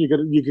catch him,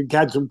 you can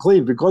catch him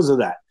clean because of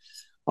that.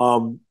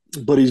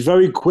 But he's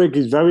very quick.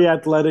 He's very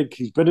athletic.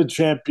 He's been a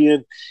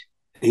champion.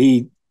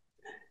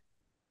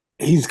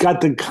 He's got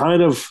the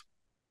kind of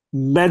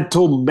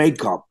mental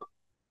makeup,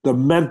 the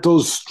mental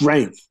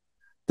strength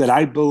that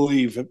I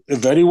believe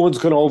if anyone's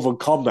going to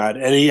overcome that,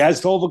 and he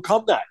has to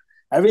overcome that.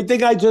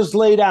 Everything I just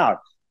laid out,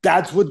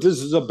 that's what this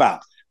is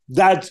about.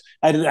 And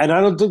I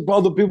don't think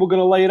other people are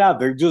going to lay it out.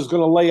 They're just going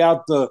to lay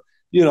out the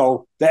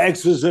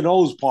X's and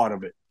O's part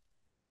of it,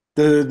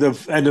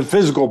 and the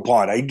physical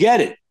part. I get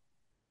it,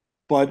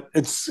 but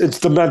it's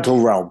the mental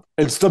realm.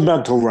 It's the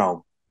mental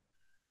realm.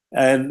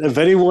 And if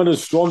anyone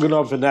is strong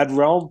enough in that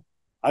realm,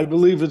 I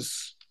believe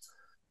it's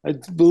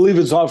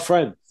our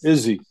friend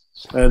Izzy.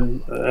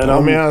 And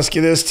let me ask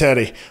you this,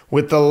 Teddy.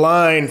 With the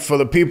line for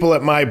the people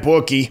at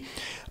MyBookie,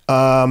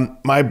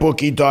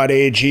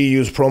 mybookie.ag,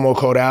 use promo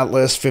code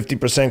ATLAS,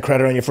 50%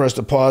 credit on your first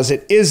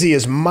deposit. Izzy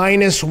is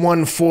minus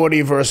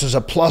 140 versus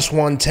a plus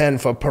 110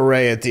 for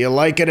Pereira. Do you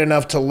like it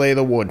enough to lay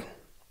the wood?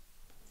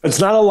 It's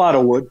not a lot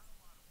of wood.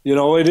 You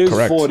know, it is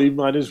Correct. 40,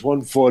 minus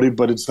 140,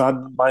 but it's not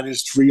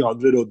minus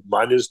 300 or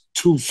minus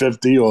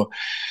 250 or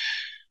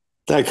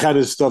that kind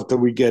of stuff that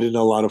we get in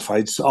a lot of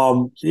fights.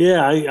 I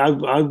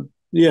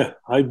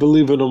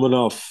believe in him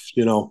enough,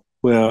 you know,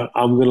 where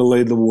I'm going to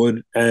lay the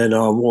wood, and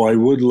or I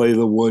would lay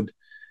the wood.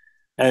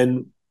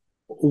 And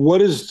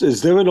what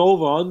is there an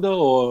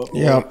over-under?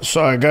 Yeah,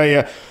 so I got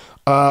you.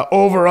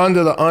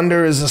 Over-under, the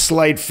under is a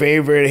slight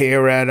favorite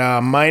here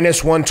at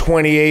minus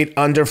 128,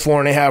 under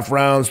 4.5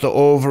 rounds. The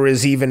over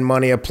is even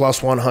money at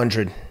plus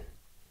 100.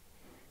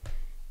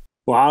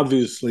 Well,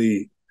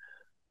 obviously,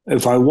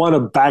 if I want to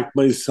back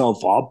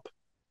myself up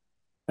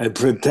and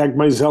protect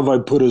myself, I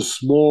put a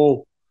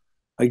small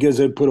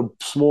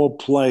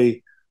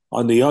play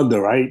on the under,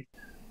 right?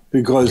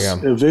 Because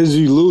if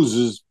Izzy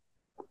loses,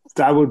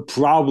 that would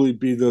probably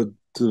be the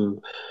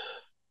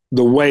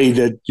way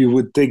that you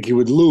would think he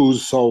would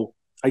lose. So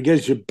I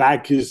guess you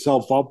back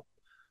yourself up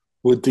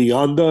with the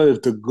under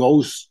if the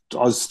ghosts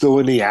are still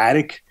in the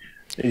attic,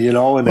 you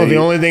know. And the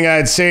only thing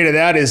I'd say to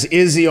that is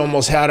Izzy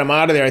almost had him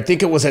out of there. I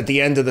think it was at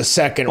the end of the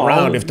second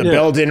round. If the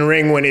bell didn't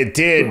ring when it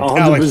did, 100%.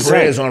 Alex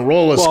Pereira is on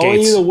roller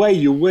skates. Either way,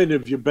 you win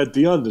if you bet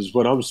the under, is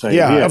what I'm saying.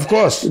 Yeah, of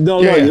course.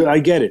 I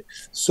get it.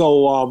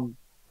 So,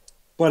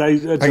 but I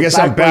guess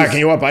I'm backing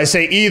you up. I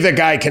say either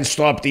guy can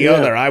stop the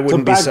other. I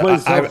wouldn't be.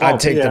 I'd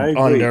take the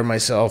under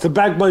myself. To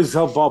back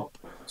myself up.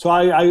 So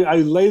I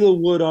lay the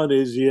wood on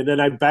Izzy, and then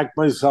I back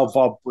myself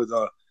up with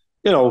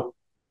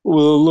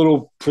with a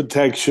little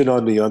protection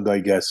on the under, I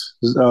guess.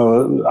 I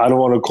don't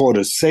want to call it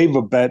a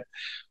saver bet,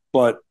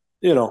 but,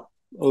 you know,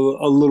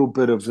 a little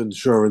bit of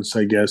insurance,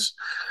 I guess.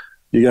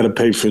 You got to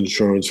pay for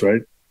insurance,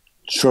 right?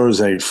 Insurance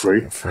ain't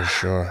free. For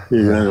sure.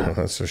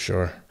 That's for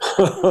sure.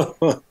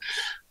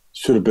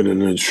 Should have been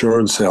an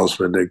insurance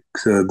salesman.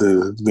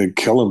 They're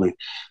killing me.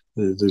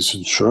 This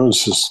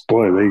insurance is,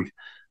 boy,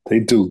 they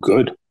do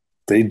good.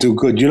 They do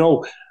good. You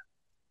know,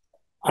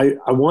 I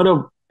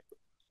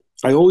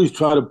always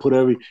try to put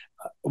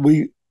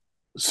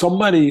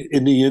somebody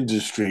in the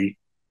industry,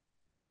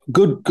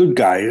 good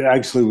guy,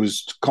 actually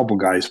was a couple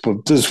guys,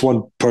 but this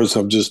one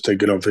person I'm just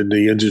thinking of in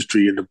the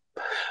industry, in the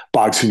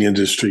boxing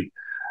industry,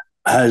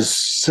 has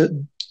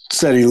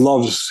said he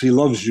loves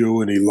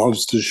you and he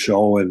loves the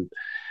show, and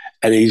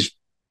And he's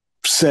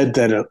said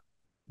that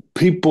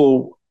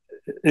people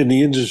in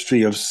the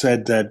industry have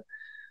said that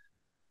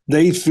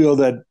they feel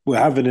that we're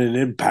having an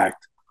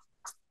impact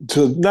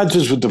to not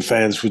just with the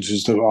fans, which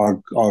is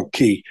our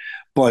key,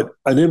 but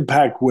an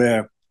impact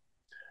where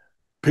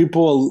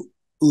people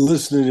are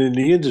listening in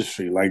the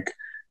industry, like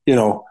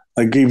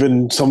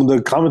even some of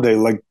the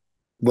commentators, like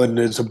when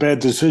it's a bad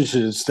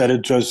decision, instead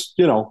of just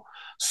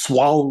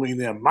swallowing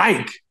their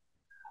mic,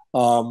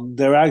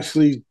 they're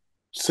actually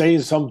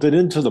saying something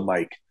into the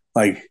mic,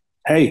 like,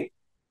 "Hey,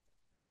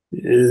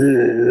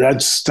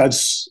 that's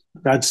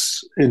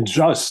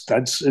unjust.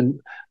 That's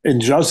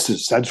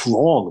injustice. That's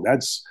wrong.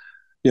 That's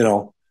you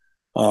know."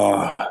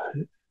 Uh,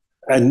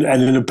 and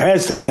in the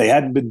past, they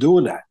hadn't been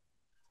doing that.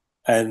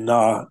 And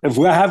if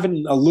we're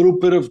having a little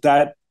bit of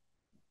that,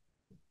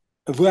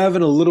 if we're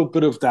having a little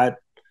bit of that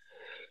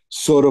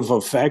sort of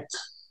effect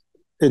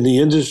in the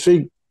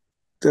industry,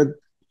 that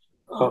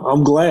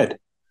I'm glad.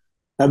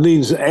 That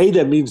means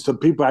the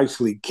people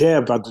actually care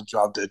about the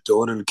job they're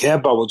doing and care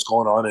about what's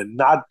going on, and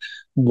not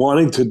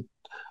wanting to,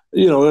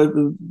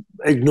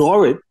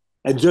 ignore it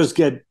and just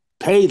get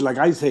paid, like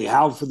I say,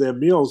 how for their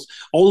meals,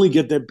 only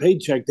get their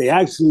paycheck. They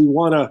actually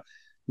want to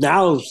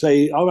now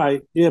say, all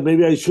right, yeah,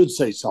 maybe I should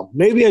say something.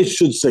 Maybe I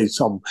should say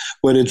something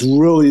when it's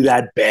really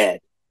that bad.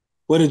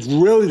 When it's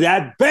really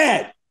that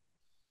bad.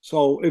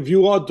 So if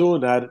you are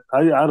doing that,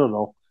 I don't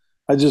know.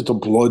 I just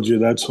applaud you,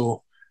 that's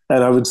all.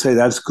 And I would say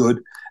that's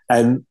good.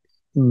 And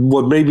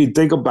what made me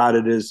think about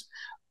it is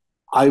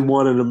I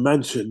wanted to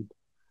mention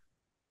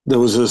there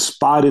was a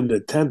spot in the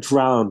 10th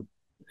round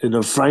in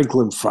a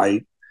Franklin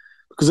fight,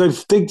 because I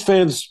think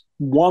fans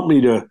want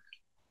me to,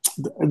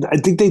 I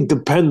think they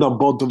depend on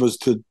both of us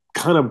to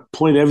kind of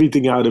point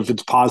everything out if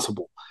it's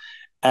possible.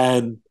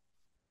 And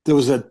there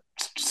was a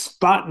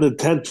spot in the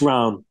 10th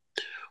round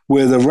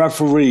where the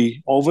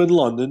referee over in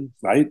London,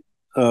 right,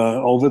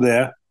 over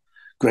there,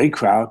 great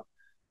crowd,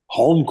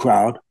 home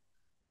crowd,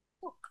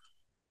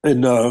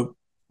 in a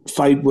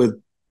fight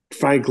with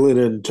Franklin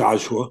and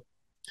Joshua,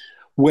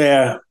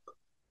 where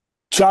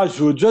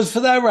Joshua, just for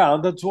that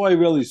round, that's why I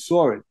really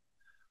saw it,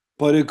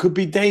 but it could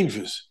be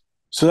dangerous.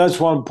 So that's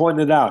why I'm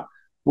pointing it out,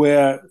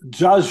 where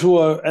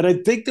Joshua, and I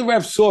think the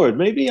ref saw it.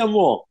 Maybe I'm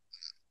wrong.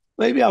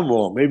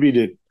 Maybe he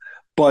didn't.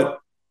 But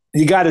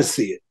you got to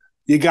see it.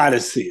 You got to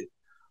see it.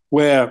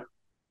 Where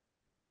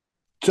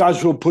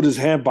Joshua put his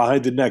hand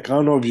behind the neck. I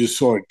don't know if you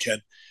saw it, Ken.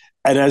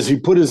 And as he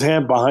put his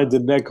hand behind the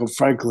neck of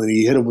Franklin,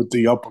 he hit him with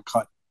the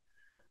uppercut.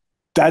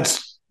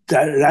 That's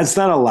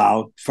not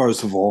allowed,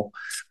 first of all.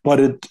 But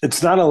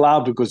it's not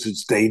allowed because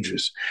it's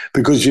dangerous.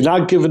 Because you're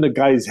not giving the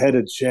guy's head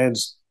a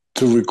chance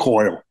to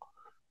recoil,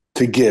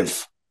 to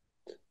give,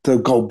 to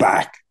go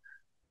back,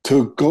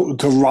 to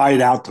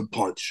ride out the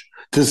punch,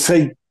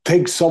 to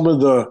take some of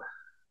the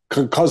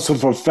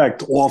concussive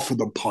effect off of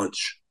the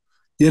punch.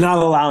 You're not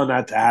allowing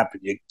that to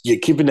happen. You're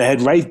keeping the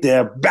head right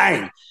there,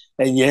 bang,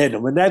 and you hit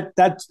him. And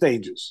that's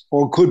dangerous,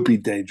 or could be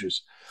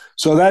dangerous.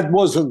 So that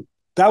wasn't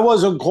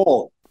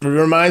called. It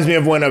reminds me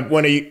of when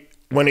a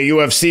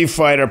UFC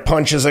fighter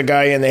punches a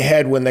guy in the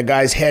head when the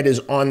guy's head is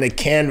on the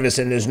canvas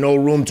and there's no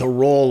room to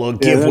roll or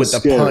give with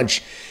the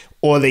punch,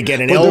 or they get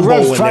an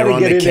elbow when they're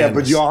on the canvas.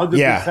 But you're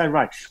 100%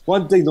 right.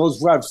 One thing,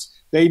 those refs,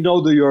 they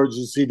know the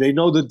urgency, they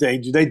know the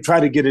danger, they try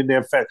to get in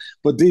there fast.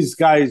 But these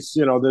guys,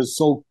 they're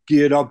so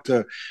geared up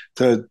to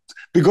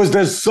because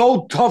they're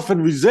so tough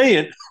and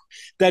resilient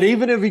that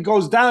even if he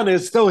goes down, they're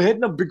still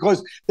hitting him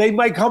because they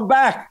might come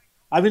back.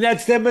 I mean,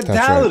 that's their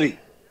mentality. That's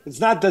right. It's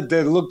not that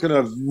they're looking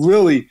to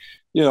really,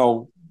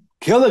 kill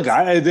a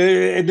guy.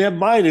 In their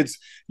mind, it's,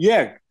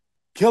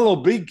 kill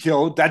or be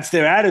killed. That's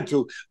their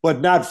attitude,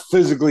 but not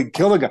physically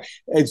kill a guy.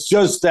 It's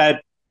just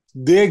that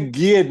they're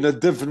geared in a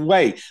different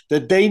way,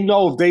 that they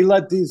know if they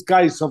let these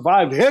guys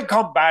survive, he'll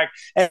come back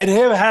and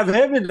he'll have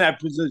him in that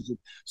position.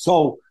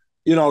 So,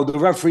 the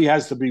referee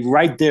has to be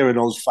right there in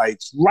those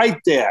fights, right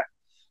there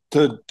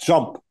to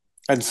jump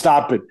and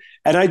stop it.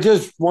 And I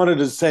just wanted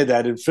to say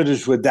that and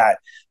finish with that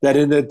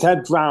in the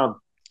 10th round,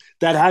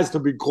 that has to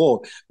be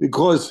called,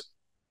 because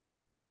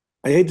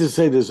I hate to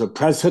say there's a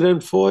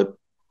precedent for it,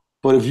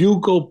 but if you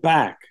go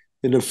back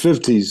in the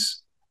 50s,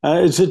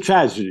 it's a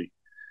tragedy.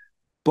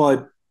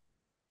 But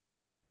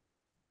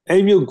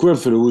Emil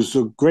Griffin, who was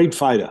a great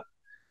fighter,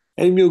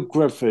 Emil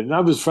Griffin, and I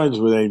was friends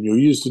with Emil.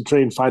 He used to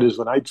train fighters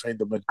when I trained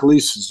them at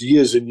Gleason's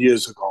years and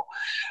years ago.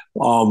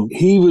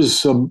 He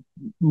was a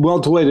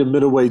welterweight and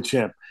middleweight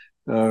champ.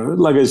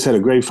 Like I said, a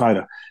great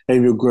fighter,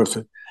 Emil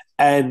Griffin.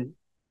 And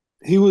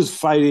he was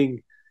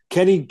fighting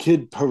Kenny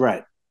Kid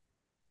Perret.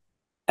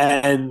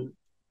 And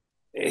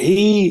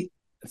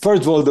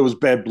first of all, there was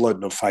bad blood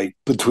in the fight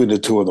between the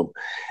two of them.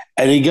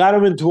 And he got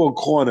him into a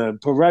corner,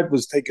 and Perret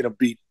was taking a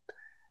beat.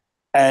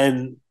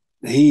 And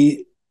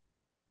there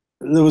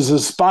was a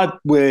spot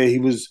where he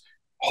was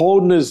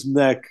holding his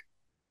neck,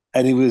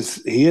 and he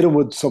hit him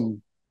with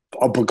some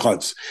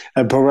uppercuts,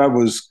 and Perret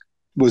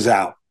was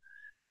out.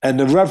 And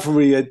the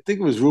referee, I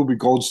think it was Ruby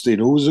Goldstein,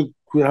 who was a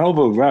hell of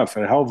a ref,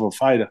 a hell of a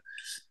fighter.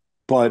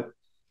 But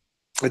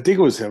I think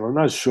it was him. I'm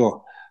not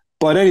sure.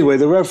 But anyway,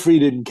 the referee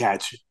didn't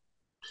catch it.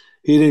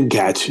 He didn't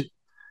catch it.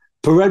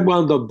 Perret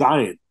wound up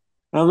dying.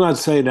 I'm not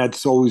saying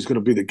that's always going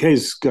to be the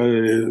case,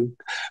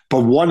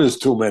 but one is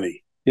too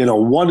many.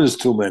 One is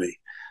too many.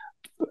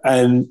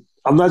 And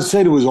I'm not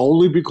saying it was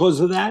only because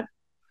of that,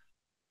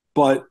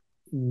 but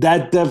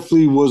that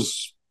definitely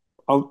was,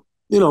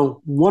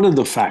 one of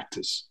the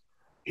factors.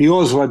 He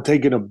also had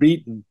taken a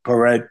beating,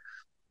 Perret.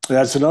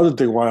 That's another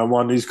thing why I'm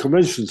on these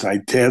commissions. I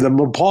tear them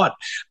apart.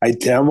 I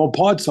tear them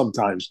apart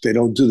sometimes. They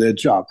don't do their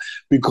job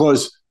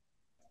because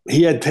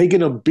he had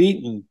taken a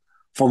beating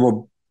from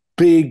a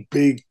big,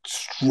 big,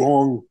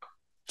 strong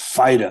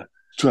fighter.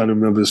 I'm trying to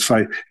remember his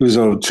fight. He was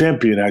a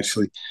champion,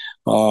 actually.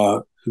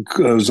 It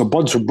was a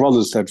bunch of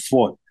brothers that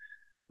fought,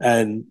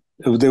 and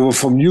they were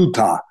from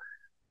Utah.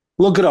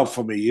 Look it up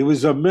for me. He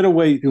was a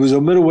middleweight.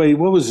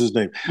 What was his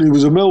name? He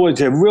was a middleweight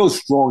champ, real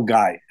strong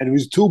guy, and he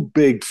was too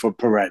big for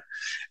Perret.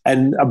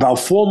 And about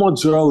 4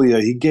 months earlier,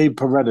 he gave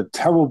Perret a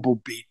terrible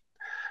beat.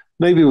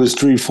 Maybe it was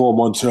 3-4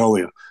 months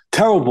earlier.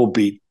 Terrible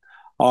beat.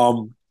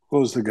 What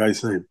was the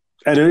guy's name?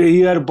 And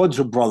he had a bunch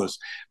of brothers,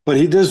 but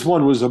this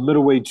one was a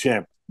middleweight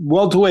champ,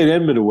 welterweight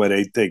and middleweight,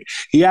 I think.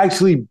 He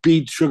actually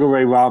beat Sugar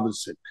Ray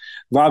Robinson.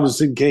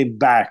 Robinson came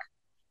back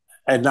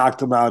and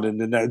knocked him out in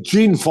the net.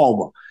 Gene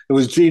Fulmer. It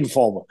was Gene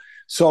Fulmer.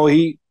 So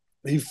he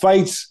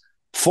fights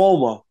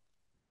Fulmer,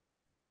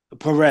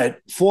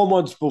 Perret, 4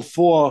 months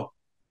before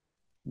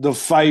the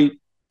fight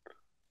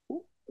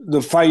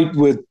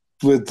with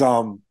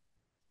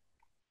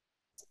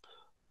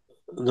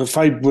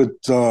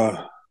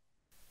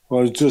I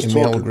was just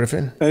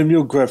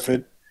Emil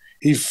Griffin.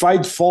 He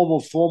fights Fulmer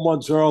 4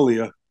 months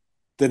earlier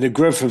than the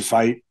Griffin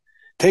fight,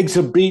 takes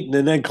a beating,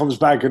 and then comes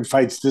back and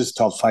fights this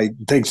tough fight,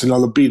 and takes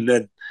another beating.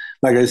 Then,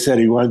 like I said,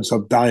 he winds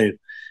up dying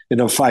in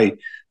a fight.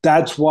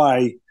 That's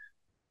why,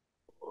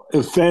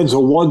 if fans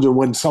are wondering,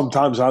 when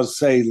sometimes I'll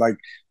say, like,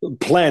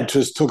 Plant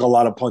just took a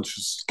lot of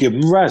punches, give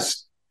him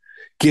rest.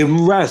 Give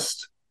him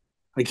rest.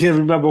 I can't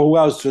remember who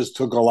else just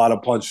took a lot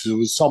of punches. It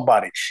was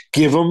somebody.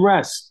 Give him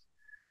rest.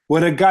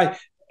 When a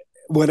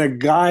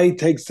guy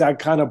takes that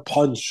kind of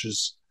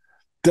punches,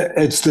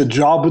 it's the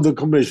job of the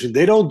commission.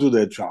 They don't do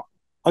their job.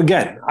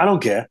 Again, I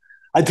don't care.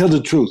 I tell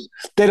the truth.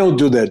 They don't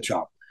do their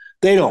job.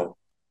 They don't.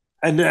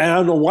 And I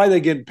don't know why they're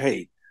getting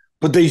paid,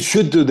 but they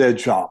should do their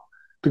job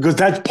because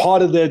that's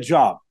part of their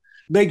job.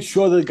 Make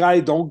sure the guy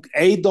don't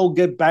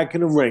get back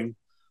in the ring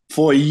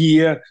for a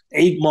year,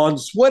 8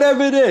 months,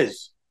 whatever it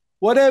is.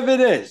 Whatever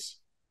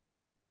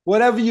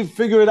you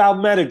figure it out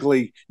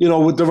medically,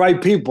 with the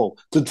right people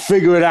to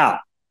figure it out.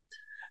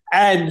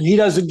 And he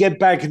doesn't get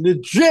back in the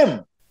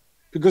gym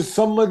because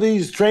some of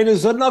these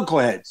trainers are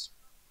knuckleheads.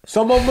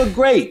 Some of them are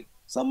great.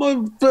 Some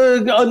of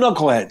them are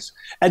knuckleheads.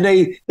 And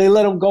they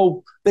let him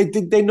go. They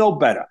think they know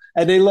better.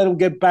 And they let him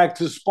get back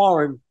to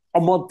sparring a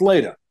month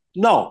later.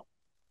 No.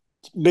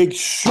 Make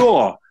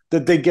sure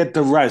that they get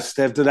the rest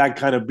after that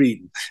kind of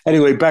beating.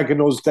 Anyway, back in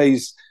those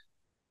days,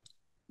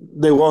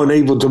 they weren't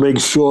able to make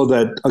sure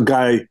that a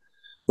guy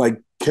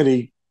like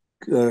Benny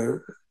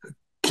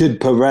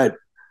Kid Perret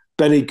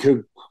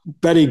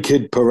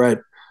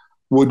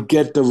would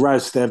get the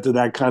rest after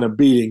that kind of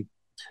beating.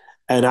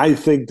 And I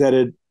think that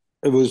it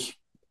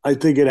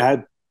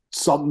had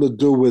something to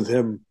do with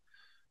him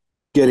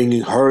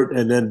getting hurt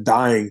and then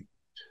dying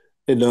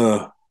in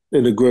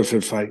the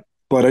Griffin fight.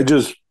 But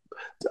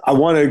I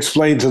want to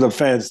explain to the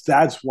fans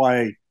that's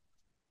why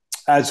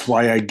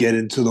I get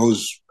into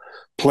those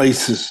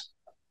places.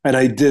 And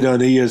I did on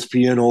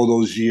ESPN all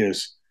those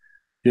years,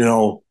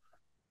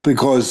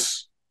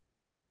 because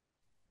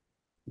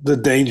the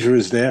danger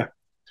is there.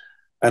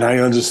 And I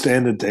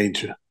understand the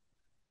danger.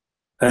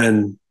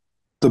 And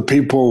the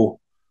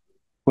people,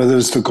 whether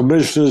it's the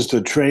commissioners,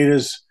 the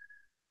trainers,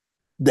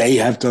 they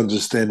have to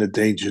understand the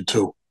danger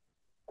too.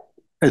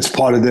 It's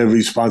part of their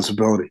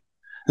responsibility.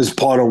 It's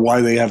part of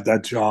why they have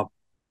that job.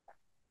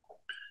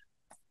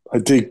 I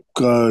think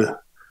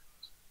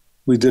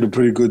we did a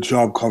pretty good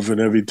job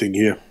covering everything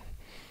here.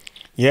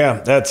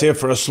 Yeah, that's it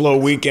for a slow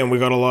weekend. We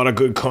got a lot of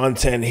good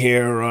content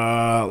here,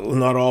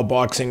 not all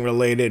boxing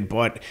related,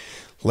 but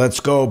let's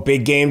go.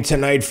 Big game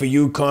tonight for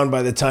UConn.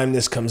 By the time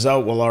this comes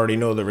out, we'll already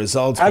know the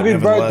results. Happy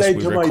birthday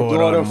to my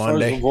daughter,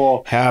 first of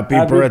all.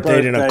 Happy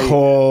birthday to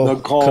Nicole.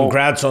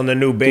 Congrats on the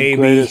new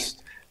baby.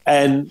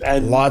 And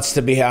lots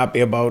to be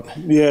happy about.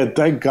 Yeah,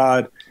 thank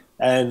God.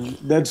 And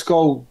let's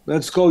go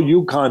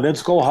UConn.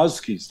 Let's go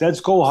Huskies. Let's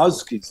go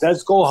Huskies.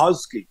 Let's go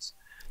Huskies.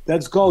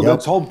 Let's go. Yep.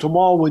 Let's hope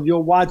tomorrow when you're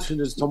watching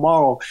this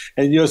tomorrow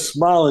and you're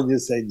smiling, you're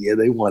saying, yeah,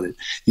 they won it.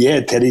 Yeah,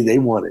 Teddy, they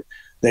won it.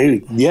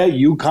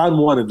 UConn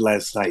won it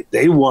last night.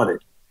 They won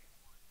it.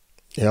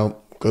 Yep.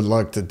 Good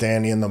luck to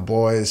Danny and the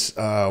boys.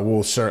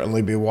 We'll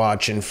certainly be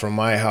watching from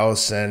my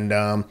house, and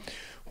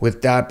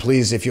With that,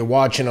 please, if you're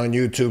watching on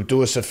YouTube,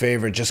 do us a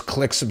favor. Just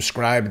click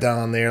subscribe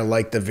down there,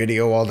 like the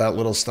video. All that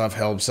little stuff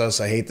helps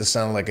us. I hate to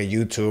sound like a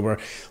YouTuber.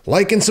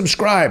 Like and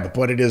subscribe,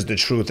 but it is the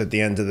truth at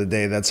the end of the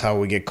day. That's how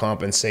we get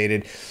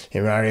compensated.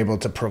 And we're able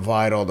to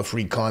provide all the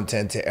free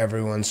content to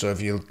everyone. So if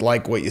you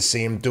like what you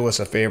see, do us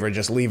a favor.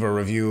 Just leave a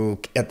review.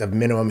 At the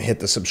minimum, hit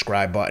the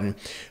subscribe button.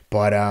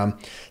 But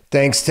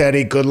thanks,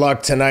 Teddy. Good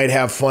luck tonight.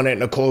 Have fun at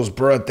Nicole's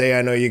birthday.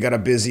 I know you got a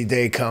busy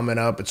day coming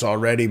up. It's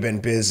already been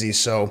busy,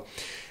 so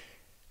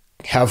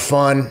have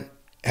fun.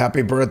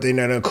 Happy birthday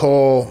to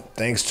Nicole.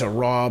 Thanks to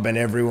Rob and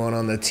everyone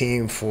on the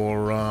team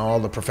for all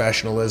the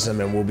professionalism.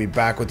 And we'll be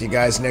back with you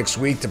guys next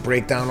week to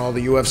break down all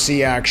the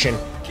UFC action.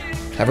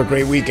 Have a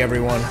great week,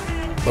 everyone.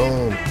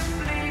 Boom.